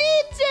don't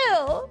need to.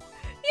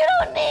 You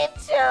don't need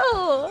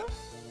to.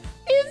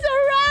 It's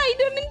alright.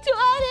 Don't need to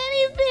add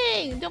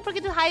anything. Don't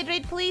forget to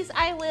hydrate, please.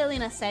 I will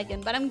in a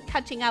second, but I'm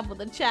catching up with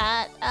the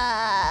chat.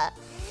 I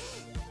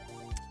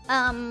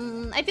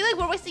feel like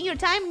we're wasting your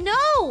time.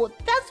 No,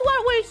 that's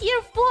what we're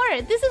here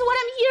for. This is what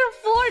I'm here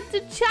for, to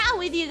chat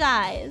with you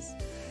guys.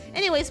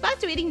 Anyways, back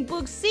to reading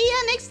books. See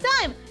ya next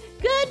time.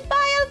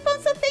 Goodbye,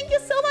 Alfonso. Thank you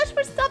so much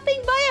for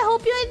stopping by. I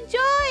hope you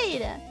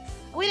enjoyed.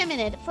 Wait a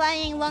minute.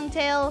 Flying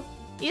Longtail.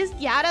 Is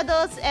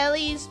Gyarados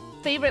Ellie's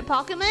favorite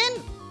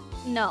Pokemon?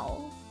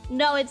 No.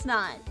 No, it's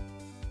not.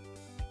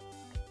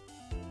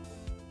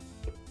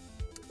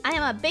 I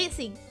am a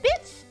basic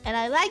bitch, and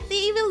I like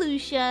the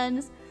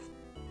evolutions.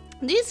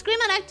 Do you scream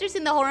at actors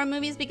in the horror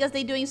movies because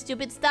they're doing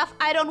stupid stuff?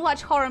 I don't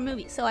watch horror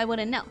movies, so I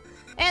wouldn't know.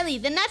 Ellie,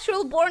 the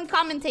natural-born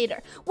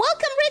commentator.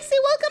 Welcome,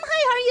 Rixie. Welcome.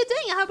 Hi, how are you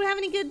doing? I hope you're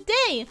having a good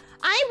day.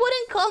 I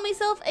wouldn't call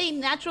myself a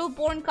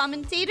natural-born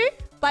commentator,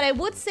 But I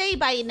would say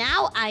by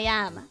now I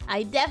am.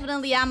 I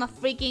definitely am a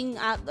freaking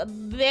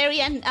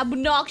very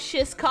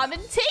obnoxious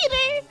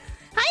commentator.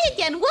 Hi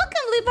again,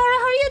 welcome Libara,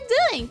 how are you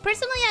doing?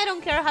 Personally, I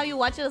don't care how you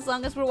watch it as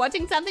long as we're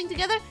watching something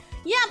together.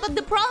 Yeah, but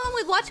the problem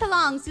with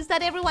watch-alongs is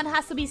that everyone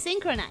has to be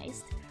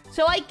synchronized.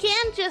 So I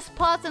can't just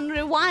pause and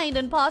rewind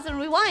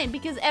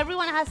because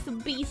everyone has to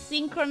be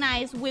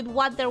synchronized with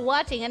what they're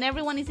watching and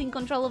everyone is in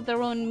control of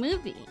their own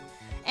movie.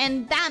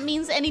 And that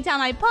means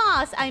anytime I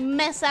pause, I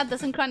mess up the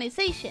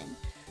synchronization.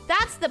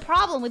 That's the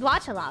problem with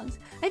watch-alongs.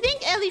 I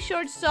think Ellie's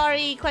short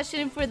sorry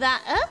questioning for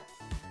that.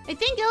 I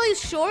think Ellie's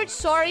short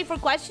sorry for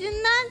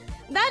questioning that.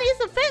 That is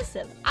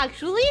offensive.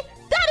 Actually,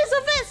 that is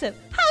offensive.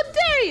 How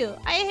dare you?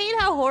 I hate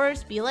how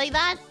horrors be like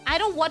that. I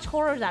don't watch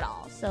horrors at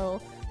all,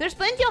 so... There's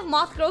plenty of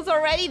moth girls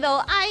already,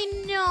 though. I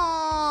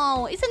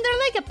know. Isn't there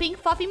like a pink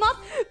fluffy moth?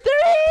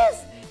 There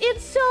is!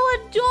 It's so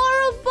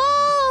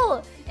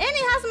adorable! And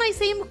it has my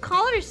same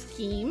color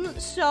scheme,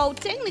 so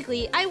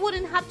technically I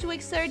wouldn't have to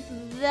exert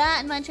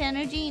that much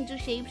energy into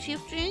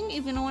shape-shifting,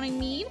 if you know what I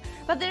mean.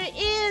 But there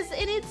is,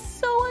 and it's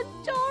so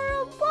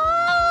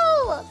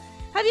adorable!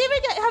 Have you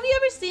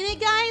ever seen it,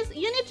 guys?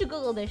 You need to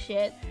Google this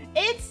shit.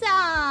 It's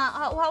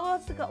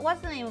what's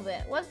the name of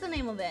it? What's the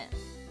name of it?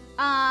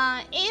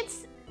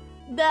 It's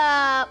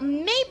the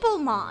maple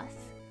moth.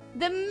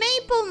 The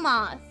maple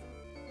moth,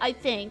 I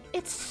think.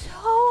 It's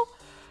so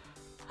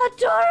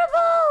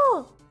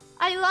adorable!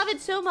 I love it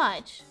so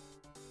much.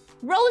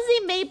 Rosy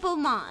maple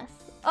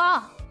moth.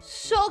 Oh,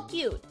 so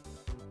cute.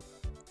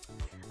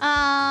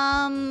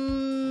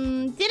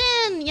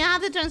 Didn't you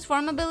have the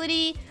transform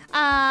ability?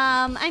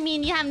 I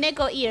mean, you have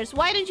Neko ears.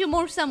 Why don't you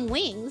morph some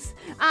wings?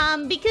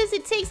 Because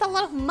it takes a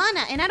lot of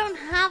mana, and I don't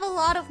have a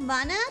lot of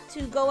mana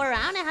to go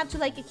around. I have to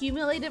like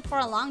accumulate it for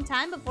a long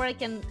time before I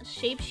can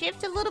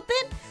shapeshift a little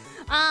bit.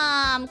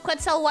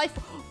 Quetzal waifu.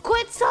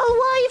 Quetzal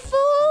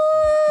waifu!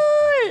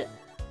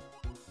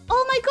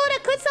 Oh my god, a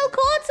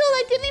Quetzalcoatl!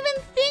 I didn't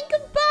even think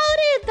about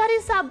it! That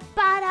is a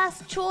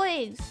badass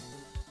choice.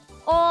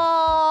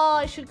 Oh,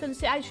 I should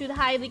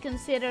highly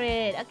consider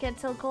it. A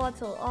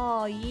Quetzalcoatl.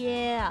 Oh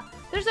yeah.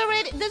 There's a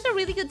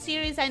really good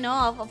series I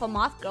know of a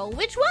moth girl.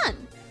 Which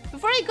one?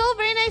 Before I go,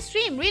 very nice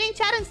stream. Reading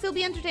chat and still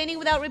be entertaining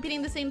without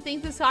repeating the same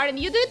things is hard, and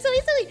you do it so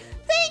easily.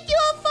 Thank you,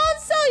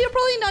 Alfonso! You're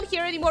probably not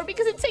here anymore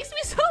because it takes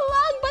me so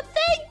long, but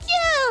thank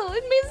you!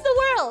 It means the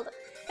world.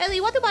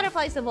 Ellie, what do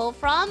butterflies evolve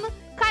from?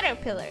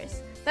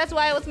 Caterpillars. That's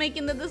why I was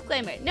making the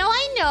disclaimer. No,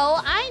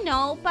 I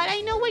know, but I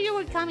know where you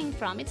were coming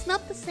from. It's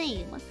not the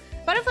same.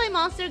 Butterfly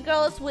monster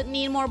girls would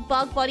need more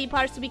bug body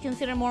parts to be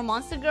considered more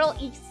monster girl.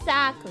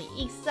 Exactly.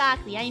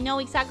 I know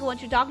exactly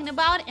what you're talking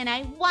about, and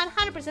I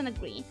 100%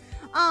 agree.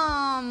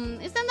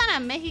 Isn't that a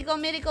Mexico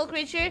mythical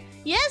creature?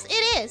 Yes,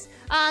 it is.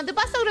 De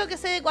paso creo que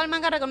sé de cuál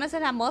manga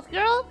reconoces la moth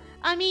girl.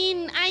 I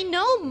mean, I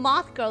know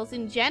moth girls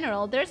in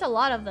general. There's a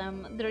lot of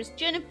them. There's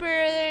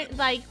Juniper,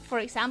 like, for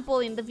example,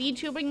 in the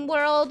VTubing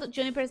world.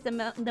 Juniper is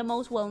the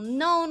most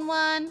well-known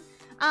one.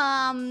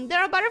 There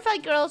are butterfly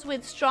girls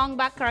with strong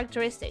back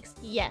characteristics.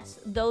 Yes,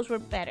 those were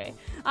better.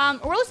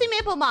 Rosy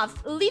maple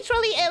moth.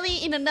 Literally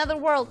Ellie in another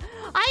world.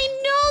 I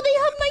know they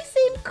have my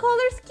same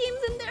color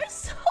schemes and they're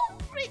so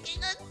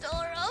freaking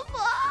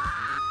adorable.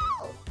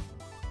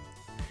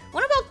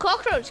 What about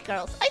cockroach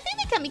girls? I think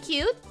they can be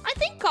cute. I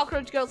think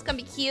cockroach girls can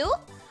be cute.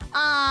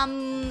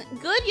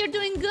 Good, you're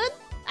doing good.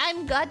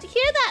 I'm glad to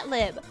hear that,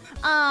 Lib.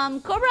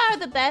 Cobra are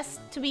the best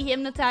to be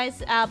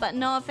hypnotized, but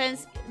no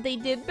offense, they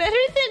did better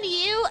than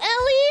you,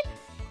 Ellie.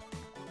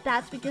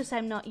 That's because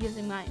I'm not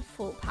using my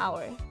full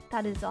power.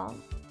 That is all.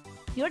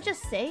 You're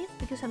just safe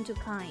because I'm too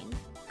kind.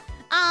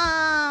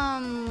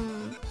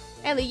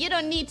 Ellie, you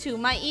don't need to.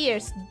 My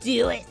ears.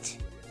 Do it.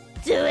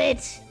 Do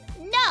it.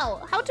 No.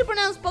 How to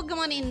pronounce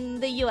Pokemon in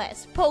the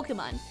US?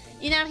 Pokemon.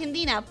 In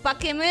Argentina,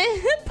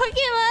 Pokemon.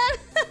 Pokemon.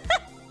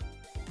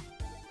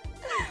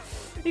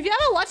 If you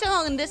have a watch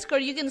along on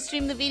Discord, you can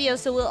stream the video,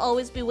 so we'll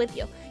always be with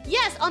you.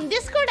 Yes, on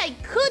Discord I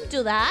could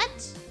do that.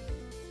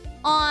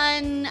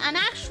 On an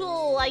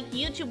actual like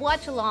YouTube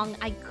watch along,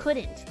 I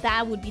couldn't.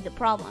 That would be the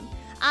problem.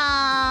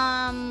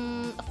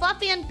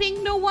 Fluffy and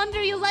pink, no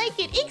wonder you like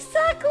it.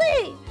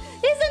 Exactly!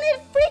 Isn't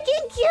it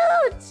freaking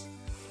cute?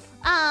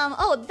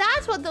 Oh,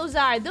 that's what those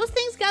are. Those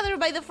things gathered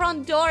by the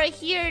front door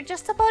here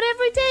just about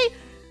every day.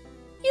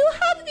 You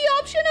have the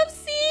option of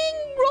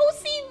seeing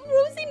rosy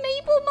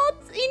maple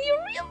moths in your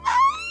real life.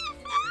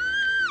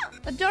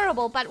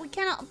 Adorable, but we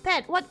cannot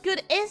pet. What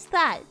good is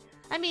that?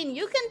 I mean,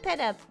 you can pet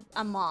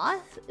a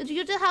moth.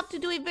 You just have to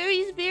do it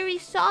very, very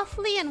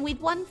softly and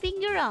with one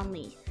finger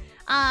only.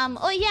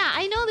 Oh yeah,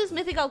 I know this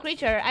mythical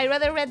creature. I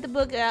rather read the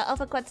book of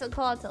a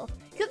Quetzalcoatl.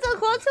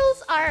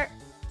 Quetzalcoatls are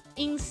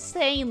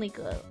insanely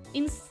good.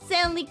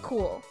 Insanely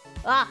cool.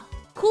 Ah,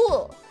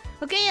 cool.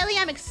 Okay, Ellie,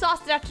 I'm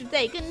exhausted after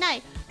today. Good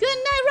night. Good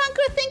night,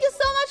 Ranker. Thank you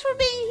so much for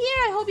being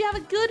here. I hope you have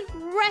a good,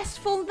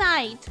 restful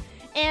night.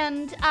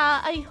 And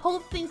I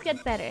hope things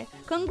get better.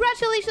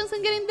 Congratulations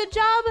on getting the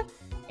job.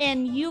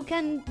 And you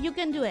can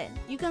do it.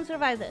 You can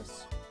survive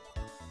this.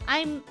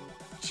 I'm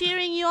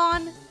cheering you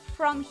on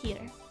from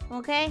here.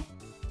 Okay?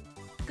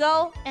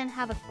 Go and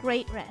have a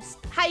great rest.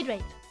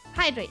 Hydrate.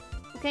 Hydrate,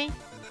 okay?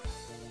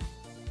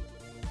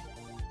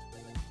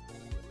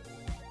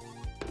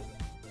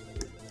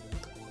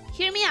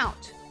 Hear me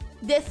out.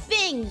 The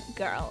thing,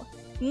 girl.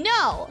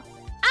 No.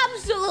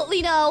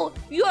 Absolutely no.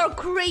 You're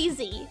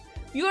crazy.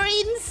 You're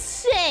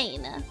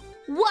insane.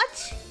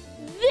 What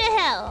the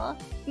hell?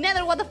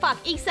 Nether, what the fuck?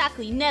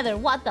 Exactly, Nether,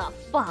 what the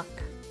fuck?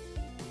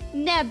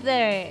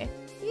 Nether.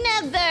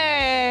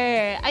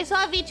 Nether! I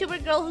saw a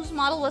VTuber girl whose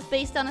model was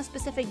based on a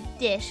specific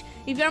dish.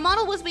 If your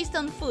model was based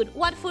on food,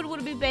 what food would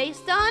it be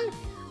based on?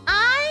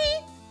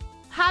 I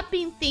have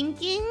been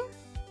thinking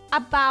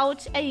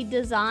about a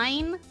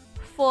design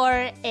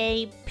for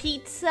a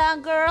pizza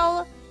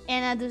girl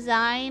and a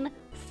design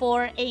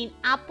for an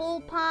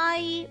apple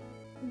pie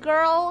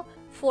girl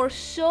for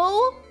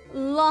so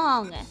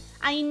long.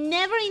 I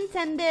never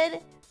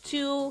intended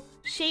to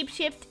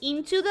shapeshift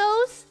into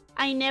those.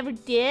 I never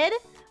did.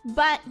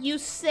 But you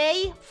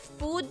say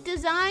food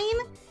design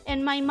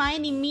and my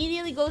mind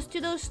immediately goes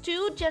to those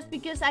two just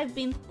because I've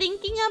been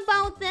thinking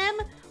about them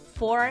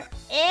for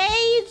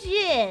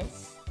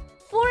ages.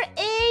 For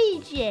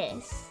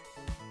ages.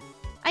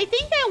 I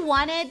think I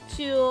wanted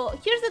to...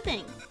 Here's the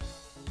thing.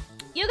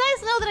 You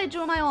guys know that I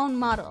drew my own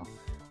model.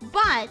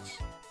 But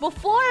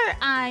before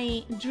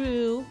I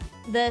drew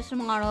this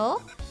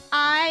model,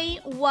 I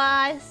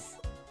was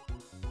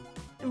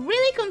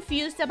really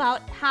confused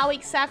about how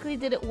exactly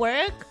did it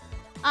work.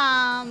 For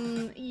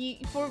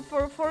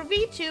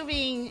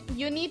VTubing,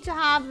 you need to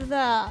have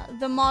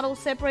the model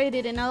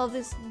separated in all of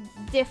these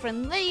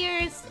different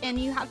layers, and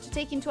you have to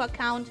take into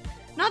account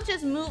not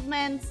just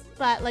movements,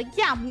 but like,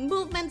 yeah,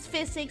 movements,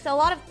 physics, a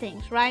lot of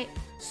things, right?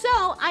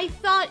 So I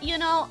thought, you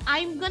know,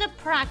 I'm gonna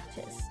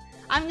practice.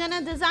 I'm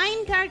gonna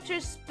design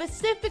characters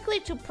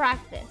specifically to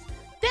practice.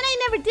 Then I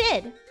never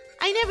did.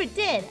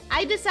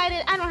 I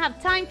decided I don't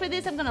have time for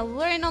this. I'm gonna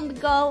learn on the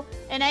go,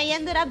 and I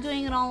ended up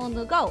doing it all on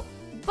the go.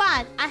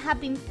 But I have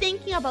been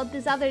thinking about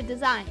these other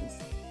designs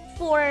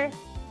for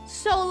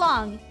so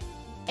long,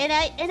 and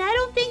I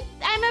don't think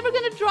I'm ever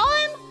gonna draw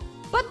them,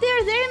 but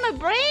they're there in my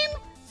brain.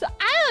 So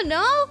I don't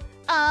know.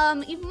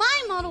 If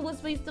my model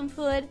was based on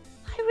food,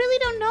 I really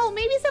don't know.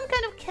 Maybe some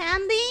kind of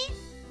candy.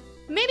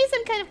 Maybe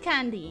some kind of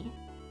candy.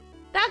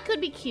 That could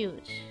be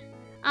cute.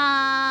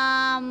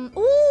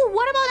 Ooh,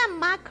 what about a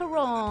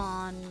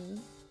macaron?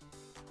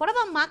 What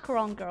about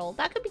macaron girl?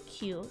 That could be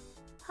cute.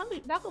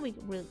 That could be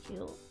really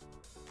cute.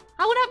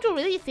 I would have to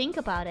really think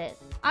about it.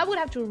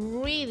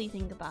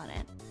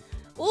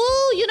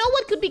 Ooh, you know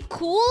what could be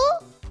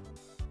cool?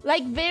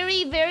 Like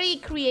very, very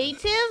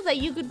creative. That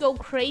you could go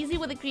crazy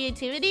with the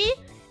creativity.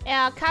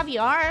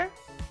 Caviar.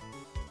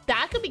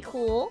 That could be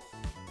cool.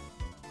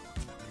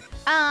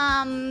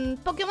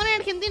 Pokémon en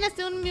Argentina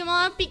según mi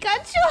mamá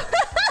Pikachu.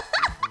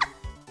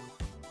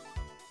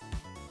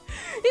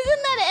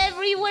 Isn't that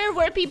everywhere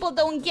where people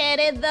don't get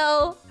it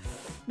though?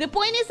 The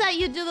point is that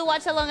you do the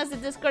watch along as a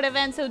Discord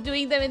event, so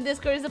doing them in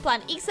Discord is the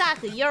plan.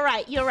 Exactly, you're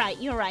right.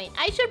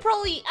 I should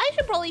probably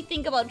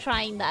think about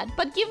trying that.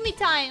 But give me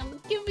time,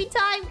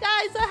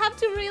 guys. I have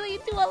to really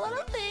do a lot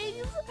of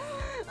things.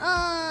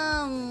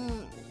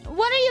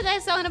 What are you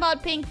guys talking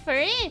about, pink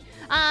furry?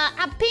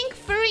 A pink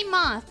furry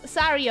moth.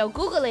 Sario,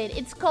 Google it.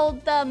 It's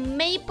called the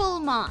maple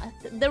moth.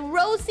 The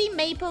rosy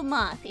maple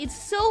moth. It's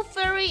so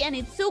furry and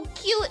it's so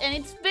cute and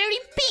it's very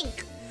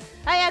pink.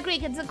 I agree,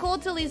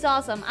 Quetzalcoatl is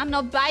awesome. I'm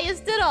not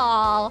biased at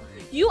all.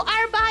 You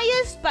are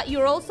biased, but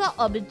you're also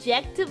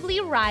objectively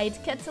right.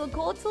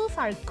 Quetzalcoatls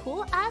are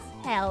cool as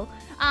hell.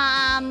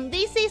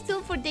 They stay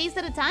still for days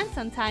at a time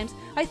sometimes.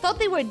 I thought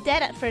they were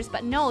dead at first,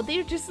 but no,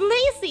 they're just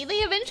lazy. They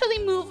eventually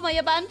move by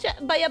about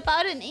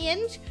an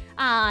inch.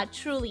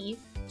 Truly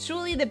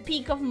the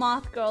peak of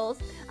moth girls.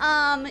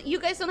 You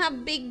guys don't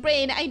have big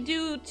brain. I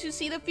do, to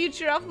see the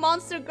future of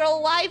monster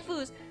girl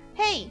waifus.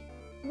 Hey,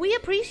 we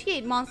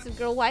appreciate monster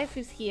girl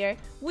waifus here.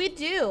 We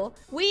do.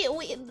 We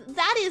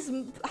that is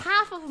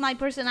half of my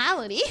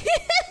personality.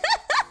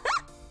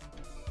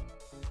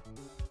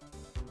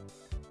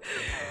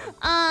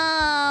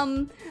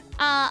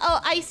 Oh,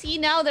 I see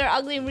now they're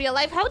ugly in real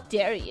life. How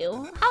dare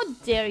you? How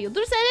dare you?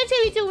 There's an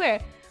envtuber.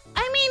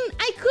 I mean,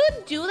 I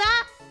could do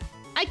that.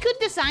 I could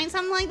design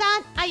something like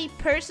that. I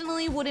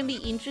personally wouldn't be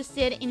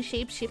interested in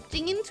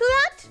shape-shifting into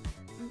that,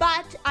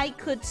 but I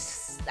could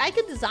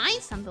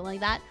design something like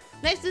that.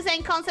 Next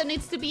design concept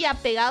needs to be a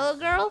pegado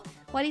girl.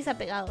 What is a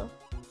pegado?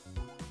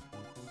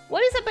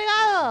 What is a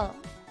pegado?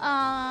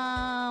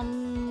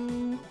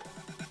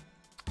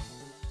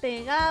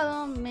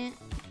 Pegado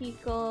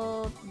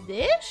Mexico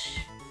dish?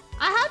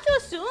 I have to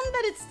assume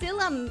that it's still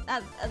a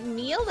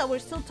meal, that we're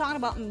still talking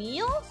about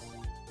meals?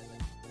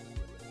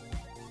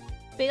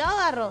 Pegado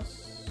de arroz.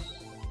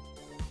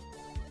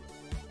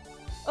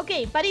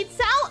 Okay, but it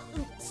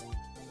sounds...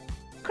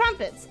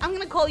 Crumpets, I'm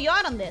gonna call you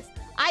out on this.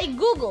 I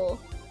Google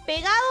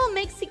Pegado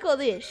Mexico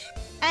dish,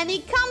 and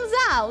it comes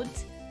out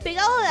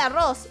Pegado de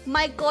arroz,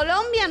 my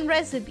Colombian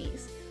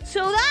recipes.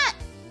 So that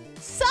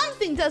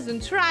something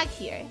doesn't track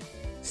here.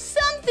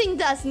 Something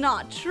does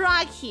not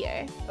track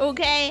here,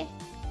 okay?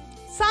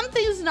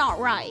 Something's not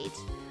right.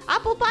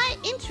 Apple pie?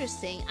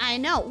 Interesting. I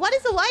know. What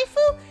is a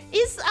waifu?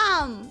 Is,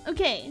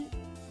 okay.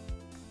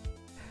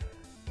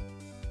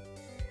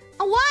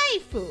 A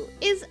waifu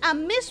is a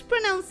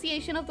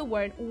mispronunciation of the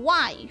word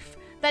wife.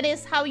 That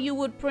is how you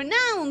would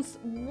pronounce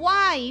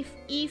wife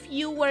if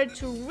you were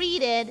to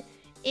read it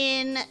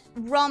in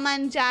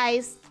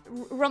romanji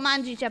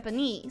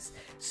Japanese.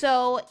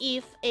 So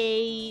if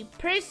a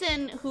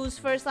person whose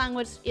first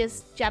language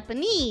is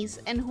Japanese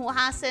and who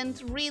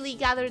hasn't really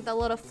gathered a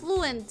lot of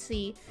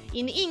fluency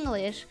in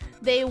English,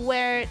 they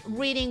were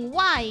reading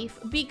wife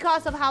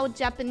because of how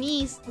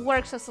Japanese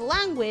works as a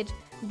language,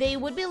 they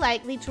would be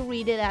likely to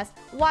read it as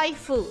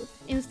waifu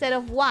instead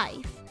of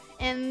wife.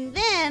 And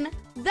then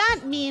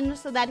that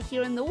means that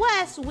here in the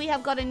West, we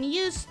have gotten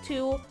used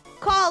to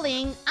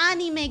calling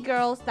anime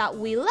girls that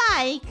we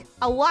like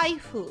a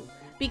waifu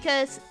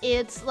because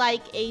it's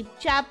like a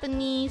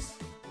Japanese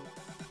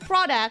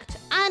product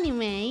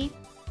anime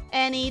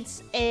and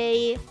it's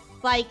a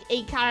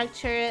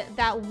character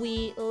that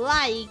we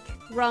like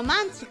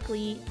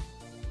romantically.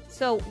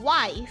 So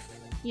wife,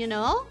 you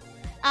know?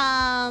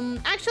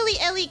 Actually,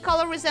 Ellie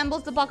color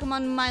resembles the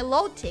Pokemon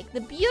Milotic,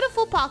 the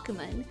beautiful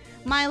Pokemon.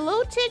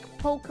 Milotic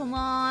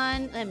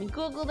Pokemon. Let me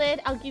Google it.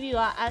 I'll give you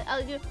a.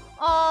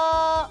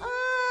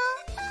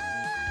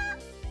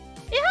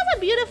 It has a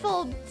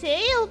beautiful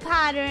tail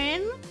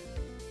pattern,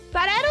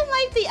 but I don't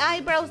like the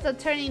eyebrows that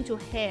turn into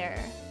hair.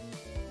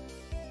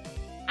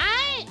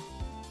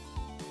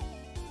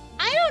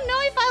 I don't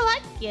know if I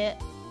like it.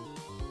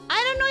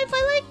 I don't know if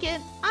I like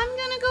it. I'm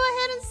gonna go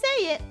ahead and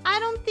say it. I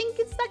don't think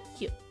it's that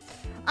cute.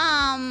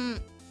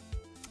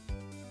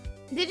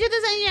 Did you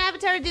design your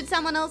avatar or did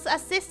someone else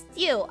assist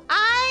you?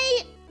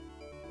 I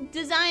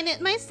designed it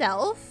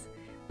myself,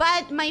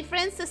 but my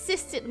friends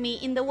assisted me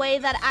in the way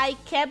that I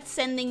kept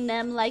sending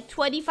them like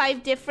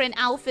 25 different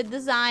outfit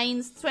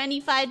designs,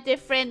 25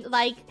 different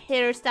like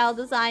hairstyle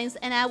designs,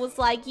 and I was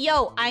like,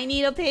 yo, I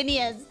need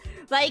opinions.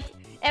 Like,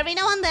 every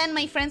now and then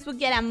my friends would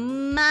get a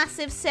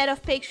massive set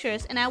of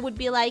pictures and I would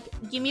be like,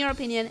 give me your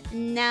opinion,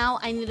 now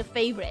I need a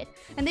favorite.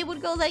 And they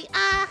would go like,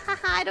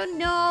 I don't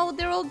know,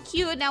 they're all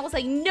cute. And I was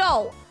like,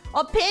 no,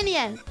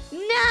 opinion,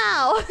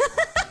 now.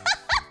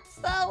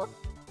 So,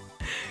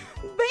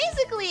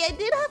 basically I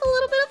did have a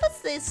little bit of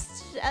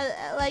assist,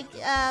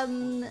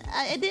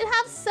 I did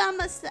have some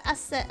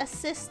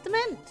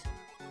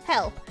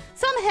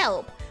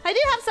help. I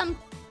did have some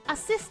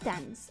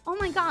assistance. Oh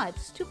my god,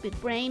 stupid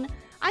brain.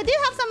 I did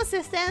have some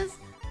assistance.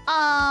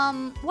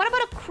 What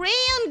about a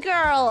crayon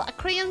girl? A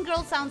crayon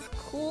girl sounds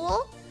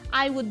cool.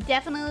 I would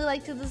definitely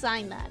like to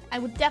design that.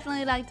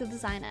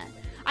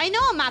 I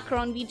know a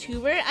macaron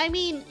VTuber. I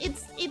mean,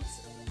 it's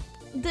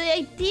the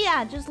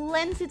idea just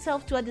lends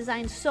itself to a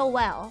design so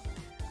well.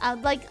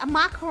 Like a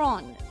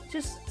macaron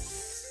just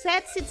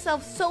sets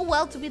itself so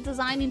well to be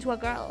designed into a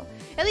girl.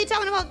 Ellie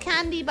talking about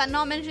candy but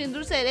not mentioning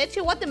dulce de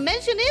leche. What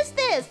dimension is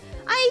this?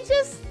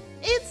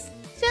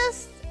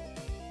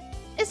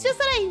 It's just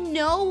that I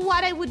know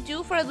what I would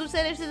do for a dulce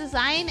de leche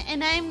design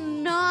and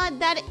I'm not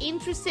that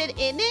interested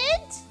in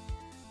it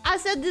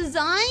as a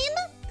design.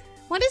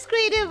 What is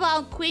creative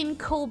about Queen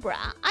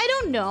Cobra? I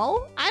don't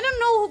know. I don't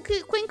know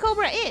who Queen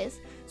Cobra is.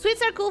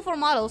 Sweets are cool for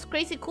models.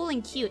 Crazy cool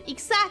and cute.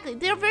 Exactly.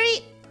 They're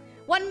very...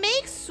 What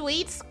makes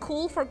sweets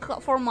cool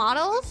for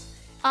models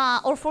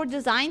or for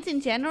designs in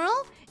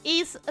general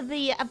is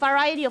the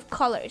variety of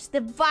colors.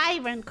 The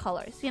vibrant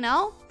colors, you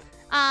know?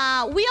 We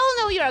all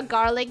know you're a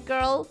garlic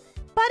girl.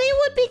 But it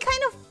would be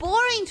kind of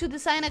boring to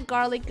design a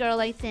garlic girl,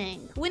 I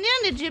think. We need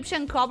an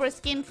Egyptian cobra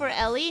skin for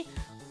Ellie.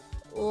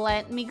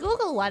 Let me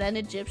Google what an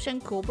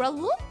Egyptian cobra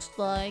looks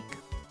like.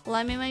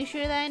 Let me make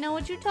sure that I know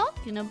what you're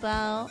talking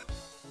about.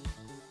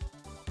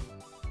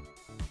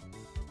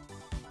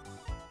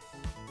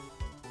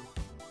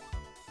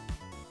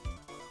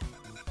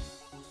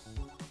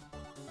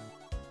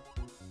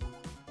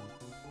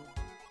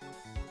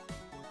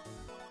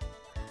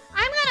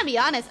 I'm gonna be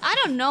honest, I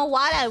don't know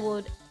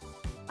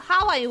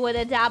how I would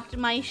adapt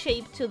my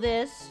shape to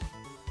this.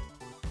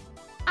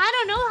 I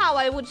don't know how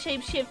I would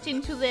shapeshift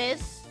into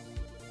this.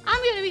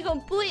 I'm gonna be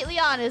completely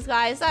honest,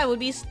 guys. I would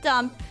be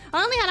stumped.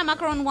 I only had a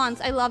macaron once.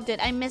 I loved it.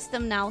 I miss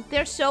them now.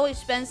 They're so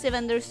expensive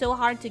and they're so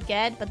hard to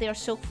get, but they are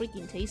so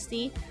freaking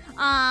tasty.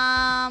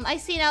 I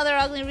see now they're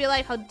ugly in real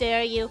life. How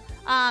dare you?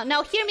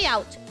 Now hear me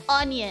out.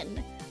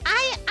 Onion.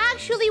 I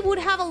actually would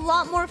have a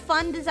lot more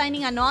fun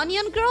designing an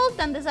onion girl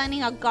than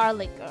designing a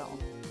garlic girl.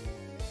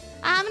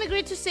 I'm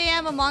agreed to say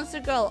I'm a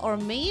monster girl. Or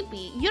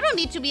maybe. You don't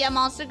need to be a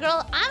monster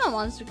girl. I'm a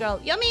monster girl.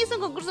 Yo me hice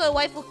un concurso de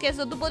waifu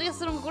queso. Tú podrías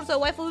hacer un concurso de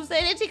waifu dulce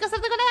de leche y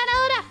casarte con la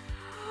ganadora.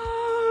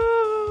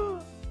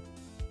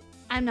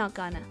 I'm not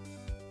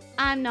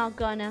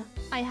gonna.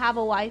 I have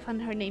a wife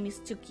and her name is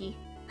Tuki.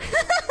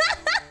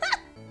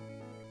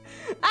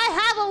 I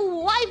have a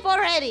wife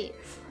already.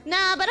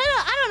 Nah, but I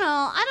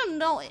don't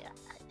know.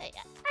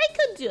 I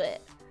could do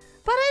it.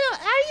 But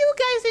are you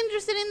guys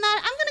interested in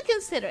that? I'm gonna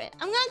consider it.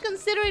 I'm gonna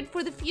consider it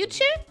for the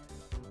future.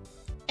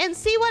 and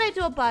see what I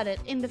do about it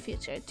in the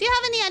future. Do you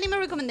have any anime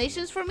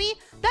recommendations for me?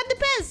 That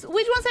depends.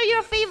 Which ones are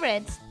your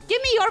favorites?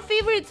 Give me your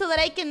favorites so that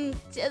I can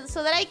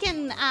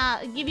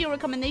give you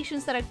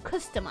recommendations that are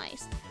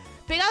customized.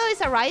 Pegado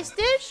is a rice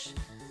dish.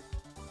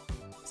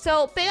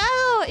 So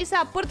pegado is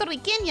a Puerto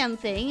Rican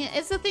thing.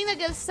 It's the thing that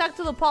gets stuck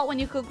to the pot when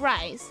you cook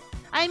rice.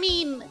 I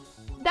mean,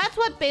 that's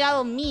what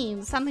pegado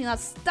means, something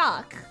that's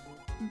stuck.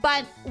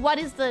 But what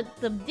is the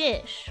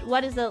dish?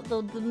 What is the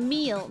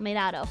meal made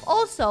out of?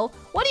 Also,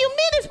 what do you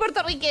mean it's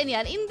Puerto Rican?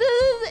 In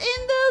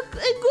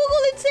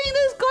Google it's saying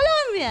it's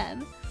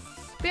Colombian.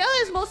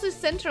 Pegado is mostly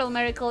Central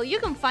America. You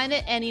can find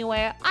it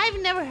anywhere. I've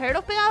never heard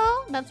of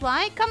pegado. That's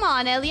why. Come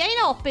on, Ellie. I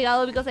know of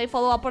pegado because I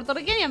follow a Puerto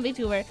Rican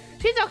VTuber.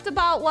 She talked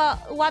about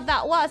what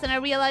that was, and I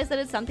realized that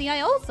it's something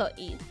I also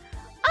eat.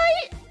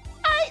 I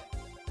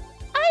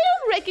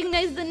don't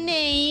recognize the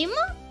name.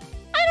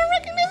 I don't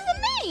recognize the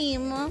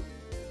name.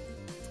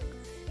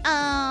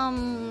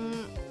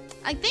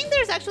 I think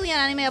there's actually an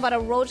anime about a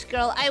roach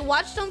girl. I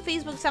watched on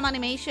Facebook some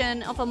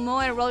animation of a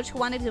moe roach who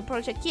wanted to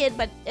approach a kid,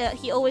 but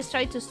he always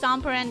tried to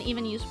stomp her and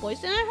even use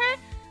poison on her.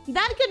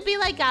 That could be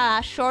like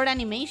a short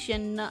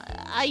animation.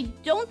 I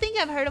don't think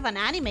I've heard of an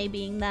anime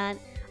being that.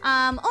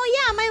 Oh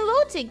yeah,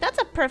 Milotic. That's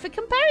a perfect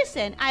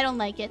comparison. I don't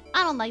like it.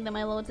 I don't like the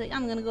Milotic.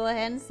 I'm gonna go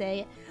ahead and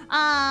say it.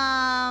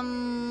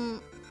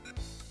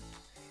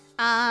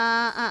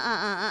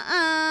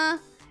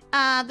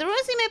 The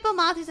rosy maple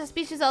moth is a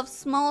species of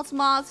small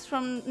moths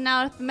from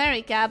North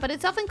America, but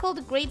it's often called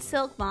the great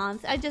silk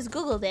moth. I just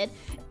googled it.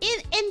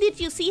 And did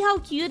you see how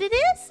cute it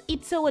is?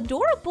 It's so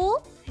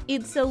adorable.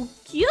 It's so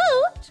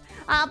cute.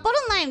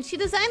 Bottom line, she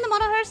designed the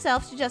model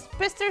herself. She just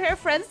pestered her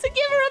friends to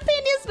give her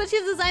opinions, but she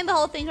designed the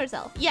whole thing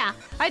herself. Yeah,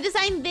 I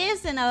designed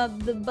this in a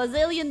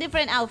bazillion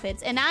different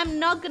outfits, and I'm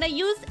not gonna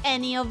use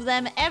any of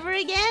them ever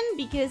again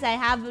because I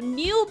have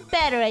new,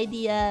 better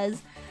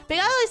ideas.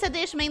 Pegado is a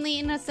dish mainly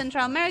in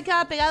Central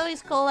America. Pegado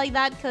is called like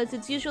that because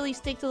it's usually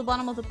stick to the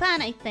bottom of the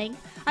pan, I think.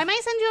 I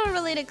might send you a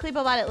related clip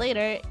about it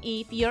later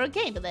if you're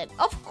okay with it.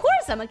 Of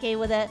course I'm okay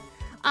with it.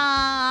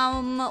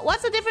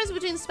 What's the difference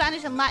between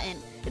Spanish and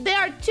Latin? They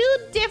are two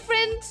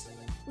different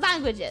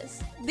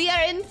languages. They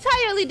are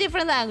entirely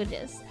different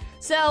languages.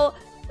 So,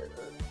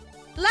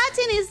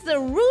 Latin is the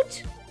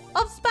root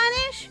of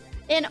Spanish,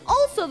 and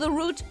also the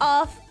root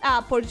of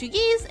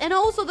Portuguese, and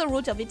also the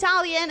root of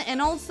Italian,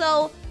 and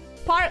also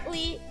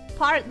partly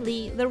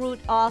the root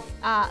of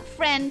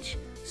French.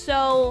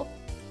 So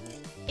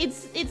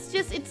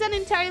it's an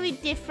entirely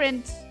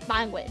different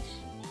language.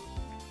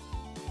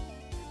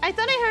 I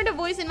thought I heard a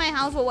voice in my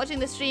house while watching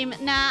the stream.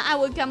 Nah, I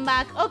will come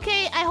back.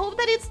 Okay, I hope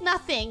that it's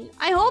nothing.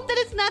 I hope that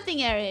it's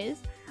nothing,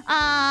 Aries.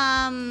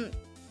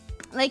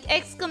 Like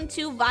XCOM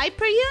 2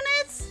 Viper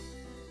units?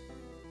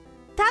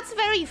 That's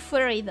very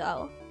furry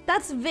though.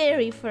 That's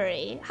very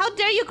furry. How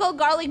dare you call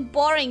garlic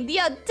boring? The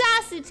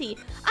audacity!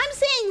 I'm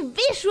saying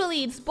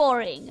visually it's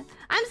boring.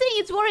 I'm saying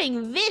it's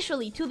boring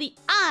visually, to the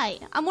eye.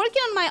 I'm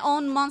working on my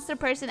own monster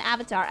person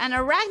avatar, an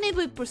arachnid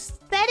with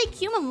prosthetic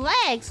human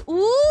legs.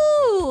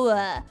 Ooh!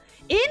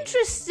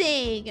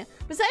 Interesting!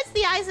 Besides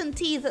the eyes and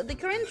teeth, the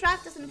current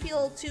draft doesn't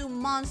feel too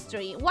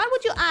monstery. What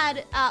would you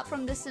add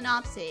from the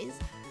synopsis?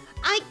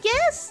 I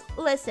guess,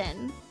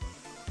 listen.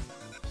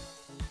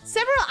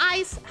 Several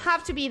eyes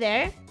have to be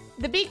there.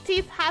 The big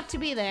teeth have to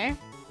be there.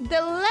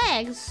 The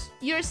legs,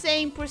 you're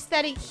saying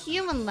prosthetic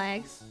human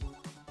legs.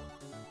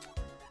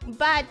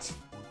 But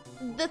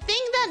the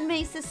thing that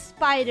makes a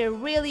spider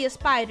really a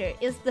spider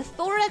is the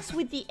thorax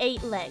with the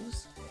 8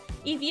 legs.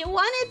 If you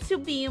want it to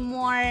be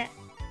more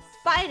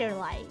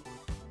spider-like,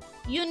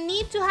 you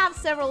need to have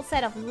several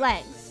sets of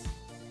legs.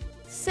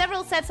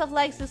 Several sets of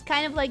legs is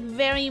kind of like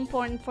very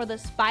important for the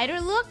spider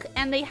look,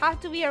 and they have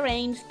to be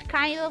arranged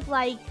kind of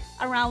like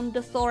around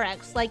the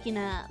thorax, like in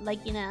a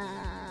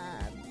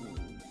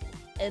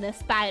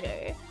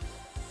spider.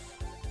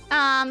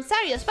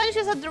 Sorry, Spanish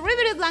is a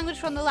derivative language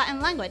from the Latin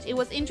language. It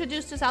was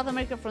introduced to South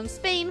America from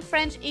Spain,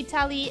 French,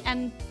 Italy,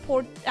 and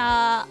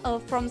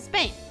from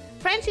Spain.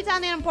 French,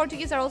 Italian, and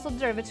Portuguese are also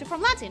derivatives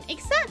from Latin.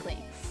 Exactly.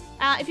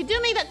 If you do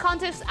make that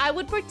context, I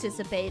would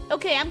participate.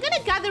 Okay, I'm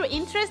gonna gather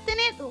interest in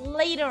it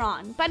later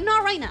on, but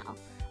not right now.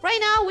 Right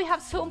now we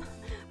have so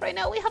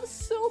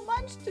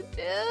much to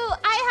do.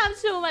 I have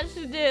so much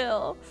to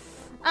do.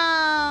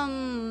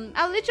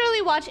 I'll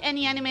literally watch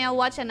any anime. I'll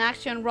watch an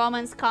action,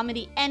 romance,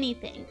 comedy,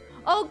 anything.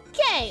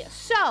 Okay,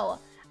 so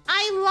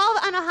I love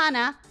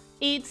Anohana.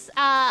 It's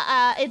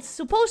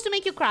supposed to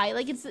make you cry.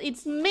 Like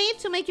it's made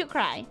to make you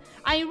cry.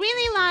 I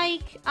really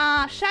like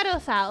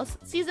Shadow's House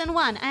season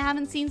 1. I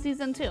haven't seen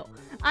season 2.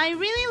 I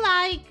really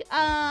like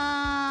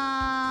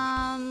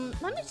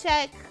let me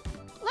check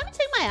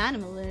my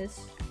anime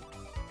list.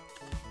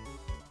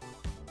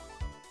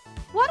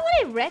 What would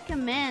I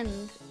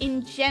recommend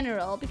in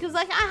general? Because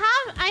like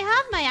I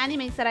have my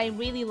animes that I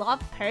really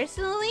love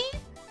personally,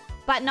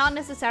 but not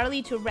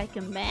necessarily to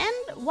recommend.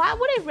 What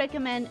would I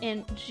recommend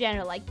in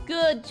general? Like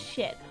good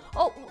shit.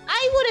 Oh,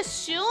 I would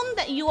assume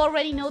that you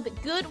already know the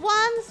good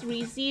ones.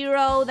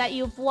 ReZero, that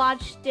you've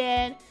watched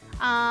it.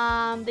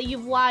 That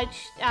you've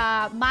watched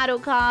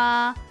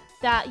Madoka.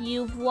 that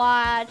you've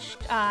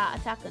watched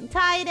Attack on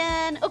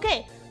Titan.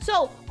 Okay,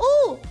 so,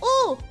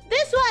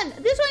 this one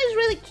is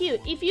really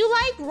cute. If you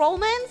like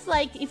romance,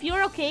 like if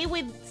you're okay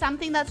with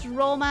something that's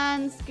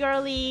romance,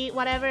 girly,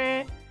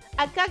 whatever,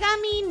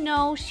 Akagami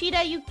no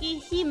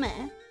Shirayuki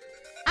Hime.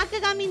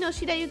 Akagami no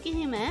Shirayuki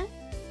Hime,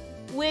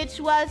 which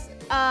was,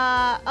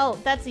 oh,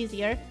 that's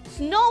easier.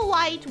 Snow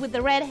White with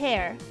the red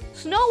hair.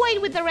 Snow White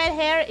with the red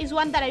hair is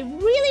one that I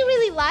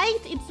really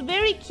liked. It's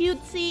very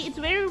cutesy, it's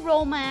very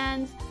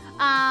romance.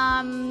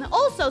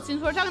 Also,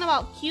 since we're talking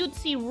about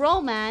cutesy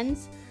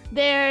romance,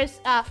 there's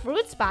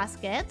Fruits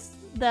Baskets.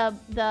 The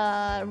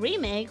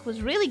remake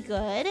was really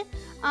good.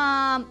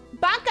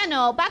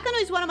 Bakano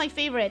is one of my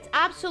favorites.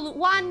 Absolute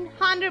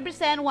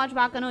 100% watch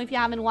Bakano if you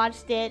haven't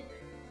watched it.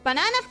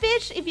 Banana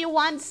Fish if you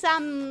want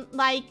some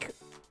like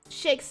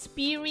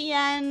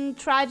Shakespearean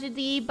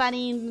tragedy, but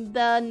in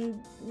the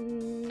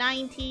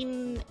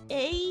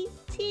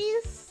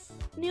 1980s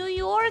New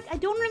York. I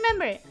don't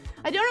remember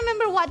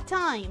what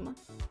time,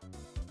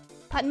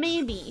 but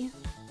maybe.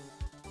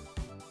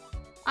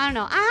 I don't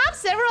know. I have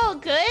several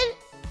good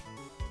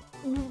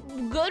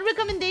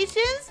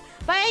recommendations,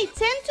 but I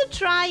tend to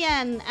try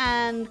and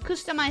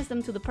customize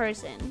them to the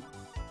person.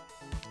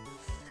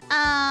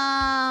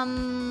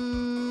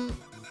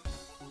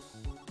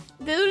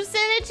 The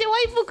Urseneche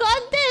waifu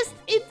contest.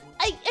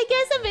 I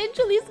guess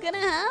eventually it's gonna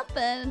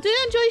happen. Do you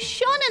enjoy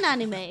shonen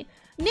anime?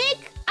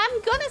 Nick,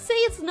 I'm gonna say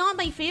it's not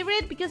my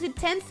favorite because it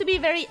tends to be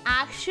very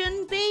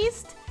action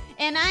based,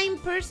 and I'm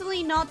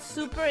personally not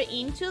super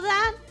into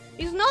that.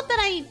 It's not that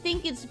I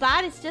think it's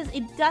bad, it's just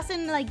it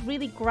doesn't like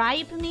really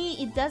gripe me.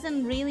 It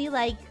doesn't really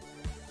like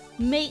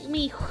make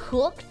me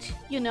hooked,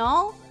 you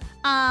know?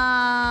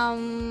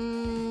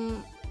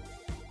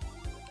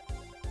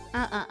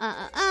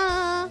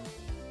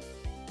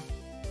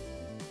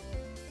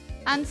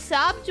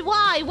 Unsubbed?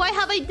 Why? Why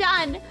have I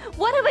done?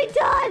 What have I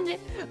done?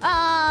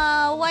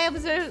 Why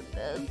observe?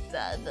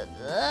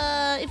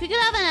 If you could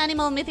have an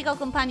animal mythical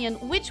companion,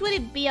 which would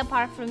it be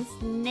apart from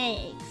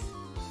snakes?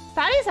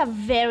 That is a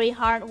very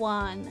hard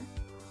one.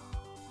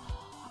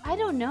 I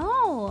don't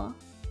know.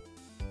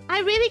 I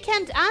really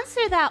can't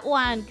answer that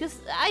one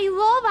because I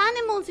love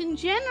animals in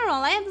general.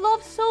 I have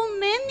loved so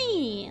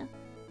many.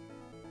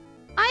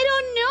 I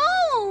don't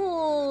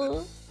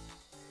know.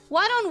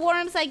 Why don't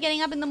worms like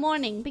getting up in the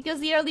morning? Because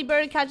the early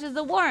bird catches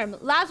the worm.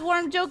 Last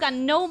worm joke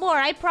and no more,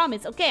 I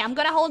promise. Okay, I'm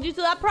gonna hold you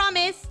to that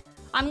promise.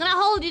 I'm gonna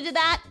hold you to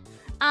that.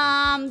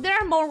 There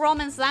are more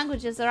Romance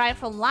languages derived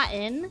from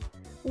Latin.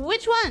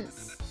 Which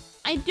ones?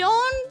 I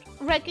don't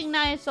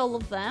recognize all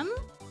of them.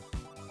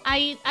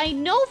 I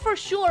know for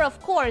sure, of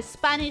course,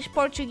 Spanish,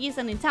 Portuguese,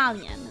 and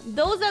Italian.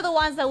 Those are the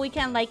ones that we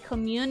can like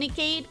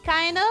communicate,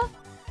 kind of.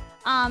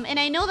 And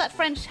I know that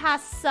French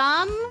has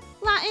some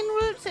Latin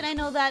roots, and I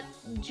know that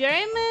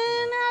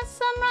German has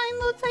some Latin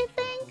roots, I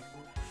think.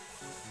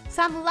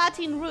 Some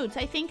Latin roots.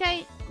 I think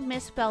I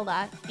misspelled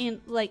that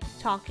in, like,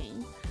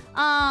 talking.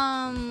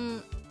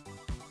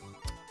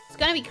 It's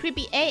gonna be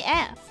creepy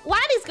AF.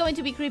 What is going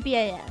to be creepy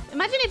AF?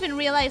 Imagine if in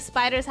real life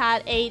spiders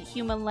had 8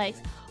 human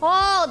legs.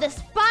 Oh, the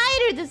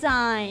spider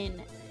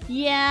design!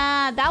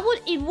 Yeah,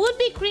 it would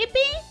be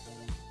creepy,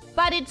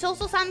 but it's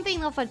also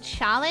something of a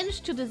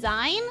challenge to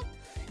design.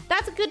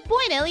 That's a good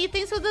point, Ellie.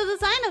 Thanks for the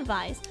design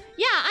advice.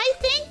 Yeah, I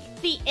think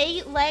the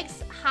 8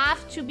 legs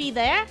have to be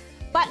there,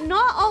 but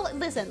not all...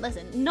 Listen.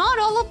 Not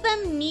all of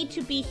them need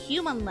to be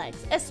human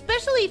legs,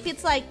 especially if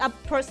it's like a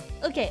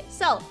Okay,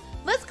 so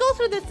let's go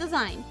through this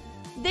design.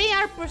 They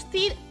are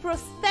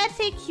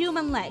prosthetic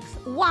human legs.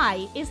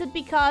 Why? Is it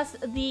because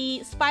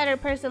the spider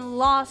person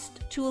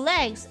lost 2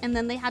 legs and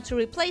then they had to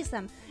replace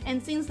them?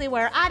 And since they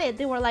were added,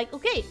 they were like,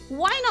 okay,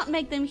 why not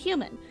make them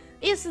human?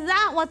 Is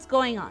that what's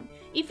going on?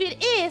 If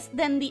it is,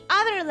 then the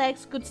other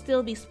legs could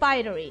still be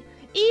spidery.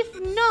 If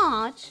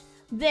not,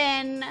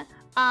 then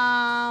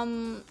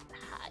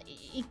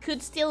it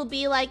could still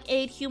be like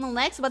 8 human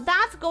legs, but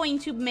that's going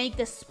to make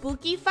the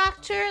spooky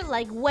factor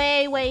like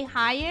way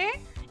higher.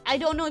 I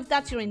don't know if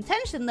that's your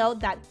intention though.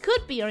 That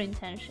could be your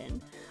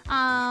intention.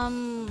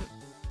 Fun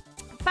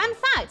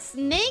fact,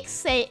 snake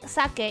sake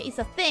is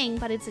a thing,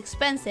 but it's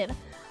expensive.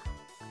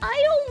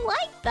 I don't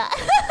like that.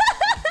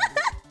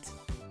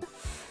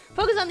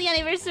 Focus on the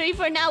anniversary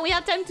for now. We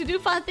have time to do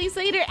fun things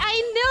later.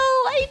 I know,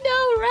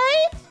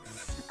 right?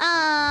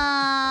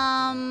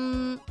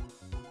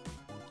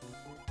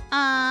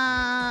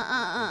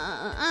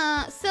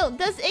 So,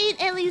 does 8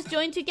 Ellies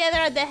joined together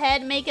at the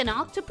head make an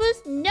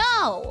octopus?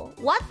 No!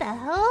 What the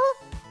hell?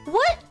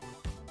 What?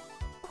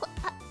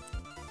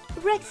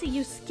 Rexy,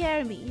 you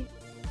scare me.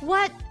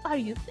 What are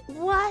you...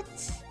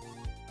 What?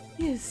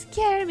 You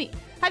scare me.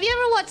 Have you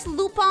ever watched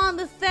Lupin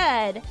the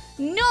Third?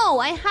 No,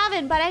 I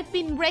haven't, but I've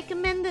been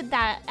recommended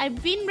that.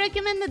 I've been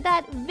recommended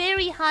that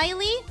very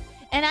highly,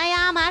 and I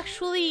am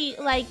actually,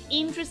 like,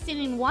 interested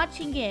in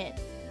watching it.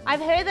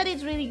 I've heard that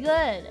it's really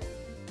good.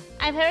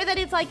 I've heard that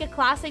it's like a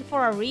classic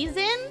for a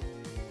reason.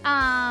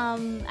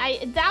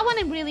 That one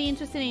I'm really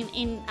interested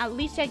in at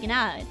least checking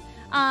out.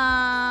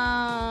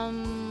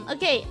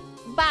 Okay,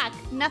 back.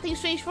 Nothing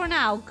strange for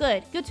now.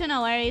 Good. Good to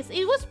know, Aries.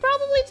 It was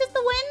probably just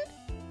the wind.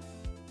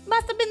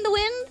 Must have been the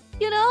wind,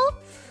 you know?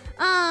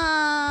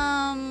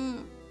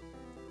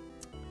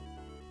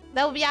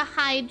 That would be a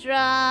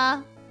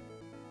Hydra.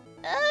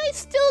 I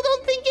still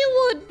don't think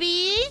it would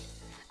be.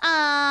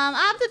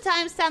 I have to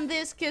timestamp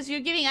this because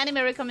you're giving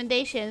anime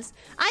recommendations.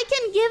 I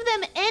can give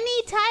them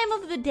any time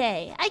of the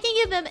day. I can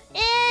give them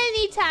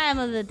any time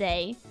of the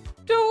day.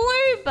 Don't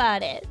worry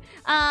about it.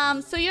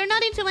 So you're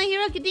not into My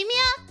Hero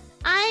Academia?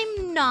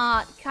 I'm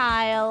not,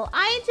 Kyle.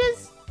 I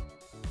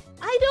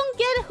don't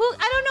get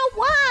hooked. I don't know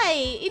why.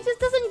 It just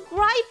doesn't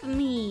gripe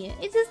me.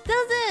 It just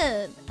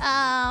doesn't.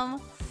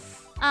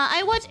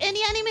 I watch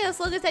any anime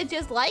as long as I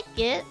just like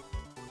it.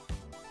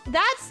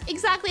 That's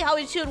exactly how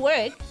it should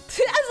work.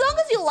 As long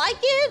as you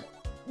like it,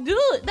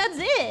 dude, that's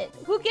it.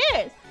 Who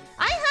cares?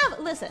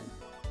 Listen,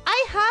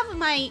 I have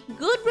my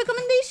good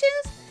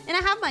recommendations and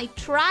I have my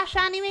trash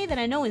anime that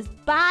I know is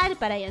bad,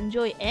 but I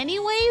enjoy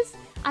anyways.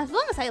 As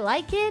long as I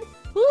like it,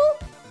 who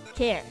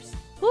cares?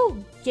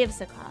 Who gives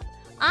a crap?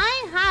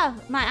 I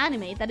have my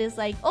anime that is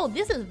like, oh,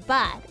 this is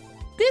bad.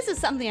 This is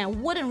something I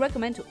wouldn't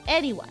recommend to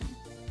anyone.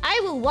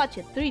 I will watch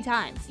it 3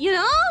 times, you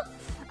know?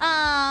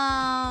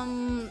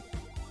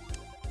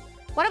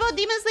 What about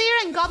Demon Slayer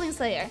and Goblin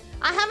Slayer?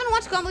 I haven't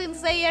watched Goblin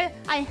Slayer.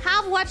 I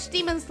have watched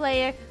Demon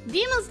Slayer.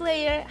 Demon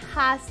Slayer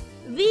has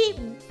the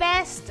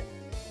best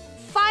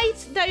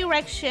fight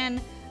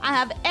direction I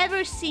have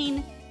ever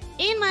seen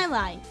in my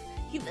life.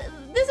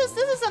 This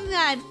is something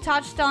that I've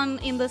touched on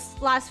in the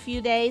last few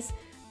days.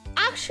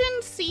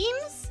 Action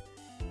scenes,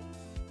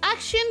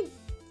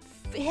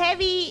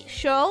 action-heavy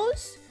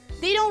shows,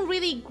 they don't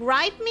really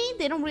gripe me.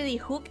 They don't really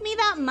hook me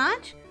that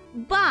much.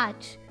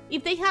 But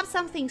if they have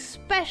something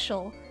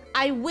special,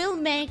 I will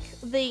make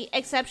the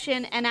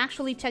exception and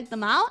actually check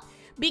them out,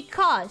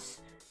 because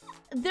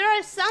there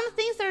are some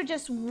things that are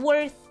just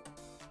worth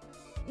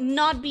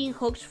not being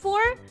hooked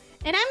for,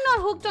 and I'm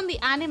not hooked on the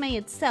anime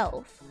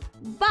itself,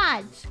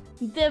 but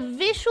the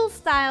visual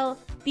style,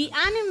 the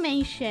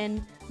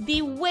animation,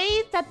 the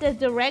way that the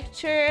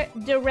director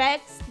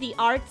directs the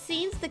art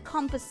scenes, the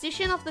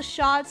composition of the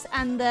shots,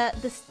 and the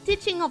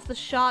stitching of the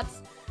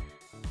shots,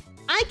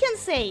 I can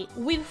say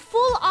with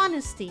full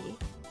honesty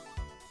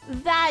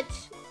that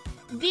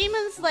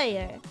Demon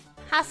Slayer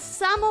has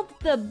some of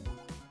the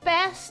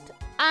best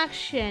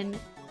action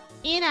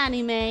in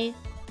anime,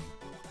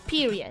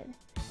 period.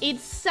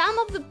 It's some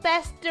of the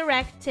best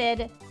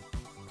directed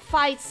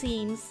fight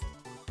scenes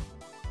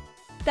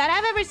that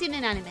I've ever seen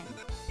in anime,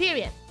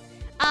 period.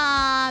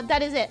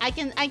 That is it. I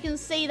can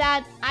say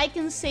that. I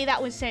can say that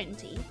with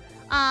certainty.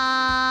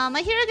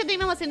 My Hero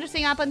Academia was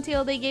interesting up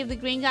until they gave the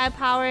green guy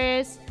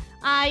powers.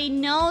 I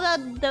know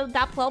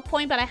that plot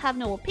point, but I have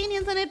no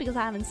opinions on it because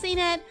I haven't seen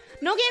it.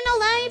 No Game No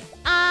Life.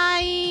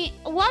 I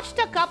watched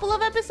a couple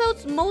of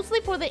episodes,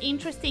 mostly for the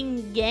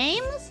interesting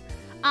games,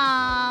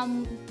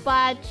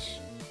 but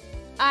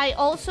I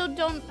also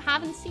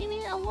haven't seen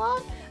it a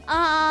lot.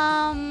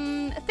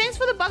 Thanks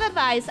for the bug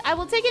advice. I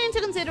will take it into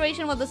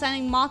consideration while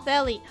designing Moth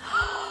Ellie.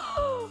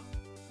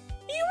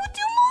 You would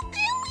do Moth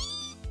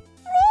Ellie?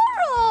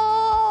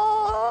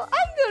 Roro!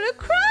 I'm gonna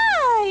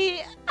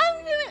cry. I'm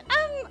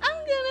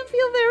gonna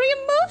feel very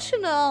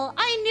emotional.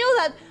 I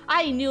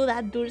knew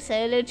that Dulce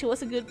Leche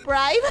was a good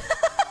bribe.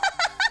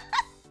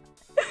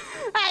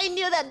 I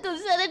knew that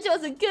Dulce Leche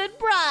was a good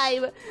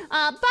bribe.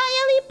 Bye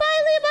Ellie,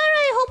 bye Libara.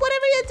 I hope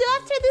whatever you do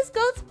after this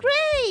goes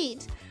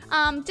great.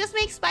 Just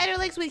make spider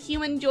legs with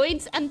human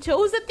joints and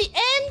toes at the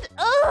end.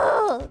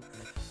 Ugh.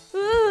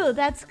 Ooh,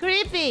 that's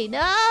creepy.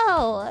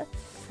 No.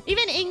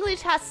 Even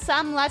English has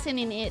some Latin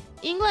in it.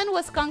 England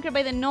was conquered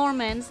by the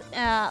Normans,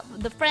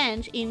 the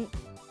French, in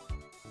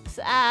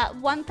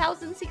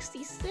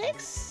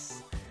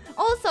 1066.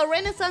 Also,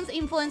 Renaissance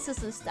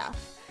influences and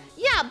stuff.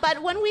 Yeah,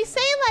 but when we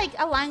say like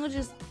a language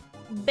is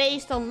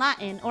based on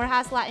Latin or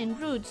has Latin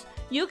roots,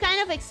 you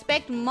kind of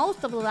expect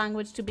most of the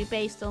language to be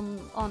based on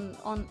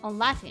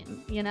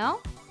Latin, you know?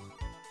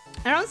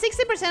 Around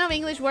 60% of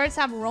English words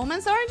have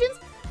Romance origins.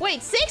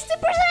 Wait,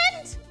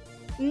 60%?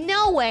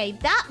 No way.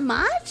 That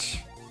much?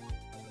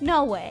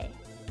 No way.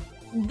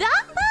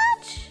 That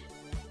much?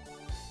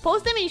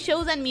 Post them in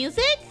shows and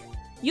music?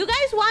 You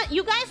guys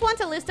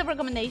want a list of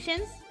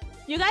recommendations?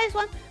 You guys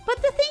want? But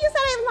the thing is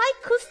that I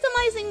like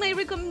customizing my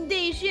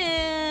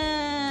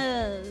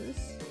recommendations.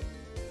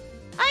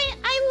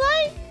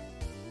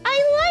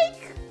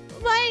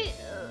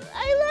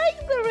 I like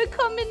the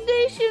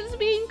recommendations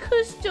being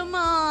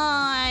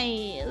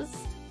customized.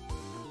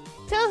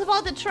 Tell us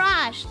about the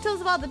trash. Tell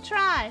us about the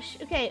trash.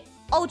 Okay,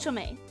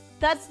 Otome.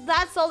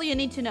 That's all you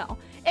need to know.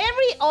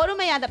 Every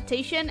Otome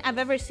adaptation I've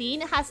ever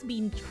seen has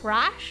been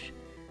trash.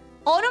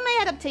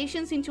 Otome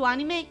adaptations into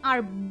anime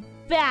are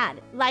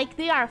bad. Like,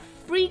 they are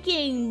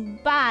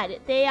freaking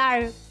bad. They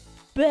are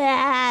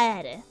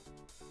bad.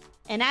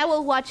 And I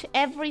will watch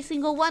every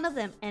single one of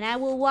them. And I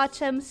will watch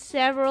them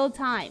several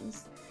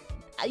times.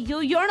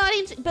 You're not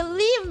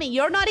believe me,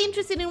 you're not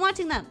interested in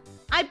watching them.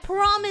 I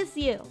promise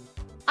you.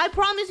 I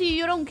promise you,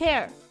 you don't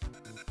care.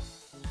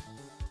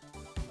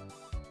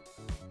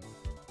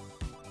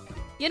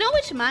 You know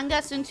which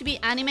manga soon to be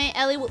anime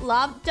Ellie would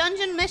love?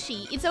 Dungeon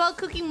Meshi. It's about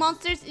cooking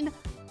monsters in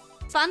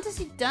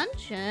fantasy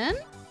dungeon.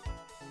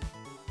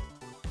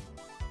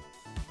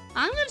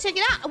 I'm gonna check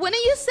it out. When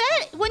you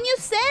said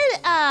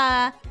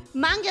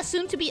manga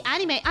soon to be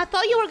anime, I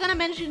thought you were gonna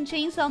mention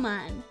Chainsaw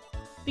Man,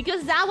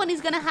 because that one is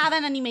gonna have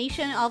an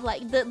animation of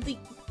like the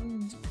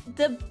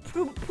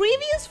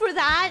previews for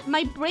that.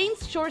 My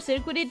brain's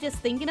short-circuited just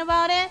thinking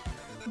about it,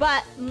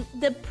 but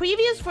the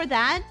previews for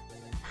that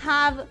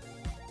have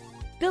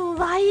the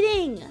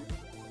lighting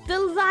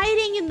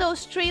in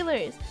those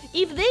trailers.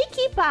 If they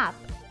keep up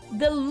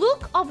the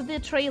look of the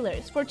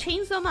trailers for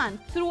Chainsaw Man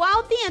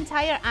throughout the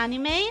entire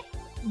anime,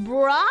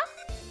 bruh,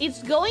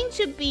 it's going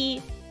to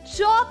be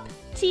top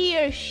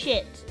tier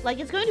shit. Like,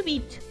 it's going to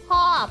be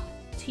top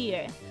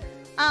tier.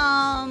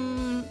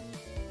 I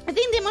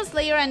think Demon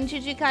Slayer and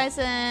Jujutsu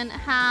Kaisen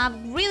have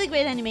really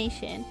great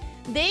animation.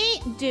 They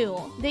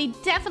do. They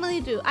definitely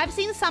do. I've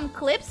seen some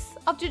clips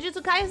of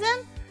Jujutsu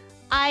Kaisen.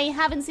 I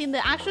haven't seen the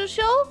actual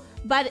show,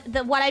 but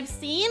what I've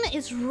seen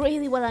is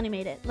really well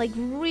animated. Like,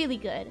 really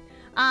good.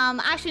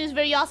 Action is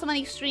very awesome and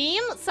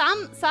extreme.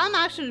 Some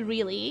action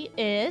really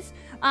is.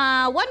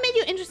 What made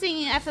you interested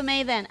in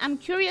FMA then? I'm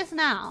curious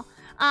now.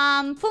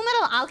 Full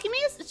Metal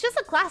Alchemist, it's just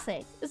a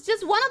classic. It's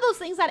just one of those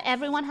things that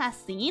everyone has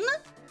seen.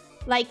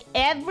 Like,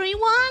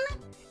 everyone.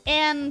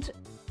 And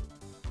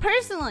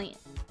personally,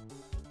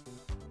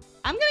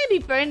 I'm gonna be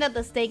burned at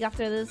the stake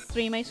after this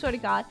stream, I swear to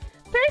God.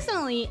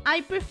 Personally, I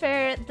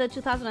prefer the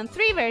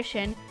 2003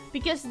 version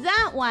because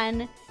that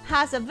one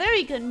has a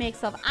very good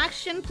mix of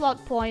action,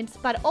 plot points,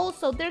 but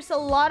also there's a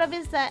lot of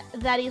it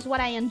that is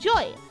what I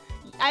enjoy.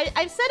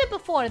 I've said it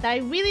before that I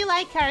really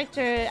like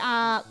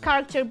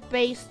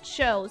character-based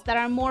shows that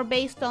are more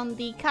based on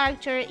the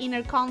character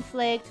inner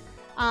conflict,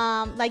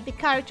 like the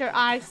character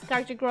arcs,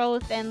 character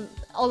growth, and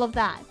all of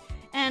that.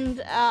 And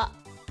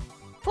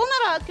Full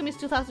Metal Alchemist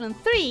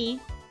 2003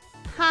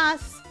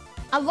 has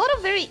a lot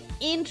of very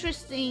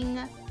interesting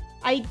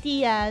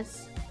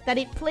ideas that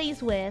it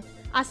plays with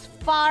as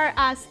far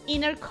as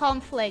inner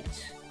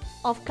conflict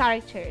of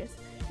characters.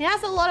 It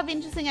has a lot of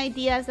interesting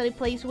ideas that it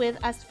plays with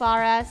as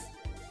far as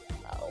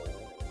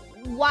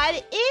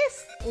what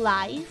is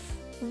life,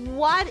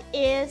 what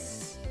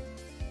is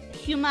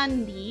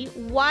humanity,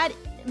 what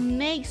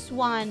makes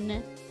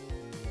one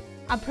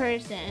a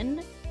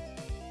person.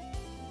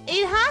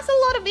 It has a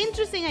lot of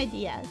interesting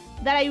ideas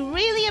that I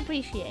really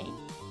appreciate.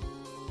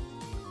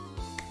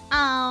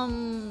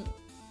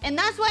 And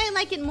that's why I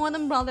like it more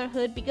than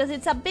Brotherhood, because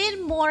it's a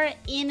bit more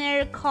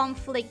inner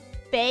conflict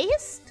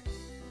based.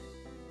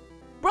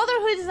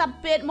 Brotherhood is a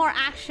bit more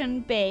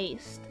action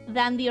based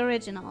than the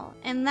original,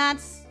 and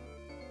that's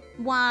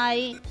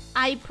why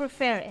I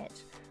prefer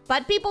it.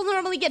 But people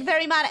normally get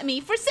very mad at me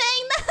for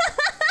saying that.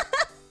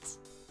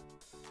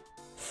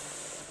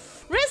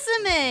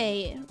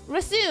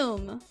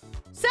 Resume.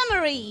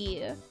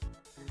 Summary.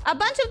 A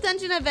bunch of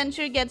dungeon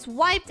adventure gets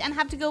wiped and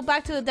have to go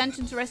back to the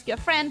dungeon to rescue a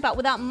friend, but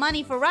without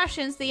money for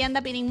rations, they end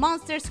up eating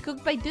monsters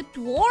cooked by the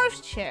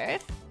dwarf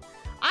sheriff.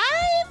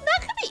 That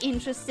could be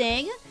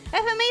interesting.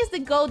 FMA is the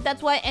GOAT,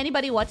 that's why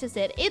anybody watches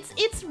it.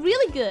 It's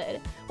really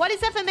good. What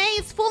is FMA?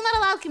 It's Full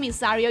Metal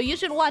Alchemist, Sario. You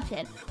should watch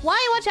it. Why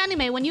watch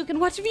anime when you can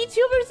watch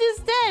VTubers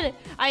instead?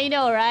 I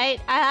know, right?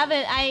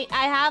 I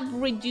have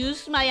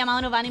reduced my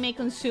amount of anime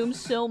consumed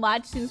so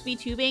much since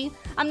VTubing.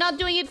 I'm not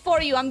doing it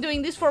for you. I'm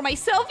doing this for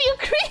myself, you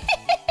creep.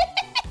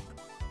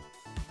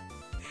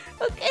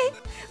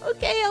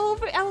 Okay, I'll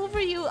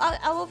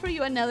offer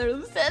you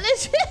another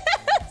chance.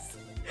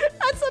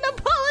 That's an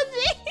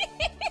apology.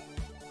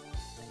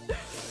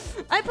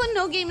 I put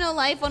No Game No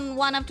Life on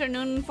one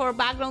afternoon for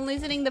background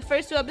listening. The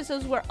first 2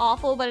 episodes were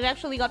awful, but it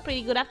actually got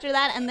pretty good after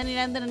that, and then it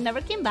ended and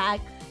never came back.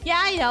 Yeah,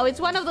 I know,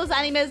 it's one of those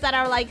animes that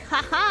are like,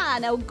 haha,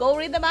 now go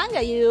read the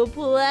manga, you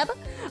pleb.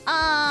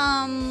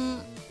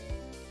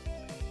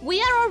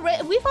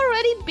 We've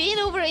already been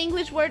over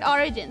English word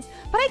origins,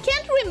 but I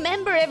can't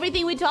remember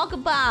everything we talk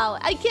about.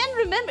 I can't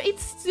remember,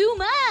 it's too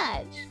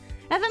much.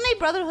 FMA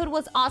Brotherhood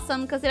was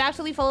awesome because it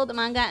actually followed the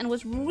manga and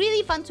was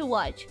really fun to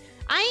watch.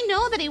 I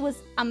know that it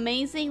was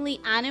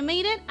amazingly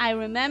animated. I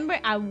remember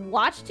I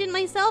watched it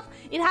myself.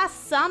 It has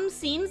some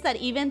scenes that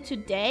even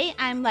today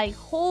I'm like,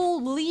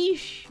 holy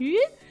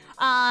shit.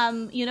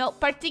 You know,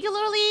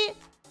 particularly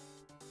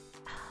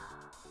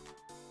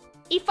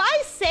if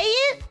I say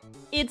it,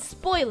 it's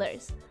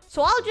spoilers.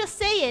 So I'll just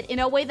say it in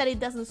a way that it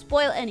doesn't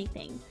spoil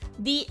anything.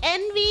 The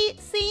envy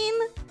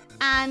scene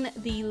and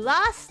the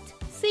lust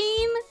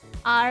scene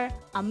are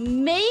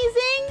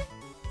amazing,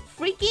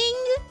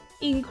 freaking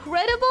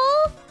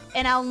incredible,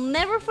 and I'll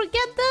never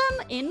forget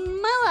them in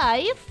my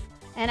life.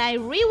 And I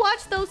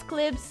rewatch those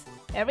clips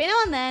every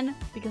now and then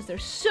because they're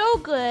so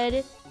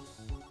good.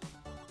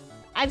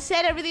 I've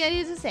said everything I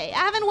need to say. I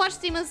haven't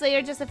watched Demon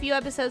Slayer, just a few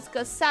episodes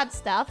because sad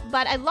stuff,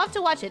 but I'd love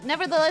to watch it.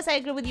 Nevertheless, I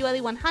agree with you,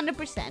 Ellie,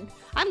 100%.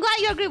 I'm glad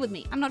you agree with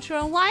me. I'm not sure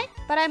on why,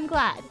 but I'm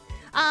glad.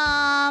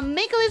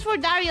 Make a list for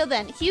Dario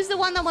then. He's the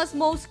one that was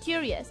most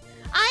curious.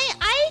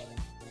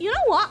 You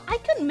know what? I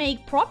could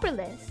make proper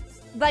lists.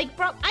 Like,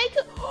 I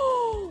could...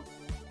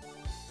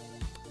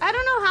 I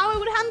don't know how I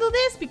would handle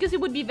this because it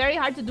would be very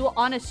hard to do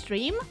on a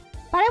stream.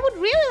 But I would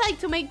really like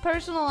to make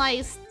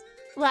personalized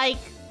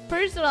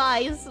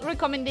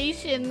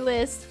recommendation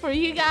lists for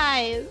you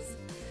guys.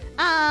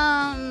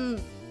 I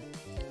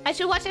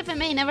should watch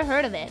FMA, never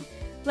heard of it.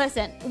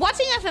 Listen,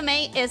 watching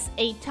FMA is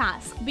a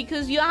task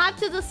because you have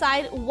to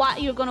decide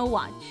what you're gonna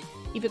watch.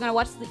 If you're gonna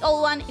watch the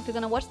old one, if you're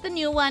gonna watch the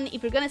new one,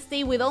 if you're gonna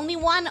stay with only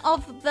one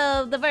of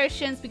the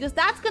versions, because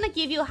that's gonna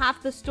give you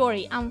half the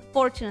story,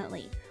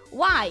 unfortunately.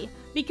 Why?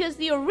 Because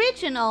the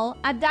original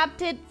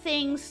adapted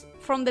things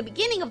from the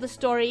beginning of the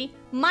story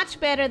much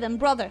better than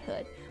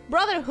Brotherhood.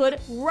 Brotherhood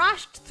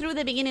rushed through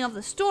the beginning of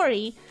the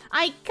story.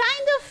 I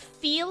kind of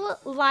feel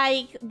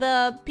like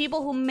the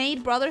people who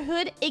made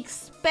Brotherhood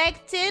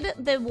expected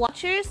the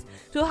watchers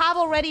to have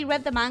already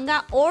read the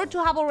manga or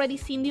to have already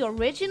seen the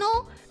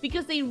original,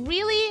 because they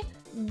really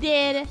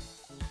did...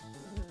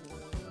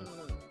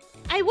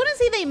 I wouldn't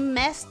say they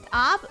messed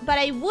up, but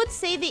I would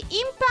say the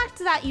impact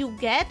that you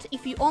get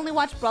if you only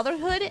watch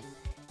Brotherhood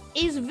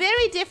is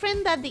very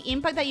different than the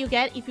impact that you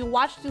get if you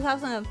watch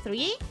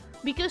 2003,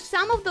 because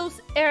some of those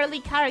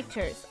early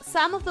characters,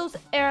 some of those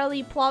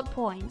early plot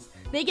points,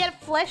 they get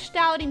fleshed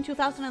out in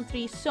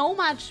 2003 so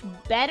much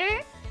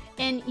better,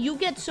 and you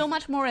get so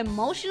much more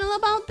emotional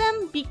about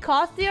them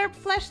because they're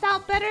fleshed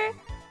out better.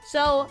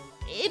 So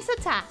it's a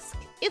task.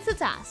 It's a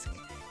task.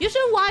 You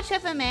should watch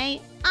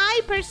FMA.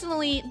 I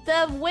personally,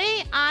 the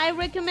way I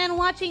recommend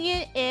watching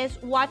it is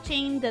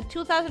watching the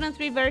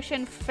 2003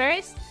 version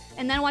first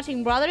and then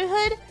watching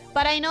Brotherhood.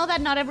 But I know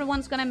that not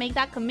everyone's gonna make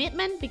that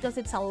commitment because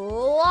it's a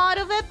lot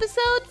of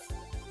episodes.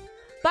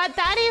 But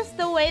that is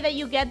the way that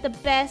you get the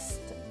best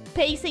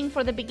pacing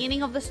for the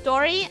beginning of the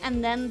story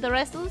and then the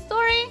rest of the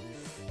story.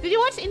 Did you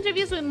watch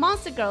Interviews with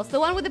Monster Girls? The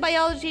one with the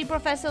biology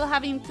professor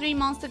having 3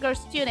 Monster Girl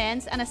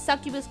students and a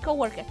succubus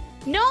co-worker.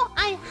 No,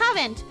 I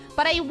haven't,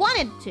 but I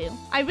wanted to.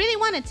 I really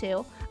wanted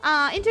to.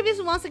 Interviews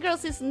with Monster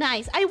Girls is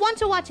nice. I want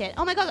to watch it.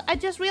 Oh my god, I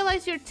just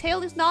realized your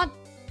tail is not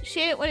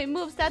shaded when it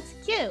moves. That's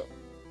cute.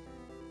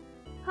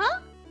 Huh?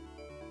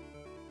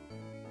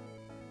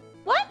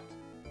 What?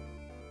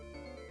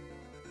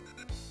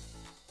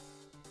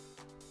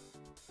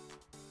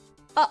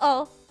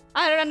 Uh-oh.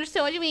 I don't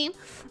understand what you mean.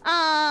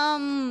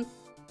 Ma,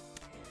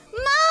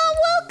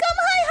 welcome!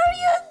 Hi, how are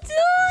you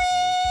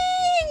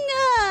doing?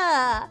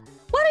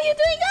 What are you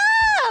doing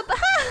up?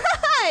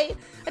 Hi!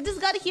 I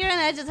just got here and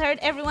I just heard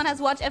everyone has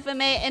watched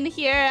FMA and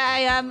here I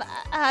am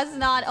has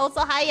not.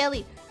 Also, hi,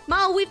 Ellie.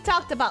 Ma, we've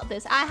talked about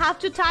this. I have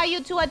to tie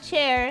you to a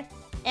chair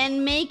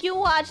and make you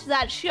watch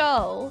that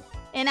show.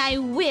 And I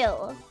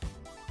will.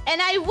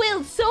 And I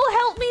will. So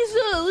help me,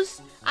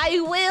 Zeus.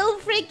 I will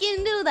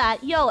freaking do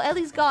that. Yo,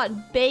 Ellie's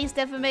got based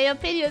FMA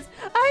opinions.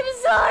 I'm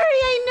sorry,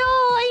 I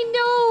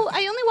know.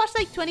 I only watched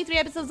like 23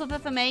 episodes of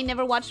FMA,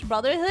 never watched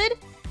Brotherhood.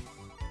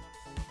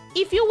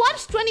 If you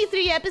watch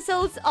 23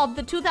 episodes of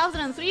the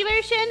 2003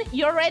 version,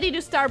 you're ready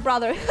to start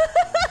Brotherhood.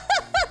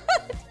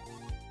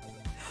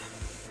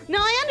 Now,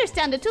 I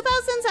understand the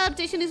 2000s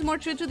adaptation is more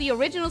true to the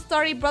original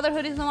story.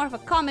 Brotherhood is more of a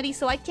comedy,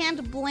 so I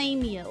can't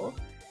blame you.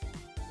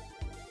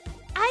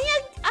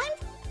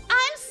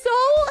 I'm so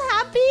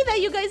happy that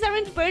you guys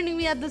aren't burning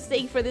me at the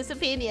stake for these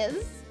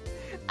opinions.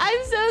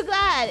 I'm so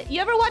glad. You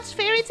ever watched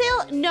Fairy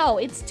Tail? No,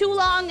 it's too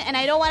long and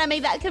I don't want to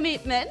make that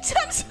commitment.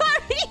 I'm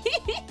sorry.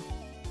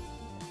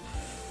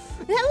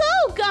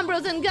 Hello, Gum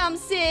Bros and Gum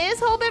Sis.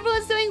 Hope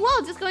everyone's doing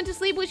well. Just going to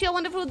sleep. Wish you a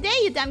wonderful day,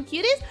 you damn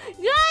cuties.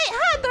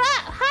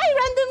 Hi,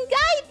 random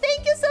guy.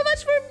 Thank you so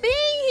much for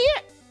being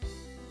here.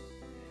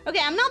 Okay,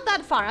 I'm not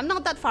that far.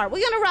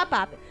 We're gonna wrap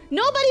up.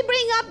 Nobody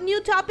bring up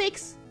new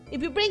topics.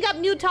 If you bring up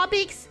new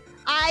topics,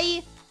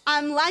 I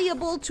am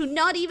liable to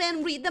not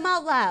even read them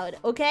out loud,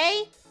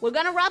 okay? We're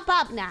gonna wrap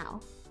up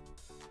now.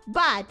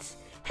 But,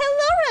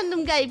 hello,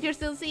 random guy, if you're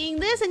still seeing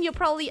this, and you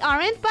probably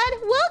aren't,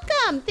 but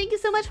welcome! Thank you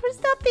so much for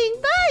stopping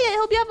by. I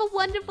hope you have a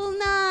wonderful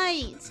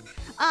night.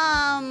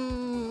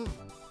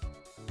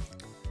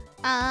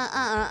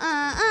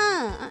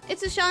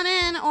 It's a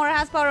shonen or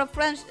has power of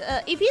friendship.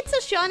 If it's a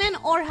shonen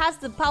or has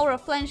the power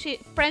of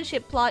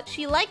friendship plot,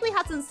 she likely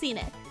hasn't seen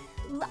it.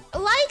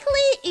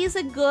 Likely is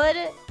a good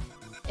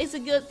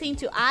thing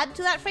to add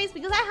to that phrase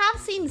because I have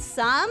seen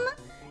some.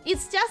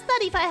 It's just that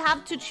if I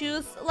have to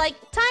choose, like,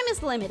 time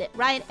is limited,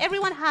 right?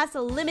 Everyone has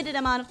a limited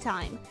amount of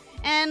time.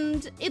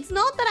 And it's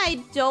not that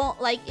I don't,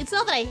 like, it's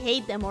not that I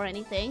hate them or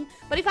anything,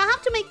 but if I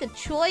have to make the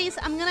choice,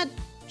 I'm gonna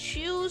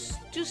choose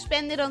to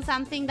spend it on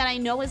something that I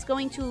know is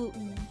going to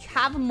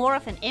have more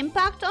of an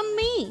impact on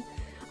me.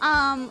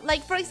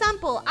 Like, for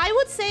example, I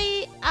would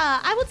say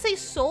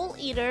Soul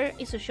Eater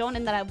is a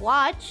shonen that I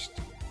watched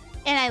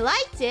and I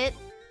liked it,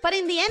 but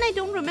in the end I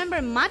don't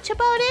remember much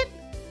about it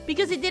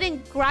because it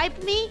didn't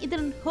gripe me, it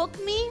didn't hook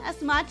me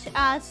as much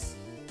as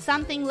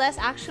something less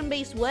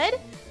action-based would.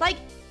 Like,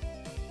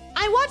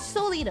 I watched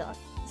Soul Eater.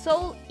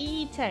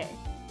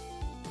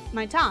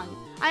 My tongue.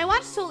 I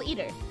watched Soul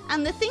Eater,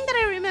 and the thing that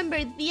I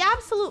remember the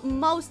absolute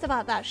most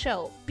about that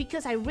show,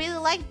 because I really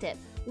liked it,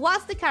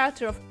 was the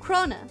character of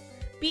Krona.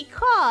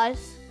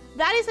 Because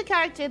that is a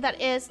character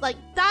that is, like,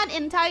 that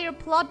entire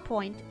plot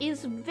point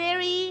is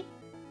very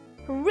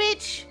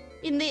rich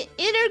in the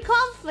inner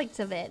conflict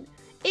of it.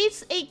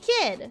 It's a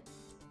kid,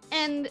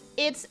 and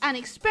it's an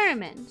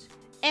experiment,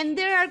 and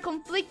there are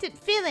conflicted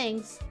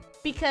feelings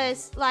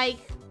because, like,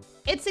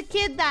 it's a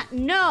kid that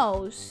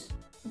knows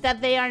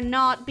that they are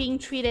not being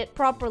treated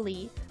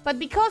properly, but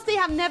because they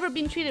have never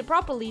been treated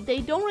properly,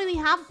 they don't really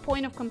have a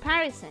point of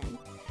comparison,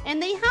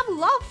 and they have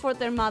love for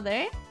their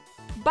mother,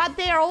 but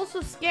they are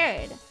also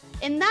scared,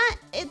 and that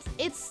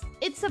it's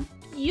a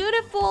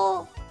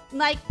beautiful,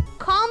 like,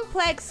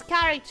 complex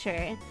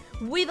character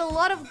with a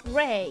lot of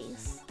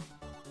grace,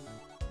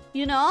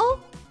 you know?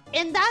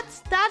 And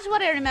that's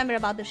what I remember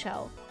about the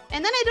show.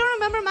 And then I don't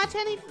remember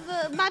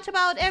much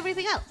about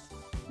everything else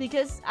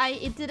because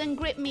it didn't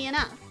grip me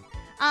enough.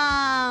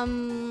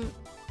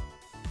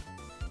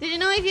 Did you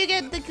know if you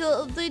get the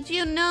did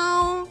you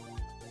know,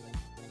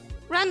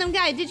 random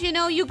guy, did you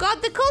know you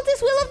got the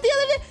cultist wheel of the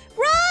other day?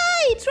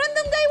 Right!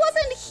 Random guy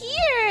wasn't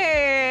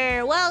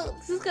here! Well,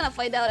 he's gonna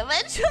find out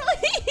eventually.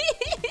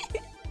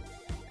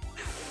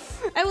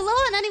 I would love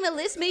an anime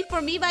list made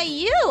for me by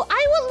you.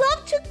 I would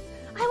love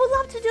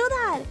to do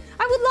that.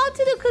 I would love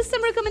to do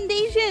custom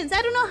recommendations.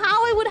 I don't know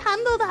how I would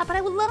handle that, but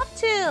I would love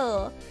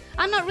to.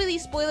 I'm not really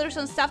spoilers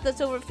on stuff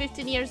that's over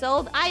 15 years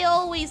old. I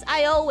always,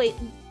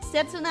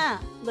 Setsuna,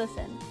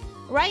 listen.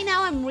 Right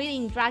now I'm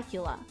reading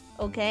Dracula,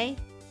 okay?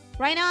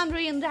 Right now I'm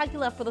reading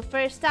Dracula for the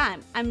first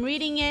time. I'm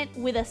reading it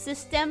with a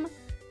system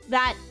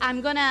that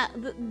I'm gonna,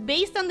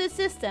 based on this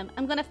system,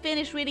 I'm gonna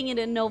finish reading it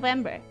in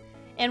November.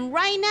 And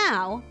right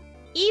now,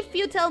 if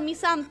you tell me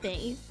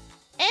something,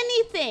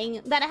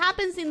 anything that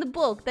happens in the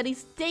book that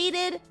is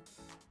dated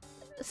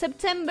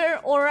September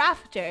or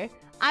after,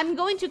 I'm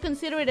going to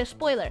consider it a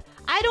spoiler.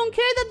 I don't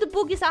care that the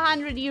book is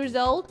 100 years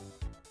old.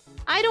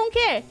 I don't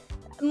care.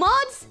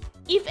 Mods,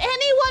 if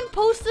anyone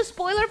posts a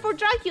spoiler for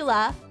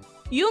Dracula,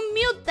 you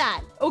mute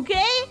that,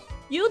 okay?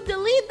 You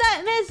delete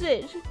that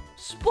message.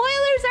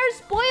 Spoilers are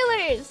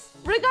spoilers,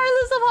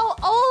 regardless of how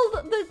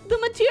old the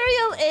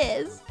material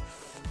is.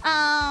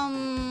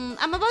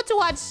 I'm about to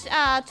watch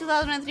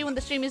 2003 when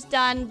the stream is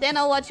done. Then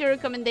I'll watch your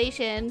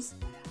recommendations.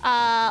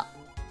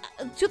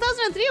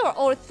 2003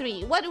 or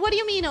 03? What do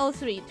you mean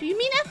 03? Do you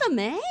mean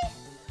FMA?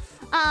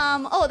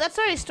 Oh, that's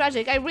very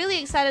tragic. I'm really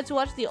excited to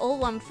watch the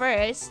old one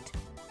first.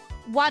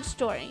 Watch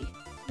story.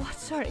 What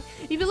story?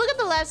 If you look at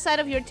the left side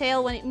of your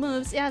tail when it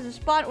moves, it has a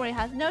spot where it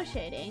has no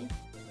shading.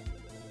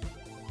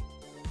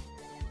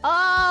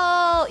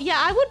 Oh, yeah,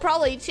 I would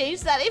probably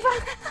change that if I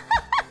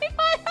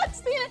had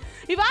seen it.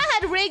 If I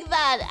had rigged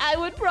that, I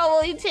would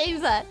probably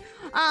change that.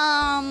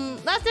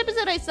 Last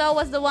episode I saw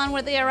was the one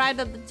where they arrived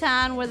at the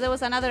town where there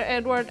was another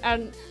Edward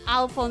and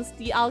Alphonse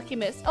the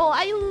Alchemist. Oh,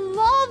 I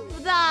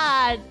love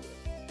that.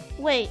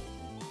 Wait,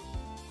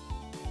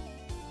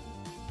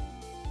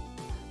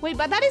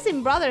 but that is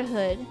in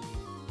Brotherhood.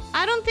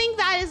 I don't think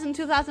that is in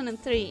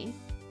 2003.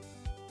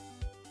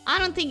 I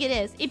don't think it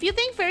is. If you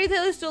think Fairy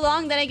Tail is too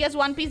long, then I guess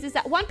One Piece is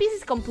out. One Piece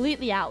is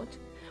completely out.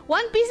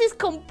 One Piece is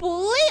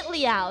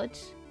completely out.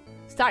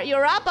 Start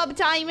your wrap-up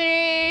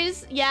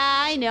timers. Yeah,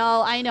 I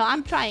know.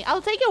 I'm trying.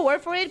 I'll take your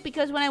word for it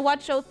because when I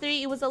watched show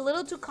 3, it was a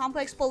little too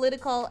complex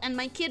political and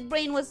my kid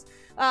brain was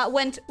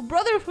went,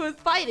 Brotherhood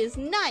fight is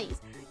nice.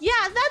 Yeah,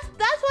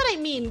 that's what I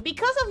mean.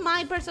 Because of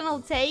my personal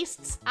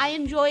tastes, I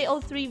enjoy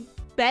 03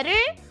 better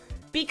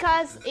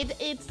because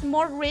it's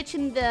more rich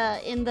in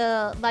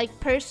the like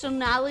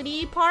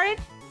personality part,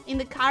 in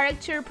the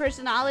character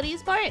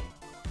personalities part.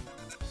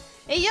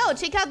 Hey yo,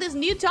 check out this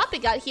new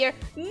topic out here.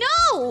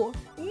 No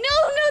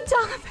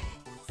topics.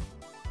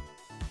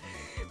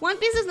 One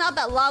Piece is not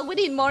that long. We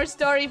need more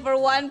story for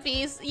One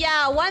Piece.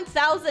 Yeah,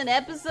 1,000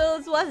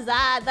 episodes. What's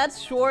that?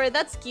 That's short.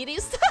 That's kitty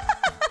stuff.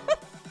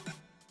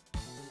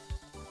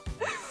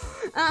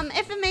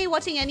 FMA,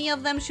 watching any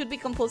of them should be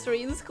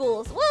compulsory in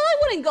schools. Well, I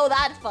wouldn't go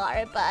that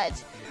far,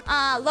 but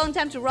long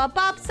time to wrap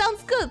up.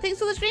 Sounds good. Thanks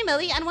for the stream,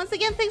 Ellie. And once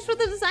again, thanks for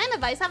the design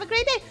advice. Have a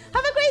great day.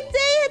 Have a great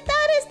day,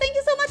 Taris. Thank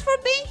you so much for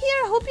being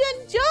here. Hope you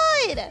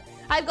enjoyed.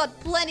 I've got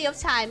plenty of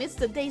time. It's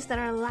the days that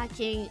are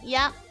lacking.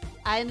 Yeah,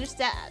 I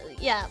understand.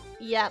 Yeah.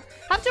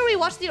 Have to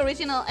rewatch the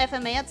original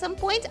FMA at some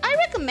point. I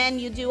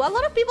recommend you do. A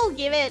lot of people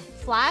give it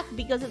flack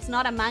because it's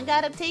not a manga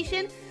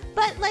adaptation.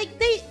 But, like,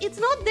 it's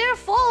not their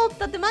fault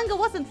that the manga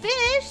wasn't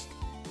finished.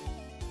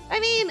 I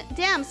mean,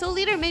 damn, Soul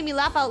Eater made me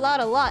laugh out loud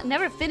a lot.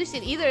 Never finished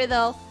it either,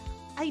 though.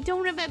 I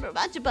don't remember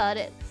much about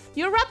it.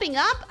 You're wrapping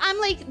up? I'm,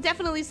 like,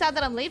 definitely sad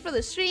that I'm late for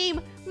the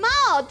stream.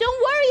 Mao,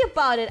 don't worry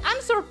about it.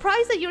 I'm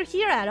surprised that you're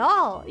here at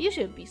all. You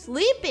should be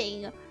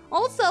sleeping.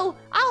 Also,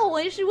 I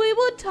wish we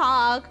would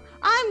talk.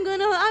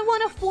 I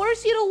want to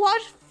force you to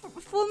watch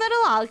Full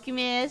Metal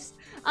Alchemist.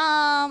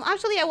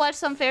 Actually, I watched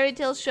some Fairy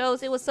Tail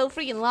shows. It was so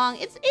freaking long.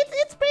 It's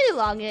pretty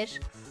longish.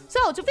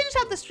 So, to finish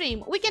out the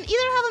stream, we can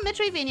either have a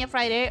Metroidvania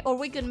Friday, or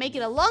we can make it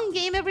a long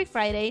game every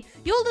Friday.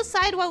 You'll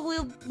decide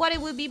what it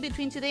will be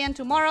between today and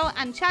tomorrow,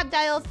 and chat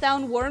dials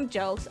down worm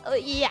jokes.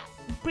 Yeah,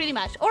 pretty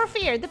much. Or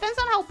fear, depends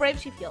on how brave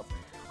she feels.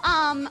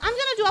 I'm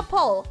gonna do a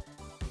poll.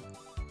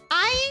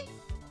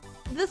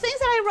 The things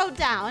that I wrote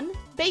down,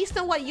 based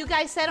on what you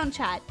guys said on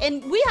chat.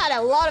 And we had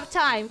a lot of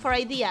time for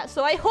ideas.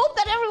 So I hope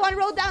that everyone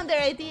wrote down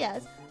their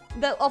ideas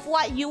of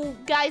what you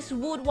guys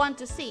would want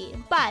to see.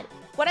 But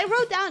what I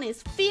wrote down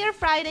is Fear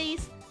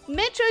Fridays,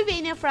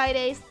 Metroidvania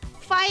Fridays,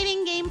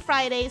 Fighting Game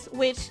Fridays,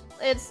 which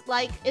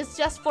it's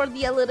just for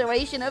the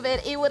alliteration of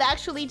it. It would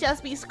actually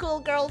just be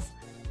Schoolgirls.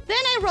 Then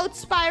I wrote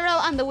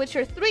Spyro and The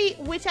Witcher 3,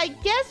 which I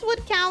guess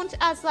would count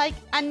as like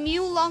a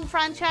new long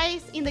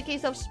franchise in the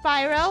case of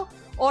Spyro,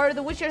 or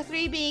The Witcher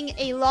 3 being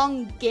a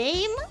long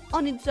game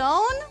on its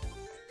own.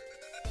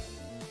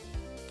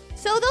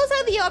 So those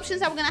are the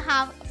options I'm gonna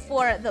have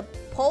for the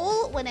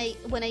poll when I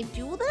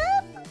do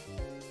that.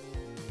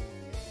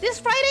 This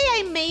Friday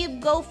I may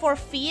go for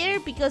Fear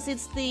because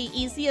it's the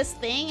easiest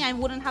thing. I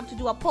wouldn't have to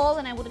do a poll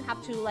and I wouldn't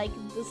have to like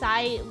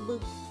decide,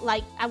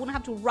 like I wouldn't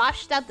have to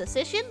rush that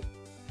decision.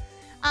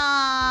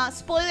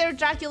 Spoiler,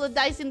 Dracula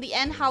dies in the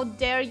end. How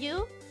dare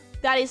you?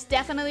 That is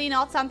definitely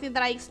not something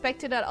that I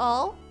expected at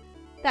all.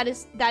 That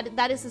is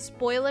a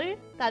spoiler.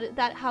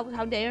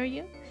 How dare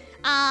you?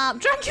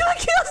 Dracula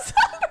kills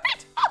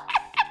Albert.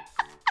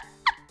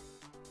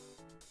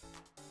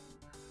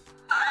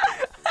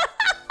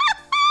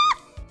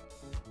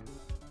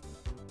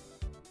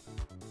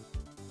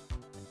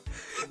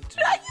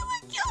 Dracula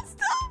kills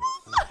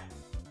Dumbledore.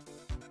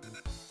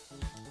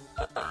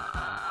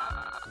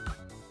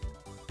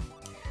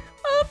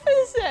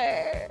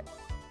 Officer.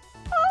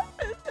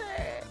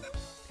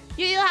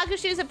 Yu Yu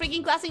Hakusho is a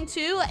freaking classic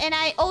too, and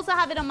I also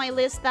have it on my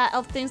list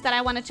of things that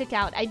I want to check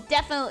out. I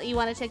definitely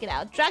want to check it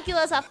out.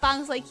 Dracula's have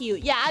fangs like you.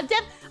 Yeah, I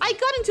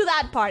got into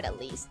that part at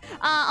least.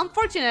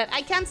 Unfortunate,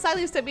 I can't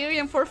silence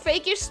Tiberium for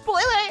fakish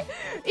spoiler.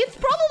 It's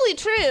probably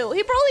true.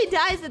 He probably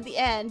dies at the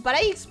end, but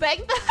I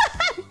expect that.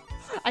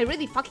 I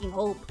really fucking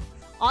hope.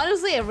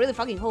 Honestly, I really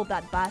fucking hope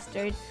that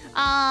bastard.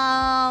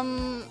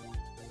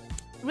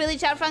 Really,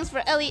 chat thanks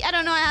for Ellie. I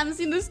don't know, I haven't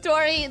seen the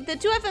story. The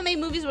 2 FMA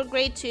movies were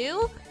great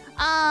too.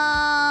 2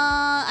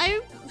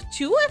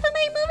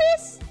 FMA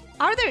movies?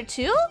 Are there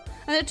 2?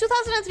 And the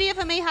 2003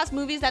 FMA has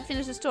movies that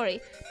finish the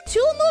story. 2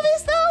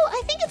 movies though?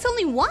 I think it's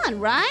only 1,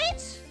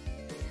 right?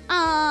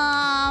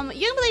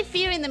 You can play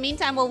Fear in the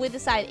meantime while we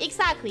decide.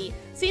 Exactly.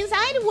 Since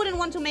I wouldn't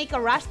want to make a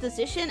rush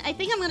decision, I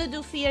think I'm gonna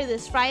do Fear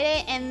this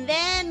Friday and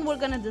then we're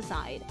gonna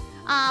decide.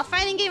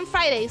 Fighting Game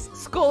Fridays,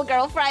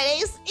 Schoolgirl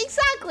Fridays.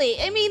 Exactly.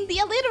 I mean, the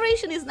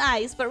alliteration is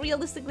nice, but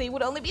realistically it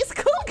would only be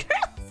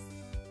Schoolgirls.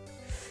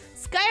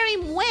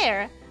 Skyrim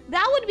where?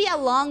 That would be a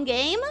long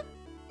game.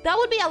 That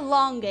would be a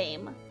long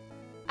game.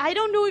 I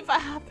don't know if I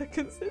have the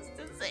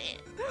consistency.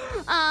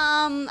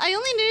 I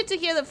only needed to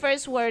hear the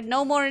first word.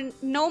 No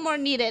more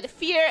needed.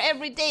 Fear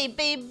every day,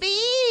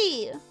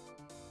 baby.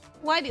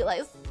 Why do you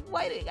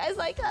guys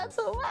like that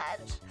so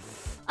much?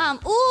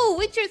 Ooh,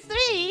 Witcher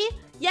 3.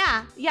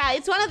 Yeah,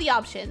 it's one of the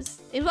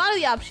options. It's one of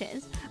the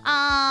options.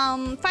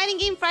 Fighting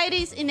Game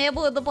Fridays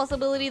enable the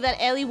possibility that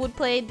Ellie would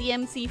play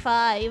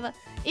DMC5.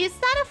 Is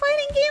that a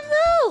fighting game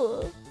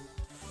though?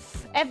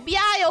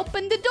 FBI,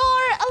 open the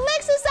door.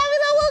 Alexis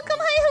Avila, welcome.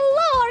 Hi,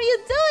 hello. How are you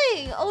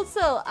doing?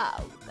 Also,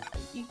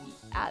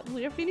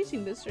 we're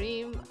finishing the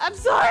stream. I'm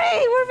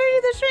sorry, we're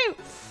finishing the stream.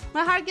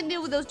 My heart can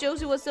deal with those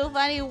jokes. It was so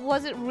funny.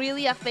 Was it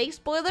really a fake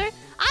spoiler?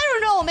 I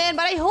don't know, man,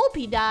 but I hope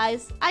he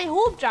dies. I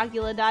hope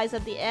Dracula dies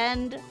at the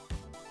end.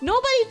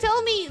 Nobody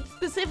tell me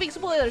specific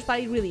spoilers, but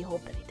I really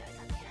hope that he dies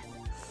at the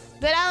end.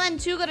 Dead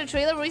Island 2 got a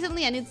trailer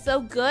recently and it's so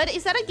good.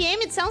 Is that a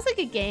game? It sounds like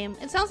a game.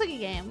 It sounds like a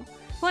game.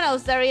 Who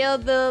knows, Dario?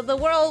 The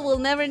world will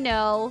never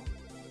know.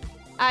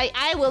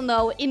 I will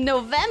know in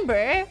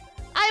November.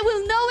 I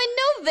will know in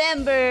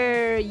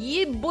November.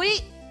 Yeah,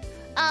 boy.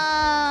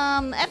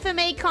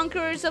 FMA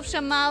Conquerors of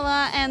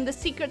Shamala and the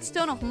Secret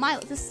Stone of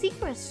Milos. The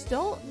Sacred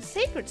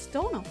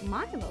Stone of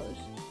Milos.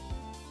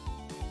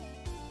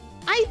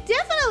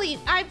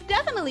 I've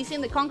definitely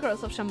seen the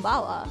Conquerors of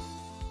Shambhala,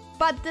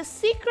 but the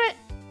secret.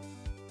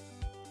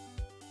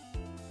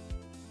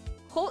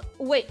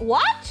 Wait,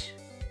 what?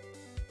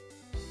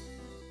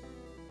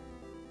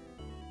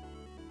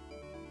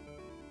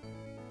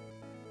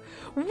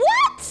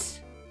 What?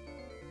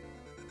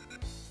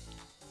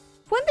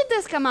 When did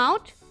this come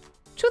out?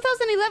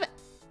 2011.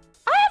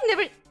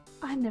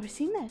 I've never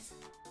seen this.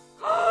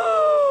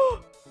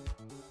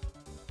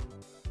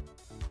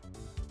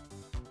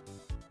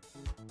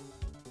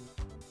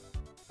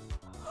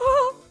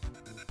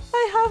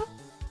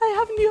 I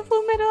have New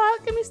Full Metal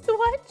Alchemist to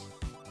watch.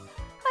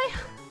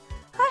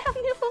 I have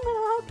New Full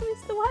Metal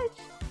Alchemist to watch.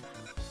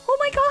 Oh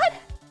my god!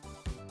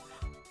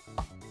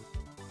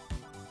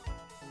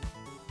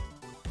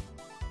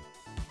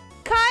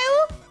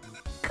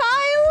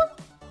 Kyle,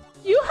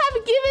 you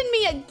have given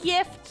me a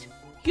gift.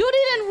 You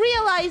didn't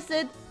realize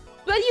it,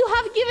 but you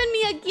have given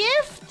me a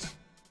gift.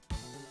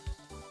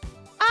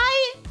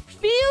 I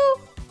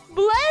feel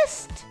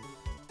blessed.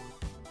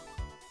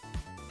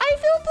 I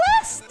feel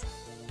blessed.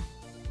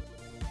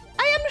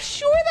 I am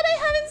sure that I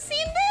haven't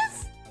seen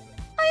this.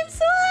 I am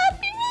so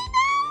happy right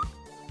now.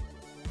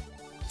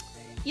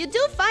 You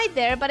do fight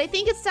there, but I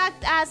think it's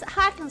tagged as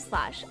hack and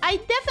slash. I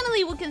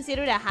definitely would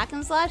consider it a hack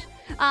and slash.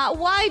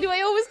 Why do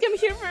I always come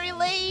here very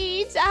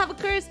late? I have a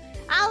curse.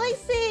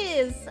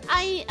 Alexis,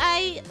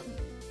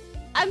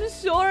 I'm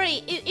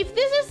sorry. If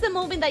this is the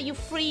moment that you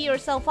free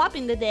yourself up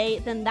in the day,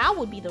 then that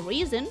would be the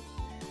reason.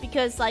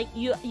 Because like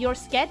your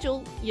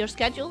schedule,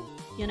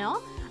 you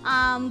know?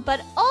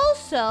 But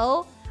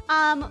also,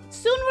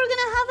 soon we're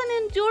gonna have an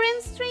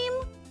endurance stream,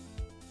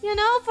 you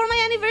know, for my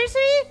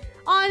anniversary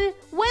on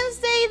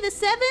Wednesday the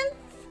 7th.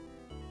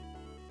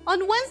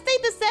 On Wednesday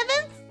the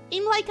 7th,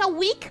 in like a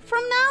week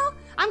from now,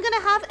 I'm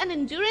gonna have an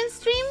endurance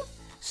stream.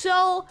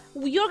 So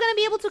you're gonna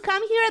be able to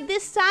come here at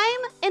this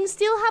time and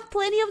still have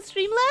plenty of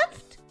stream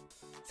left.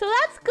 So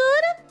that's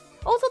good.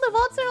 Also, the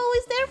votes are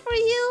always there for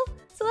you.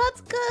 So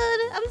that's good.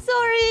 I'm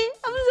sorry.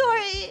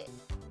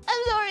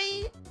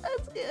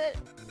 That's good.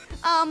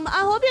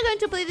 I hope you're going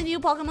to play the new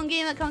Pokemon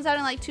game that comes out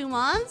in like 2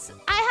 months.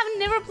 I have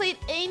never played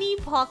any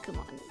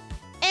Pokemon.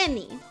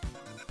 Any.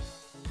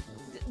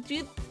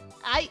 Should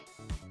I?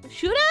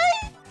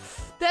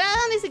 The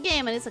Island is a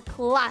game and it's a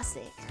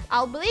classic.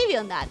 I'll believe you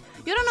on that.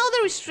 You don't know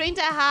the restraint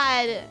I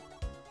had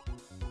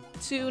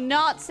to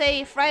not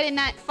say Friday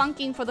Night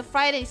Funking for the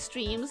Friday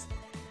streams.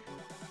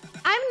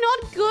 I'm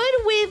not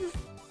good with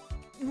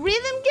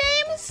rhythm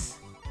games,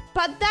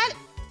 but that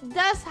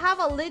does have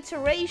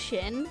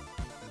alliteration.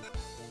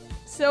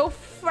 So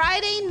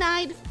Friday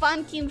Night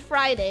Funkin'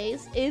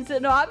 Fridays is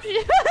an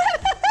option.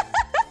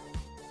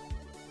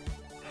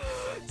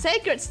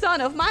 Sacred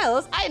Son of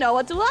Miles, I know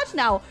what to watch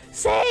now.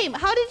 Same,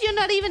 how did you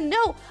not even know?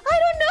 I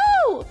don't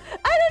know,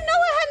 I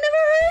had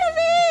never heard of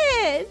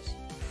it.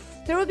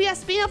 There will be a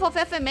spin-off of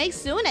FMA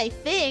soon, I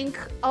think.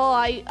 Oh,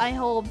 I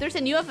hope. There's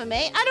a new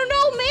FMA. I don't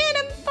know, man,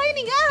 I'm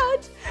finding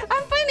out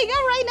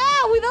right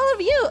now with all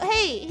of you.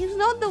 Hey, he's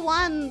not the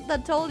one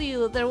that told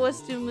you there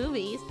was 2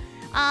 movies.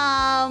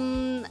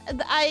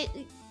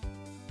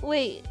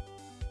 Wait.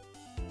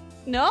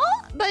 No?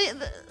 But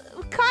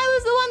Kyle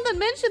is the one that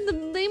mentioned the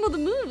name of the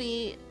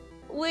movie.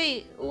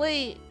 Wait.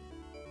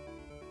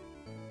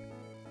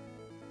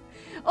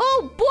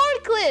 Oh,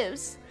 board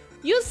clips!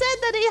 You said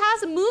that it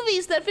has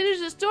movies that finish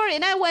the story,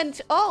 and I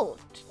went, oh,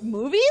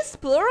 movies?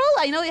 Plural?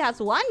 I know it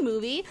has 1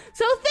 movie.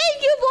 So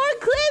thank you,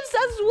 board clips,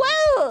 as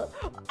well!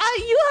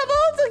 You have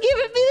also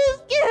given me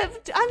this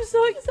gift! I'm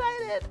so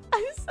excited.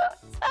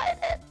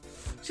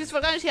 She's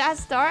forgotten she has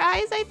star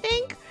eyes, I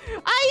think.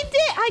 I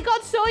did! I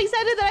got so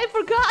excited that I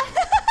forgot.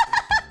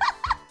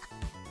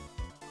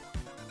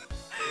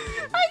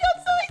 I got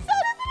so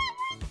excited that I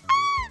forgot!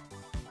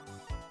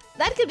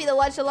 That could be the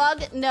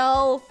watch-along.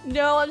 No,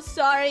 I'm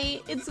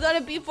sorry. It's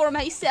gonna be for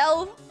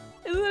myself.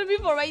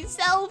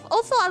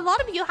 Also, a lot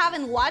of you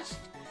haven't watched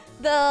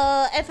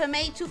the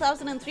FMA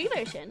 2003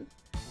 version.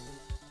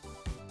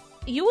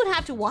 You would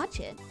have to watch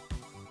it.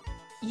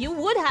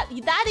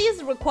 That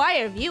is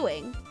required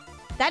viewing.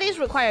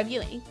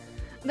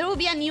 There will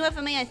be a new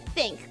FMA, I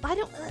think. I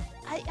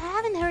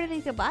haven't heard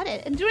anything about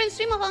it. Endurance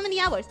stream of how many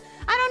hours?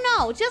 I don't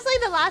know. Just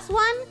like the last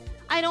one,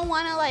 I don't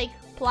want to like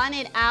plan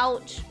it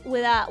out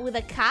with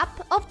a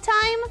cap of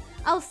time.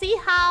 I'll see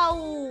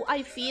how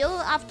I feel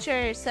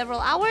after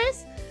several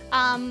hours.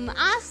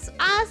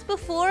 As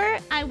before,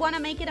 I want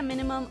to make it a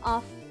minimum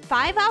of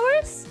 5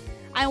 hours.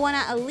 I want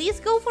to at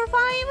least go for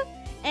 5.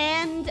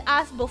 And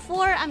as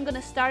before, I'm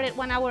gonna start it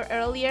 1 hour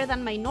earlier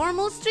than my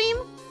normal stream.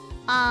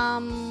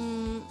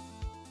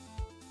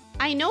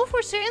 I know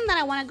for certain that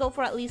I want to go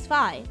for at least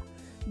 5.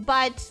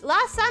 But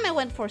last time I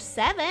went for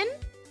 7.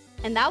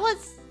 And that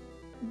was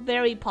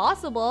very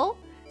possible.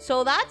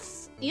 So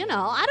that's, you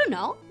know, I don't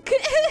know.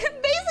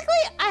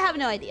 Basically, I have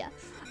no idea.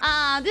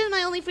 This is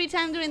my only free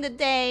time during the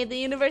day. The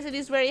university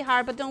is very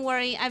hard, but don't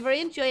worry. I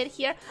very enjoy it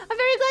here. I'm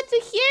very glad to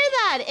hear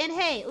that. And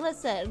hey,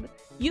 listen,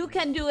 you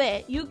can do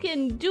it. You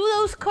can do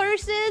those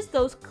courses,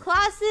 those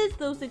classes,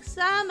 those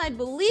exams. I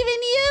believe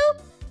in you.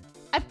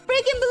 I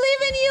freaking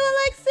believe in you,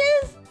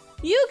 Alexis.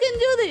 You can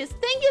do this.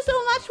 Thank you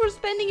so much for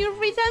spending your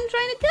free time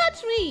trying to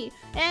catch me.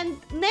 And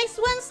next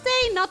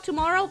Wednesday, not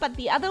tomorrow, but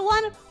the other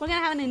one, we're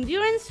gonna have an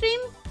endurance stream.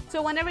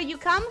 So whenever you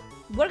come,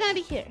 we're gonna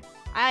be here.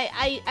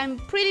 I'm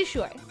pretty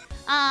sure.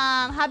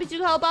 Happy to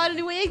help out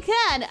any way I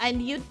can,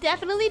 and you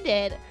definitely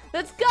did.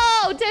 Let's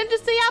go! Time to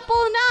stay up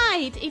all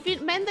night! If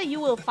it meant that you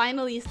will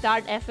finally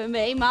start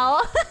FMA,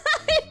 Mao,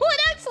 I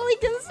would actually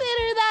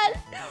consider that.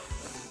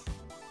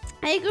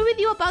 I agree with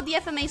you about the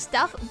FMA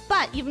stuff,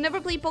 but you've never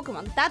played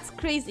Pokemon. That's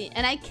crazy,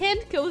 and I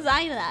can't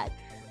co-sign that.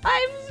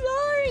 I'm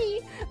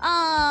sorry.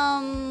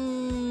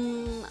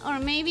 Or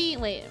maybe,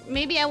 wait,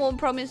 maybe I won't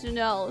promise who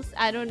knows.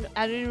 I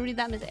didn't read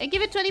that message. I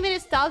give it 20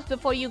 minutes tops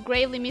before you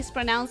gravely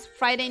mispronounce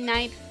Friday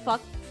Night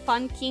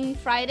Funkin'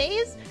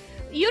 Fridays.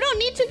 You don't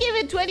need to give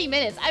it 20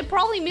 minutes. I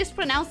probably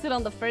mispronounced it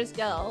on the first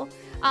go.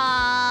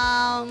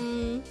 Oh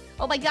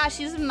my gosh,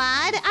 she's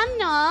mad. I'm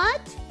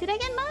not. Did I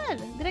get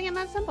mad? Did I get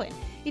mad at some point?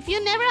 If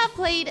you never have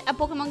played a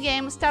Pokemon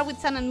game, start with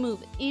Sun and Moon.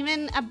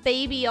 Even a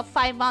baby of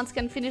 5 months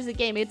can finish the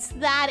game. It's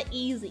that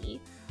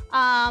easy.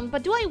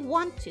 But do I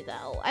want to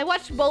though? I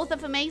watched both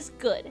FMAs.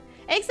 Good.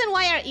 X and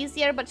Y are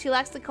easier, but she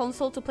lacks the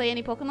console to play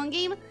any Pokemon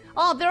game.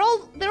 Oh,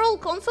 they're all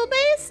console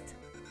based?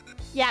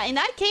 Yeah, in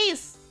that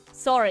case,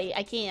 sorry,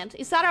 I can't.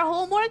 Is that our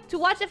homework to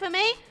watch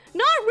FMA?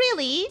 Not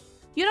really.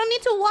 You don't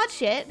need to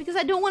watch it because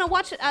I don't want to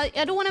watch it.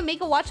 I don't want to make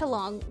a watch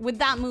along with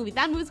that movie.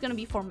 That movie's gonna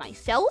be for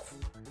myself.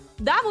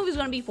 That movie's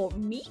gonna be for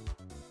me.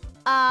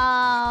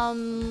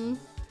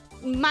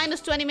 Minus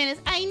 20 minutes.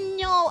 I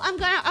know. I'm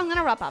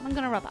gonna wrap up.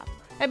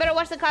 I better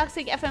watch the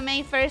classic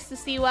FMA first to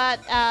see what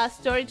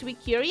story to be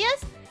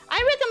curious.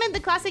 I recommend the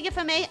classic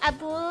FMA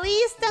at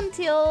least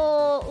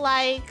until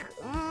like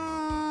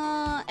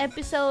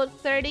episode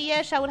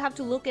 30-ish. I would have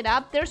to look it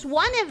up. There's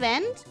one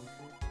event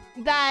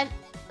that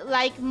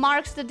like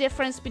marks the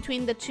difference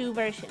between the two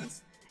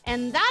versions,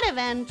 and that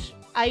event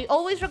I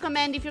always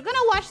recommend if you're gonna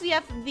watch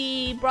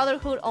the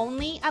Brotherhood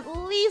only, at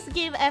least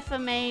give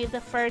FMA the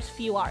first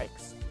few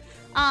arcs.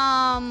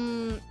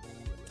 FMA,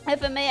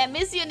 I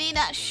miss you,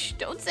 Nina. Shh,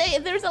 don't say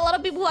it. There's a lot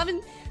of people who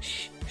haven't.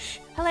 Shh, shh,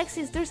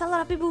 Alexis. There's a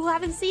lot of people who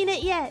haven't seen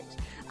it yet.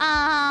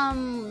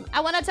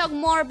 I want to talk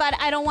more, but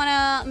I don't want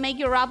to make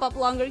your wrap up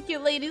longer.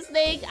 Cute Lady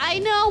Snake. I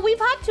know we've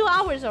had 2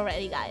 hours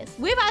already, guys.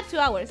 We've had 2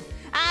 hours,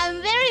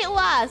 and there it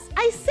was.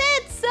 I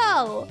said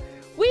so.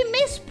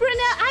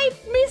 I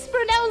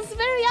mispronounce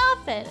very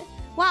often.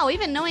 Wow,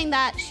 even knowing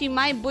that she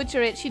might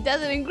butcher it, she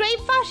does it in great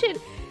fashion.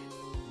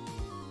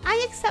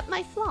 I accept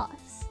my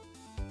flaws.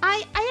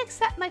 I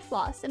accept my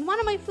flaws, and one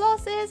of my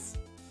flaws is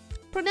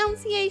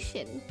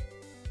pronunciation.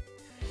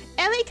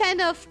 Ellie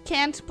kind of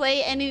can't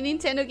play any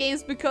Nintendo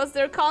games because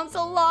they're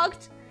console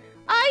locked.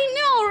 I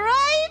know,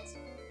 right?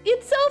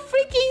 It's so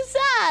freaking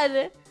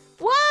sad.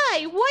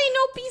 Why? Why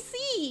no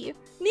PC?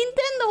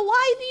 Nintendo,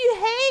 why do you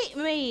hate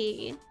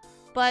me?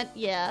 But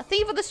yeah,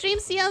 thank you for the stream.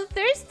 See you on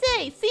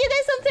Thursday. See you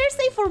guys on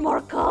Thursday for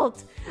more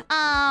cult.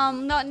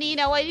 Not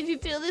Nina, why did you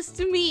do this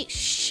to me?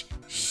 Shh,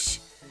 shh.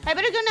 I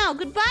better go now.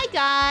 Goodbye,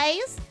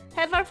 guys.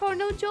 Have for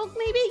no joke,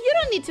 maybe? You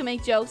don't need to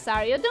make jokes,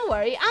 Sario. Don't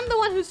worry. I'm the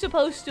one who's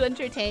supposed to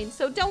entertain,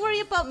 so don't worry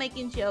about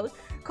making jokes.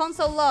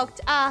 Console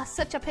locked. Ah,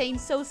 such a pain.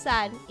 So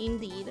sad,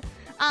 indeed.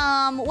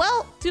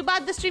 Well, too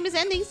bad the stream is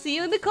ending. See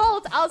you in the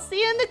cult. I'll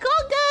see you in the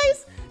cult,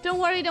 guys. Don't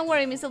worry,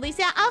 Miss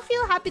Elyssia. I'll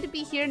feel happy to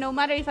be here no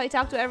matter if I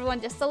talk to everyone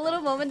just a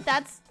little moment.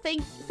 Thanks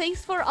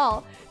for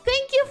all.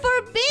 Thank you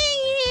for being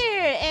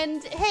here.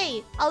 And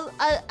hey,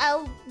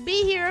 I'll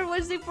be here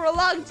Wednesday for a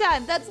long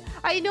time.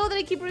 I know that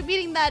I keep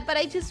repeating that, but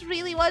I just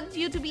really want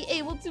you to be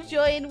able to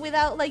join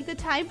without like the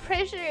time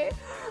pressure.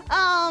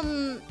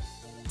 I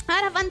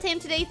had a fun time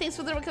today. Thanks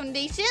for the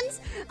recommendations.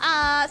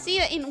 See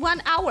you in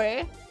 1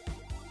 hour.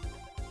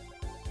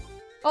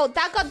 Oh,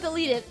 that got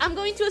deleted. I'm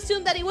going to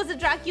assume that it was a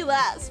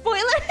Dracula.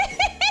 Spoiler!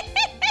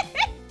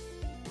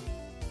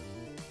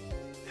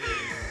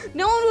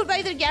 No one would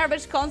buy their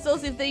garbage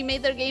consoles if they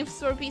made their games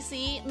for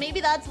PC. Maybe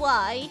that's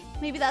why.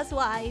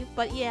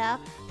 But yeah.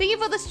 Thank you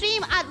for the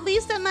stream. At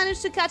least I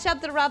managed to catch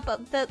up with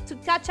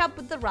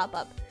the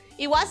wrap-up.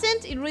 It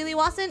wasn't? It really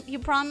wasn't? You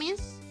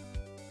promise?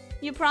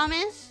 You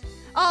promise?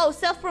 Oh,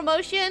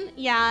 self-promotion?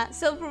 Yeah,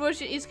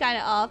 self-promotion is kind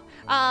of off.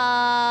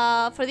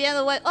 For the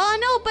other one. Oh,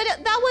 no, but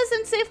that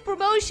wasn't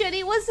self-promotion.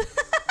 It was...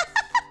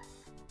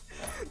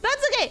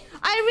 That's okay.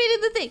 I read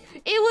the thing.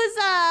 It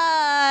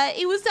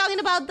was talking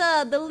about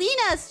the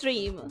Lena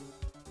stream.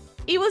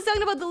 It was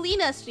talking about the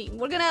Lena stream.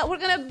 We're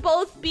gonna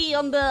both be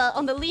on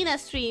the Lena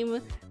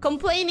stream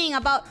complaining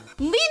about...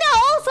 Lena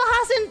also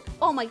hasn't...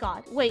 Oh my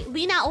god. Wait,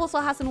 Lena also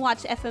hasn't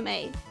watched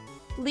FMA.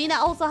 Lena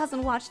also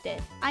hasn't watched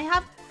it. I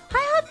have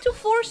to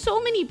force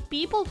so many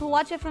people to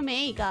watch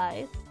FMA,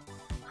 guys.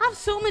 I have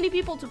so many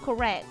people to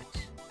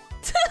correct.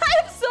 I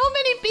have so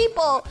many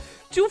people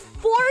to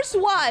force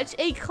watch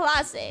a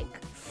classic.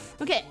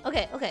 Okay.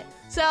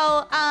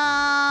 So,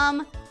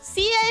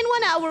 see ya in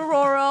 1 hour,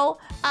 Roro.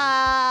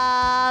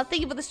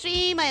 Thank you for the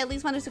stream. I at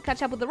least managed to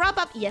catch up with the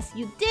wrap-up. Yes,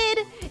 you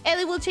did.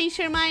 Ellie will change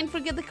her mind.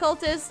 Forget the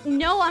cultists.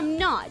 No, I'm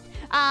not.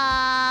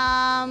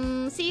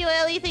 See you,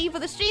 Ellie. Thank you for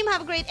the stream.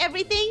 Have a great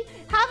everything.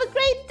 Have a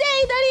great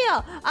day,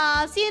 Dario.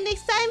 See you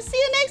next time.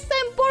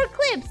 More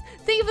clips.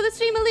 Thank you for the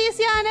stream,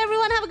 Elyssia, and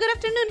everyone. Have a good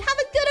afternoon. Have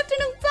a good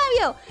afternoon,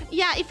 Flavio.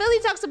 Yeah, if Ellie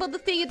talks about the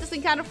thing, it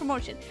doesn't count a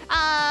promotion.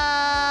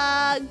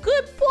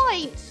 Good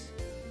point.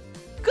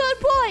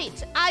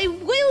 I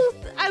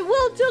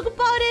will talk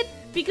about it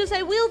because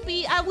I will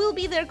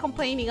be there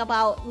complaining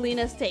about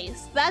Lena's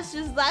taste. That's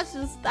the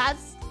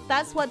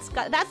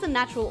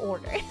natural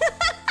order.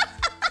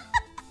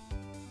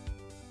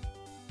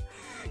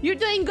 You're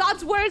doing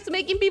God's works,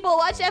 making people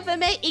watch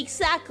FMA.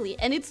 Exactly,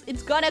 and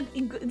it's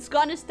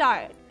gonna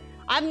start.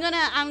 I'm gonna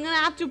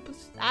have to.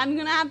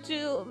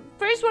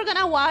 First, we're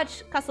gonna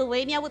watch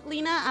Castlevania with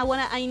Lena.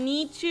 I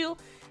need to.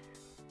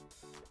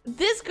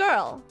 This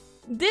girl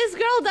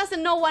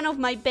doesn't know one of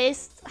my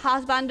best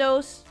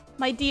husbandos,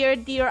 my dear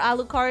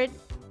Alucard,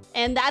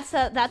 and that's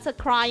a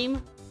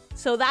crime.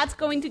 So that's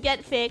going to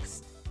get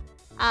fixed.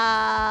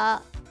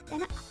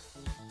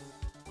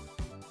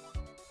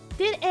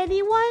 Did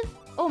anyone?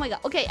 Oh my god.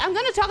 Okay, I'm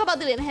gonna talk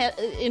about it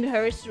in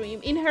her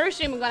stream. In her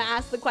stream, I'm gonna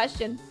ask the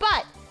question.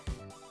 But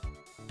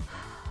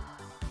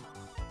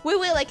we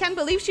will. I can't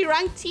believe she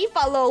ranked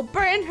Tifa low.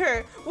 Burn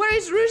her. Where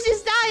is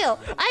Rush's style?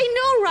 I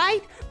know,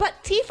 right?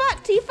 But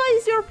Tifa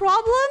is your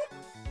problem?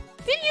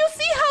 Did you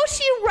see how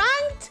she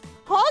ranked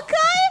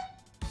Hawkeye?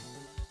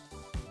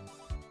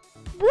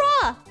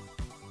 Bruh!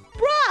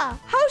 Bruh!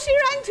 How's she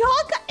ranked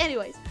Hawkeye?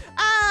 Anyways,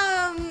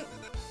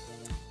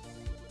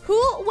 who,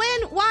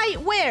 when, why,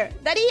 where?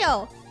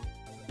 Dario,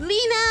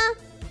 Lena,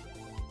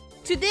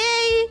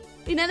 today,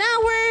 in an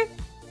hour,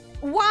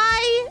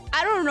 why?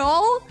 I don't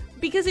know,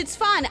 because it's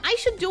fun. I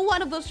should do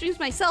one of those streams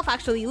myself,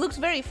 actually. It looks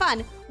very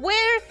fun.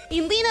 Where?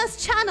 In Lena's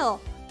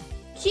channel.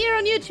 Here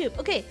on YouTube.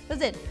 Okay,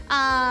 that's it.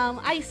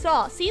 I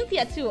saw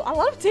Cynthia too. A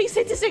lot of things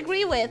I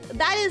disagree with.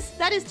 That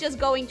is just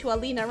going to a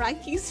Lena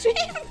ranking stream.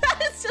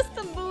 That is just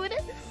the mood.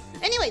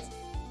 Anyways.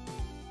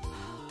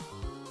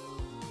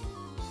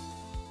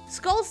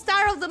 Skull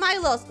Star of the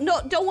Milos. No,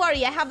 don't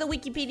worry. I have the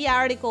Wikipedia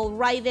article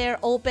right there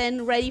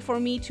open, ready for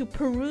me to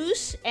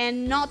peruse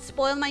and not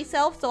spoil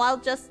myself. So I'll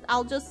just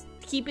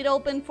keep it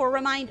open for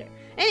reminder.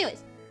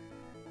 Anyways.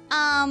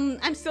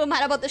 I'm still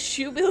mad about the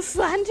shoe bill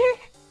slander.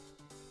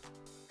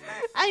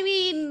 I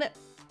mean,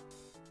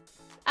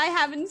 I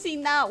haven't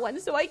seen that one,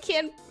 so I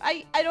can't,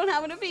 I don't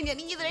have an opinion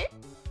either.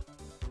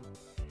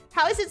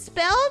 How is it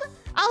spelled?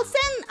 I'll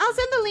send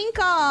the link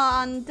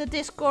on the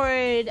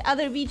Discord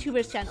other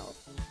VTubers channel.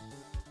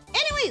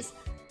 Anyways,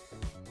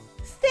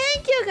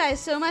 thank you guys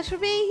so much for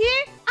being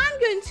here. I'm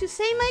going to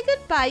say my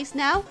goodbyes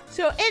now,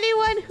 so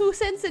anyone who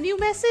sends a new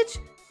message,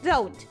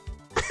 don't.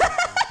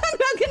 I'm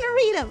not gonna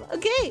read them,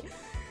 okay?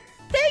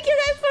 Thank you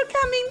guys for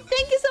coming.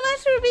 Thank you so much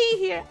for being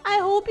here. I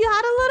hope you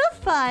had a lot of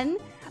fun.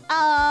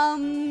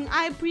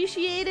 I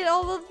appreciated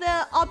all of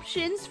the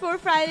options for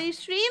Friday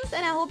streams,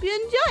 and I hope you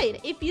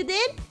enjoyed. If you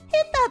did,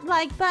 hit that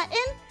like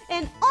button.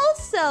 And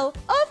also,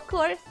 of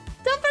course,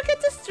 don't forget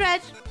to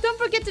stretch. Don't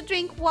forget to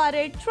drink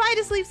water. Try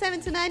to sleep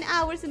 7 to 9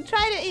 hours and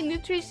try to eat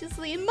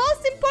nutritiously. And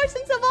most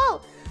important of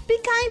all, be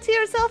kind to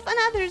yourself and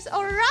others,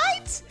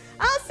 alright?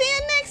 I'll see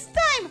you next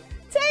time.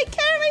 Take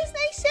care, my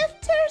snake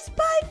shifters.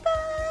 Bye-bye.